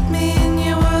let me in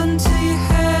your world until you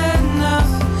had enough.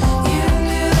 You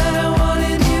knew that I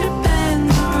wanted you to bend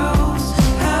the rules.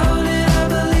 How did I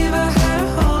believe I had a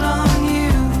hold on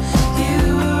you? You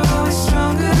were always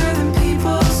stronger than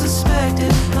people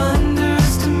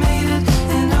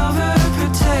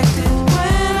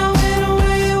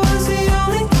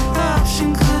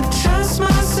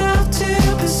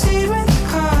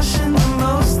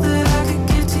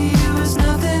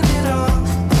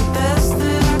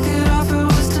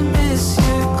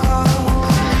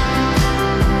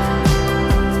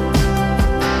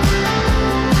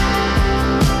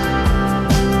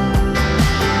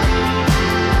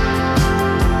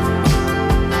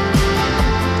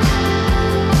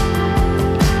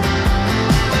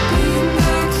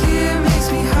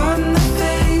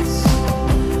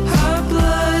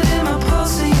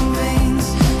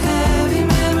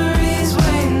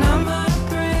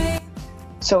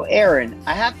So, Aaron,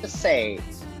 I have to say,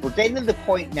 we're getting to the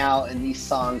point now in these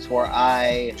songs where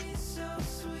I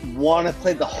want to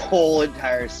play the whole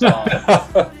entire song.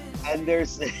 And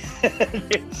there's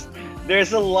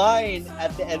a line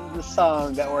at the end of the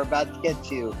song that we're about to get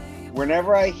to.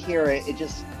 Whenever I hear it, it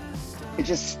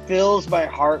just fills my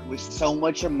heart with so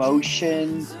much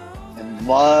emotion and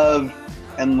love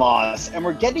and loss. And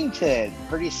we're getting to it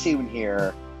pretty soon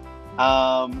here.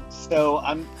 So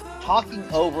I'm talking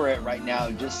over it right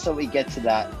now just so we get to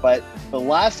that. But the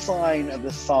last line of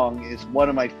the song is one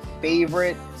of my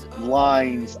favorite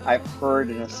lines I've heard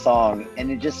in a song,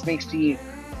 and it just makes me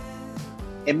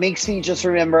just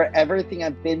remember everything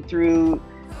I've been through,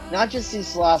 not just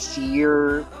this last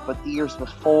year, but the years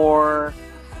before,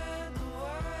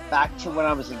 back to when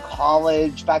I was in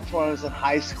college, back to when I was in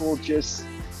high school. Just,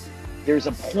 there's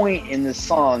a point in this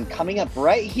song coming up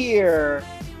right here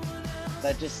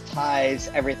that just ties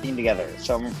everything together.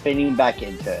 So I'm fitting back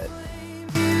into it.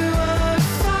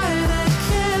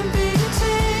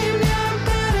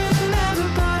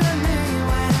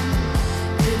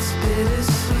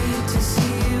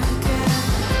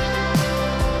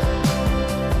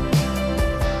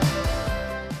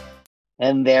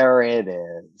 And there it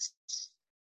is.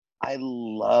 I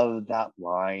love that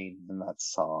line in that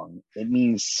song. It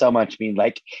means so much to me.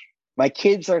 Like, my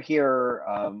kids are here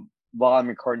while I'm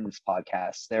recording this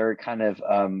podcast. They're kind of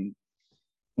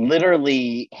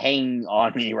literally hanging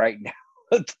on me right now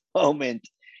at the moment.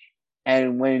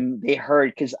 And when they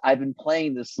heard, because I've been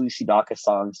playing this Lucy Dacus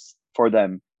songs for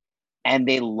them, and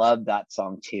they love that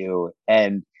song too.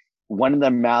 And one of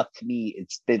them mouthed to me,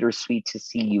 "It's bittersweet to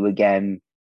see you again,"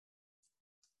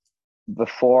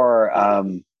 before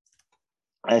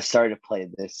I started to play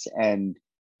this. And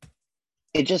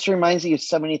it just reminds me of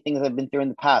so many things I've been through in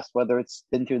the past, whether it's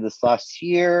been through this last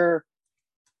year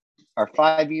or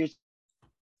 5 years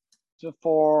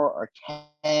before or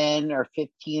 10 or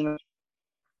 15.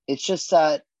 It's just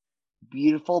that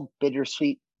beautiful,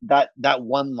 bittersweet, that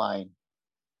one line.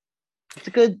 It's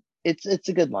a good line. It's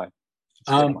a good line.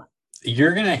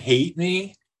 You're going to hate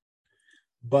me,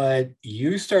 but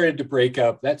you started to break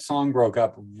up. That song broke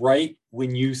up right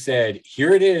when you said,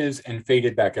 "Here it is," and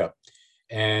faded back up.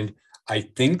 And I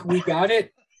think we got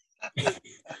it.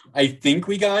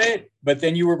 But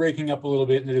then you were breaking up a little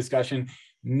bit in the discussion.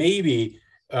 Maybe.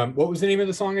 What was the name of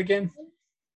the song again?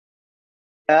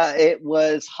 It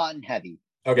was Hot and Heavy.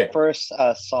 Okay. First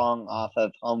song off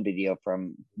of Home Video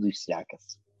from Lucy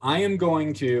Dacus. I am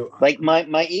going to... Like, my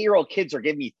 8-year-old kids are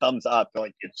giving me thumbs up. They're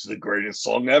like, "It's the greatest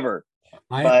song ever."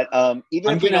 But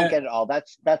even if we don't get it all,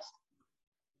 that's...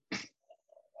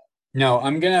 No,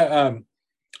 I'm gonna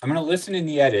listen in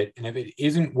the edit, and if it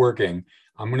isn't working,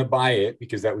 I'm gonna buy it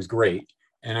because that was great,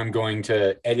 and I'm going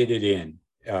to edit it in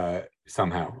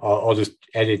somehow. I'll just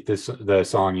edit the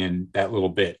song in that little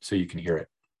bit so you can hear it.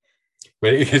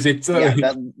 But because it's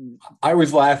I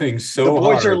was laughing so hard. The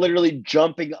boys are literally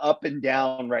jumping up and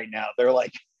down right now. They're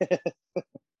like,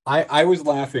 I was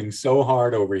laughing so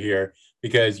hard over here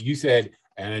because you said,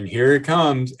 "And here it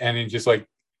comes," and then just like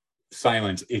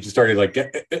silence. It just started like,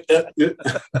 I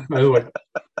was like,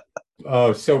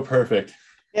 oh, so perfect.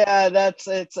 Yeah,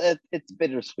 it's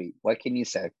bittersweet. What can you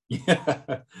say?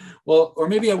 Yeah. Well, or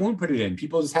maybe I won't put it in.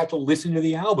 People just have to listen to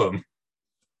the album.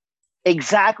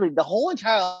 Exactly. The whole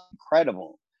entire album is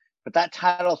incredible, but that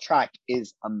title track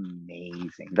is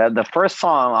amazing. The first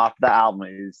song off the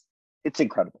album it's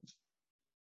incredible.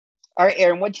 All right,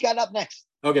 Aaron, what you got up next?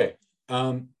 Okay.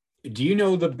 Do you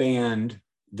know the band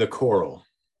The Coral?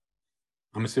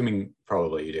 I'm assuming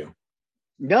probably you do.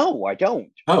 No, I don't.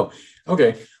 Oh,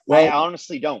 okay. Well, I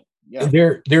honestly don't. Yeah.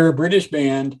 They're a British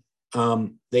band.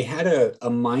 They had a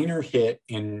minor hit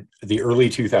in the early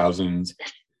 2000s.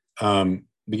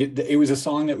 It was a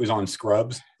song that was on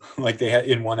Scrubs, like they had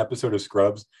in one episode of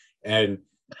Scrubs, and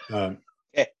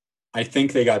I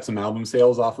think they got some album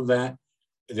sales off of that.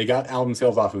 They got album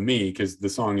sales off of me because the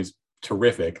song is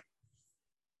terrific.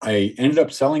 I ended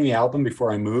up selling the album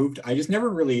before I moved. I just never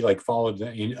really like followed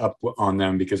up on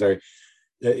them because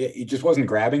it just wasn't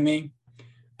grabbing me.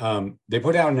 They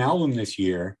put out an album this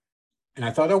year, and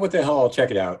I thought, "Oh, what the hell? I'll check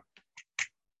it out."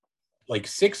 Like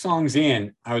 6 songs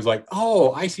in, I was like,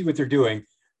 "Oh, I see what they're doing."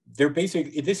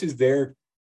 This is their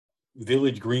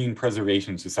Village Green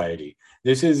Preservation Society.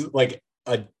 This is like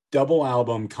a double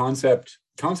album concept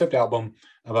album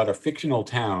about a fictional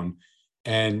town,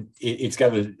 and it's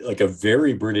got a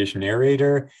very British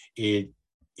narrator.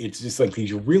 It's just like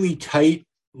these really tight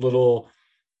little,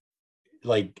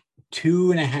 like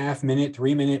 2.5 minute,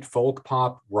 3 minute folk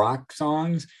pop rock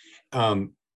songs.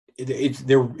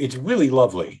 It's really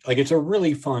lovely. Like, it's a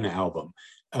really fun album.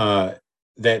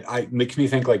 that makes me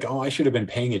think like, oh, I should have been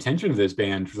paying attention to this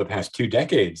band for the past 2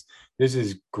 decades. This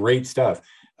is great stuff.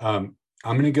 I'm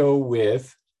going to go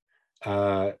with,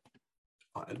 the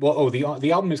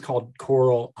album is called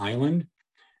Coral Island.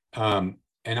 And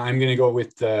I'm going to go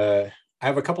with I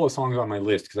have a couple of songs on my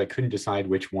list because I couldn't decide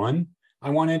which one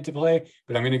I wanted to play,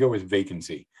 but I'm going to go with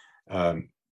Vacancy.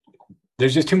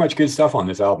 There's just too much good stuff on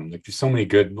this album. Like, there's so many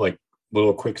good, like,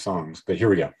 little quick songs, but here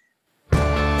we go.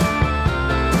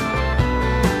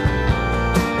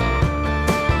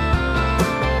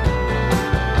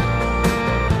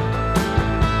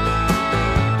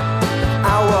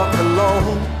 I walk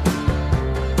alone,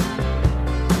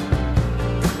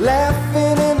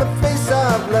 laughing in the face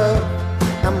of love.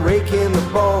 I'm raking the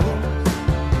bones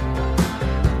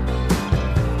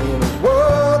in a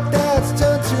world that's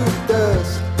turned to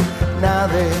dust. Now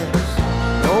there's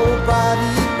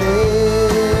nobody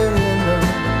there in the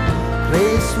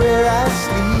place where I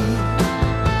sleep.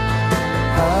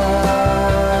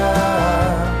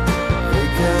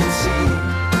 Vacancy.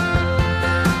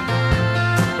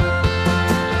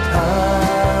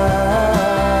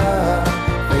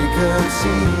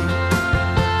 Vacancy.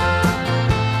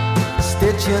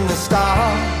 Stitching the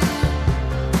stars,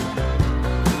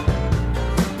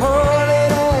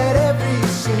 pulling at every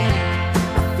seam. I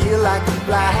feel like a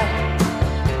fly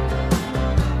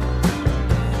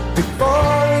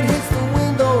before it hits the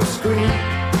window screen.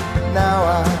 Now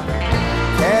I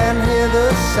can hear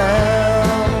the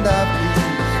sound of these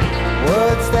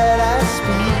words that I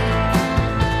speak.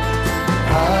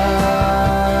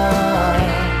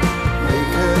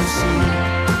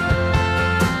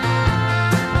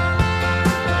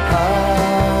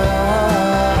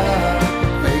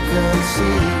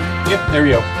 Vacancy. Yep, there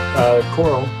you go.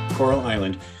 Coral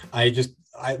Island.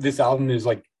 This album is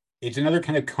like, it's another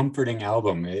kind of comforting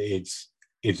album. It's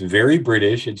very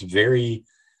British. It's very,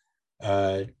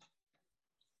 I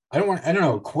don't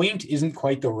know, quaint isn't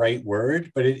quite the right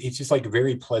word, but it's just like a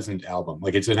very pleasant album.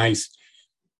 Like, it's a nice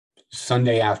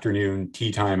Sunday afternoon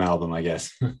tea time album, I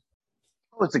guess. Oh,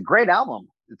 it's a great album.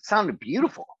 It sounded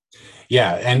beautiful.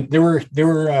 Yeah, and there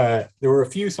were a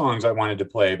few songs I wanted to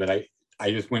play, but I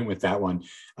just went with that one.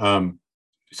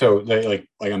 So like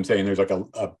I'm saying, there's like a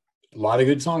lot of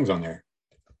good songs on there.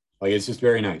 Like, it's just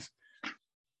very nice.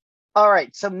 All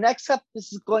right. So next up,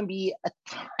 this is going to be a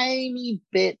tiny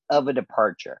bit of a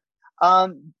departure.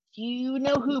 Do you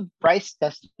know who Bryce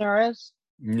Dessner is?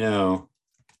 No.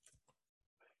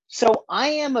 So I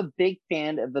am a big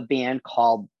fan of a band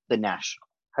called The National.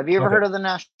 Have you ever heard of The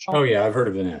National? Oh yeah, I've heard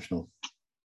of The National.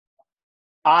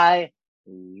 I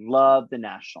love The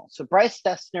National. So Bryce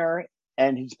Dessner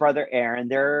and his brother Aaron,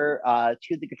 they're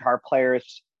two of the guitar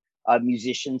players,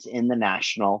 musicians in The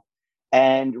National.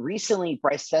 And recently,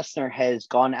 Bryce Dessner has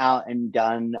gone out and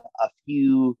done a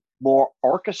few more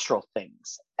orchestral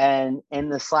things. And in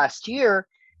this last year,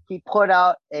 he put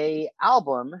out an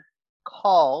album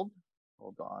called,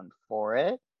 hold on for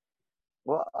it.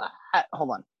 Well,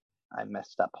 hold on. I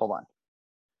messed up. Hold on.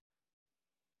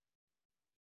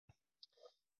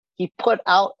 He put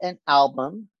out an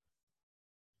album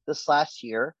this last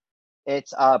year.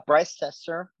 It's Bryce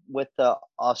Dessner with the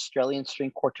Australian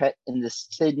String Quartet in the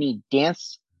Sydney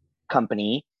Dance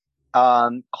Company,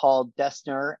 called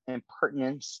Dessner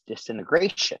Impertinence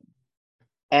Disintegration.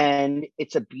 And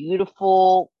it's a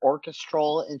beautiful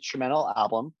orchestral instrumental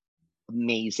album.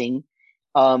 Amazing.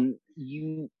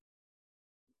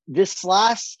 This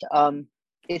last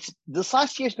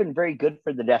year's been very good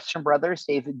for the Dessner brothers.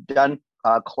 They've done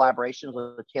collaborations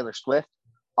with Taylor Swift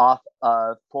off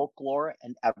of Folklore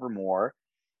and Evermore,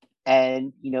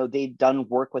 and they've done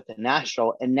work with the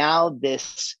National, and now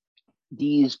these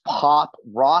pop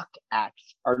rock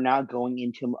acts are now going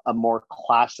into a more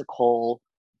classical,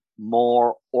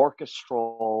 more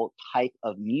orchestral type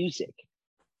of music.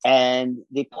 And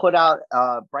they put out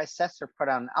Bryce Dessner put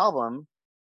out an album,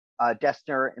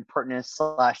 Dessner Impertinence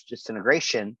 /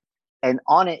 Disintegration, and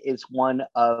on it is one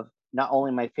of not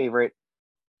only my favorite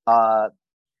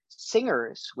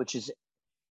singers, which is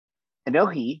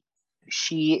Anohi.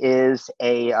 She is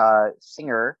a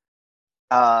singer.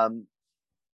 They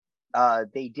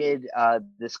did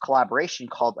this collaboration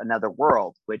called Another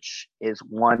World, which is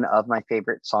one of my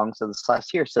favorite songs of this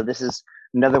last year. So this is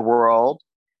Another World,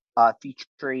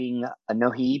 featuring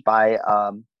Anohi by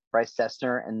Bryce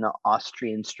Dessner and the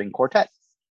Austrian String Quartet.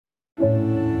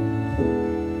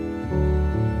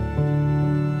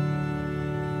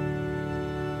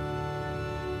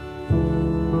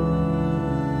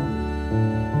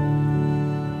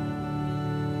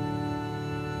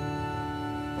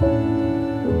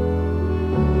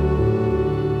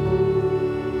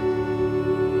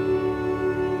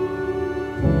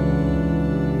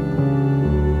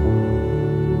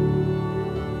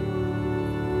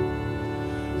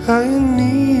 I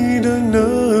need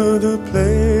another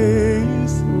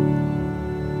place.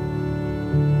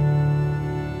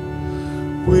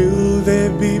 Will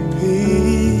there be peace?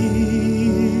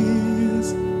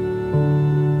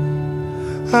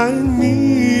 I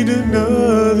need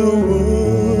another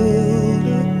world.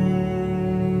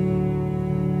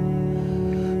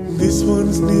 This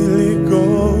one's nearly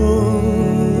gone.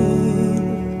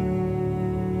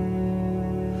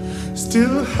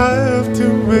 Still have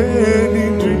too many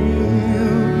dreams.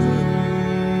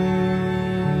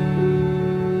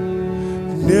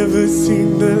 Never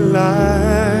seen the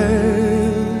light.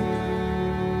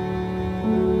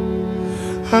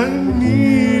 I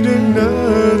need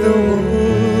another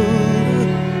world.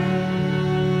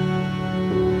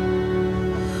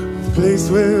 A place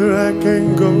where I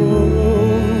can go.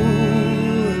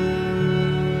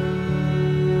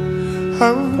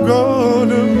 I'm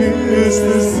gonna miss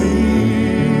the sea.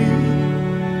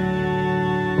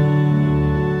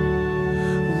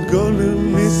 I'm gonna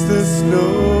miss the snow.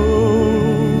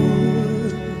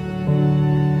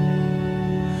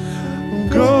 I'm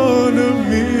gonna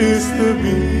miss the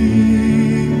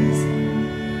bees.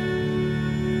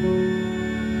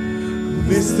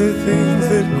 Miss the things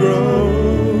that grow.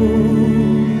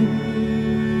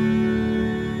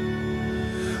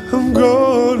 I'm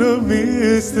gonna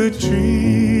miss the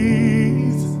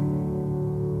trees.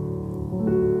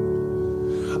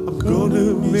 I'm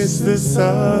gonna miss the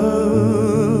sun.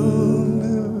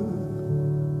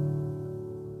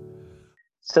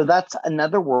 So that's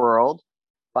Another World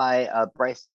by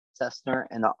Bryce Sessner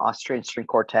and the Austrian String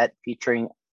Quartet featuring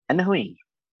Anohi.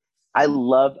 I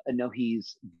love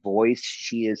Anohi's voice.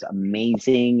 She is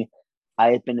amazing.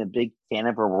 I have been a big fan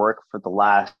of her work for the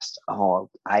last,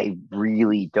 I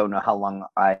really don't know how long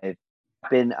I've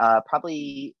been,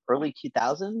 probably early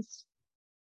 2000s.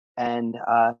 And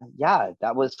yeah,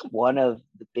 that was one of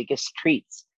the biggest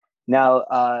treats. Now,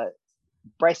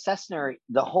 Bryce Sessner,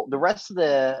 the rest of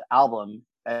the album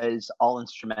is all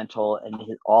instrumental and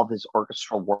all of his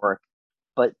orchestral work,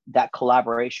 but that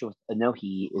collaboration with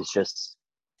Anohi is just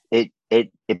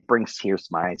it brings tears to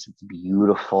my eyes. It's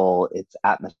beautiful. It's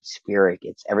atmospheric.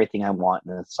 It's everything I want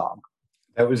in a song.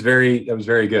 That was very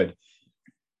good.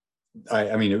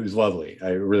 I mean, it was lovely.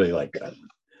 I really liked that.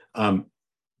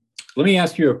 Let me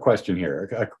ask you a question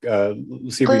here.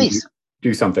 Let's see if we can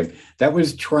do something. That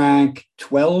was track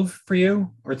 12 for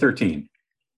you or 13?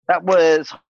 That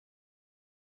was,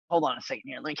 hold on a second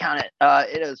here. Let me count it.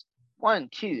 It is 1,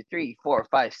 2, 3, 4,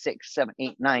 5, 6, 7,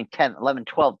 8, 9, 10, 11,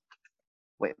 12.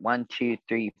 Wait, 1, 2,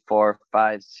 3, 4,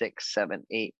 5, 6, 7,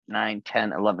 8, 9,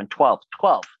 10, 11, 12.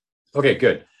 12. Okay,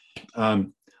 good. I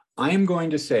am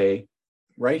going to say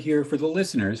right here for the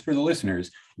listeners,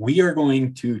 we are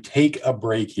going to take a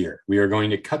break here. We are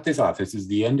going to cut this off. This is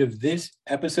the end of this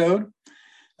episode.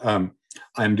 I'm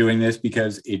doing this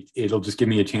because it'll just give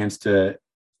me a chance to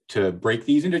break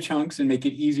these into chunks and make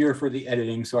it easier for the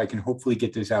editing so I can hopefully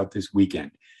get this out this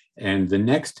weekend. And the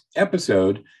next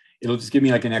episode, it'll just give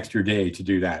me like an extra day to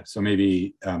do that. So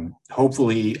maybe,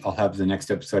 hopefully I'll have the next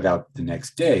episode out the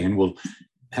next day and we'll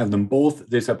have them both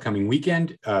this upcoming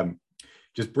weekend.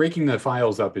 Just breaking the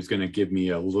files up is going to give me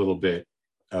a little bit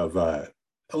of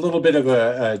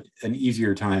an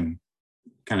easier time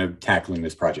kind of tackling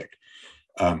this project.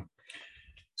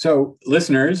 So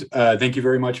listeners, thank you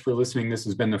very much for listening. This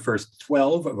has been the first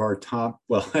 12 of our top,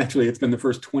 well, actually it's been the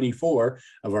first 24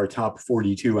 of our top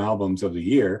 42 albums of the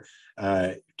year.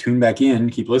 Tune back in,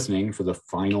 keep listening for the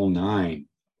final 9,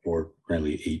 or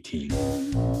really 18.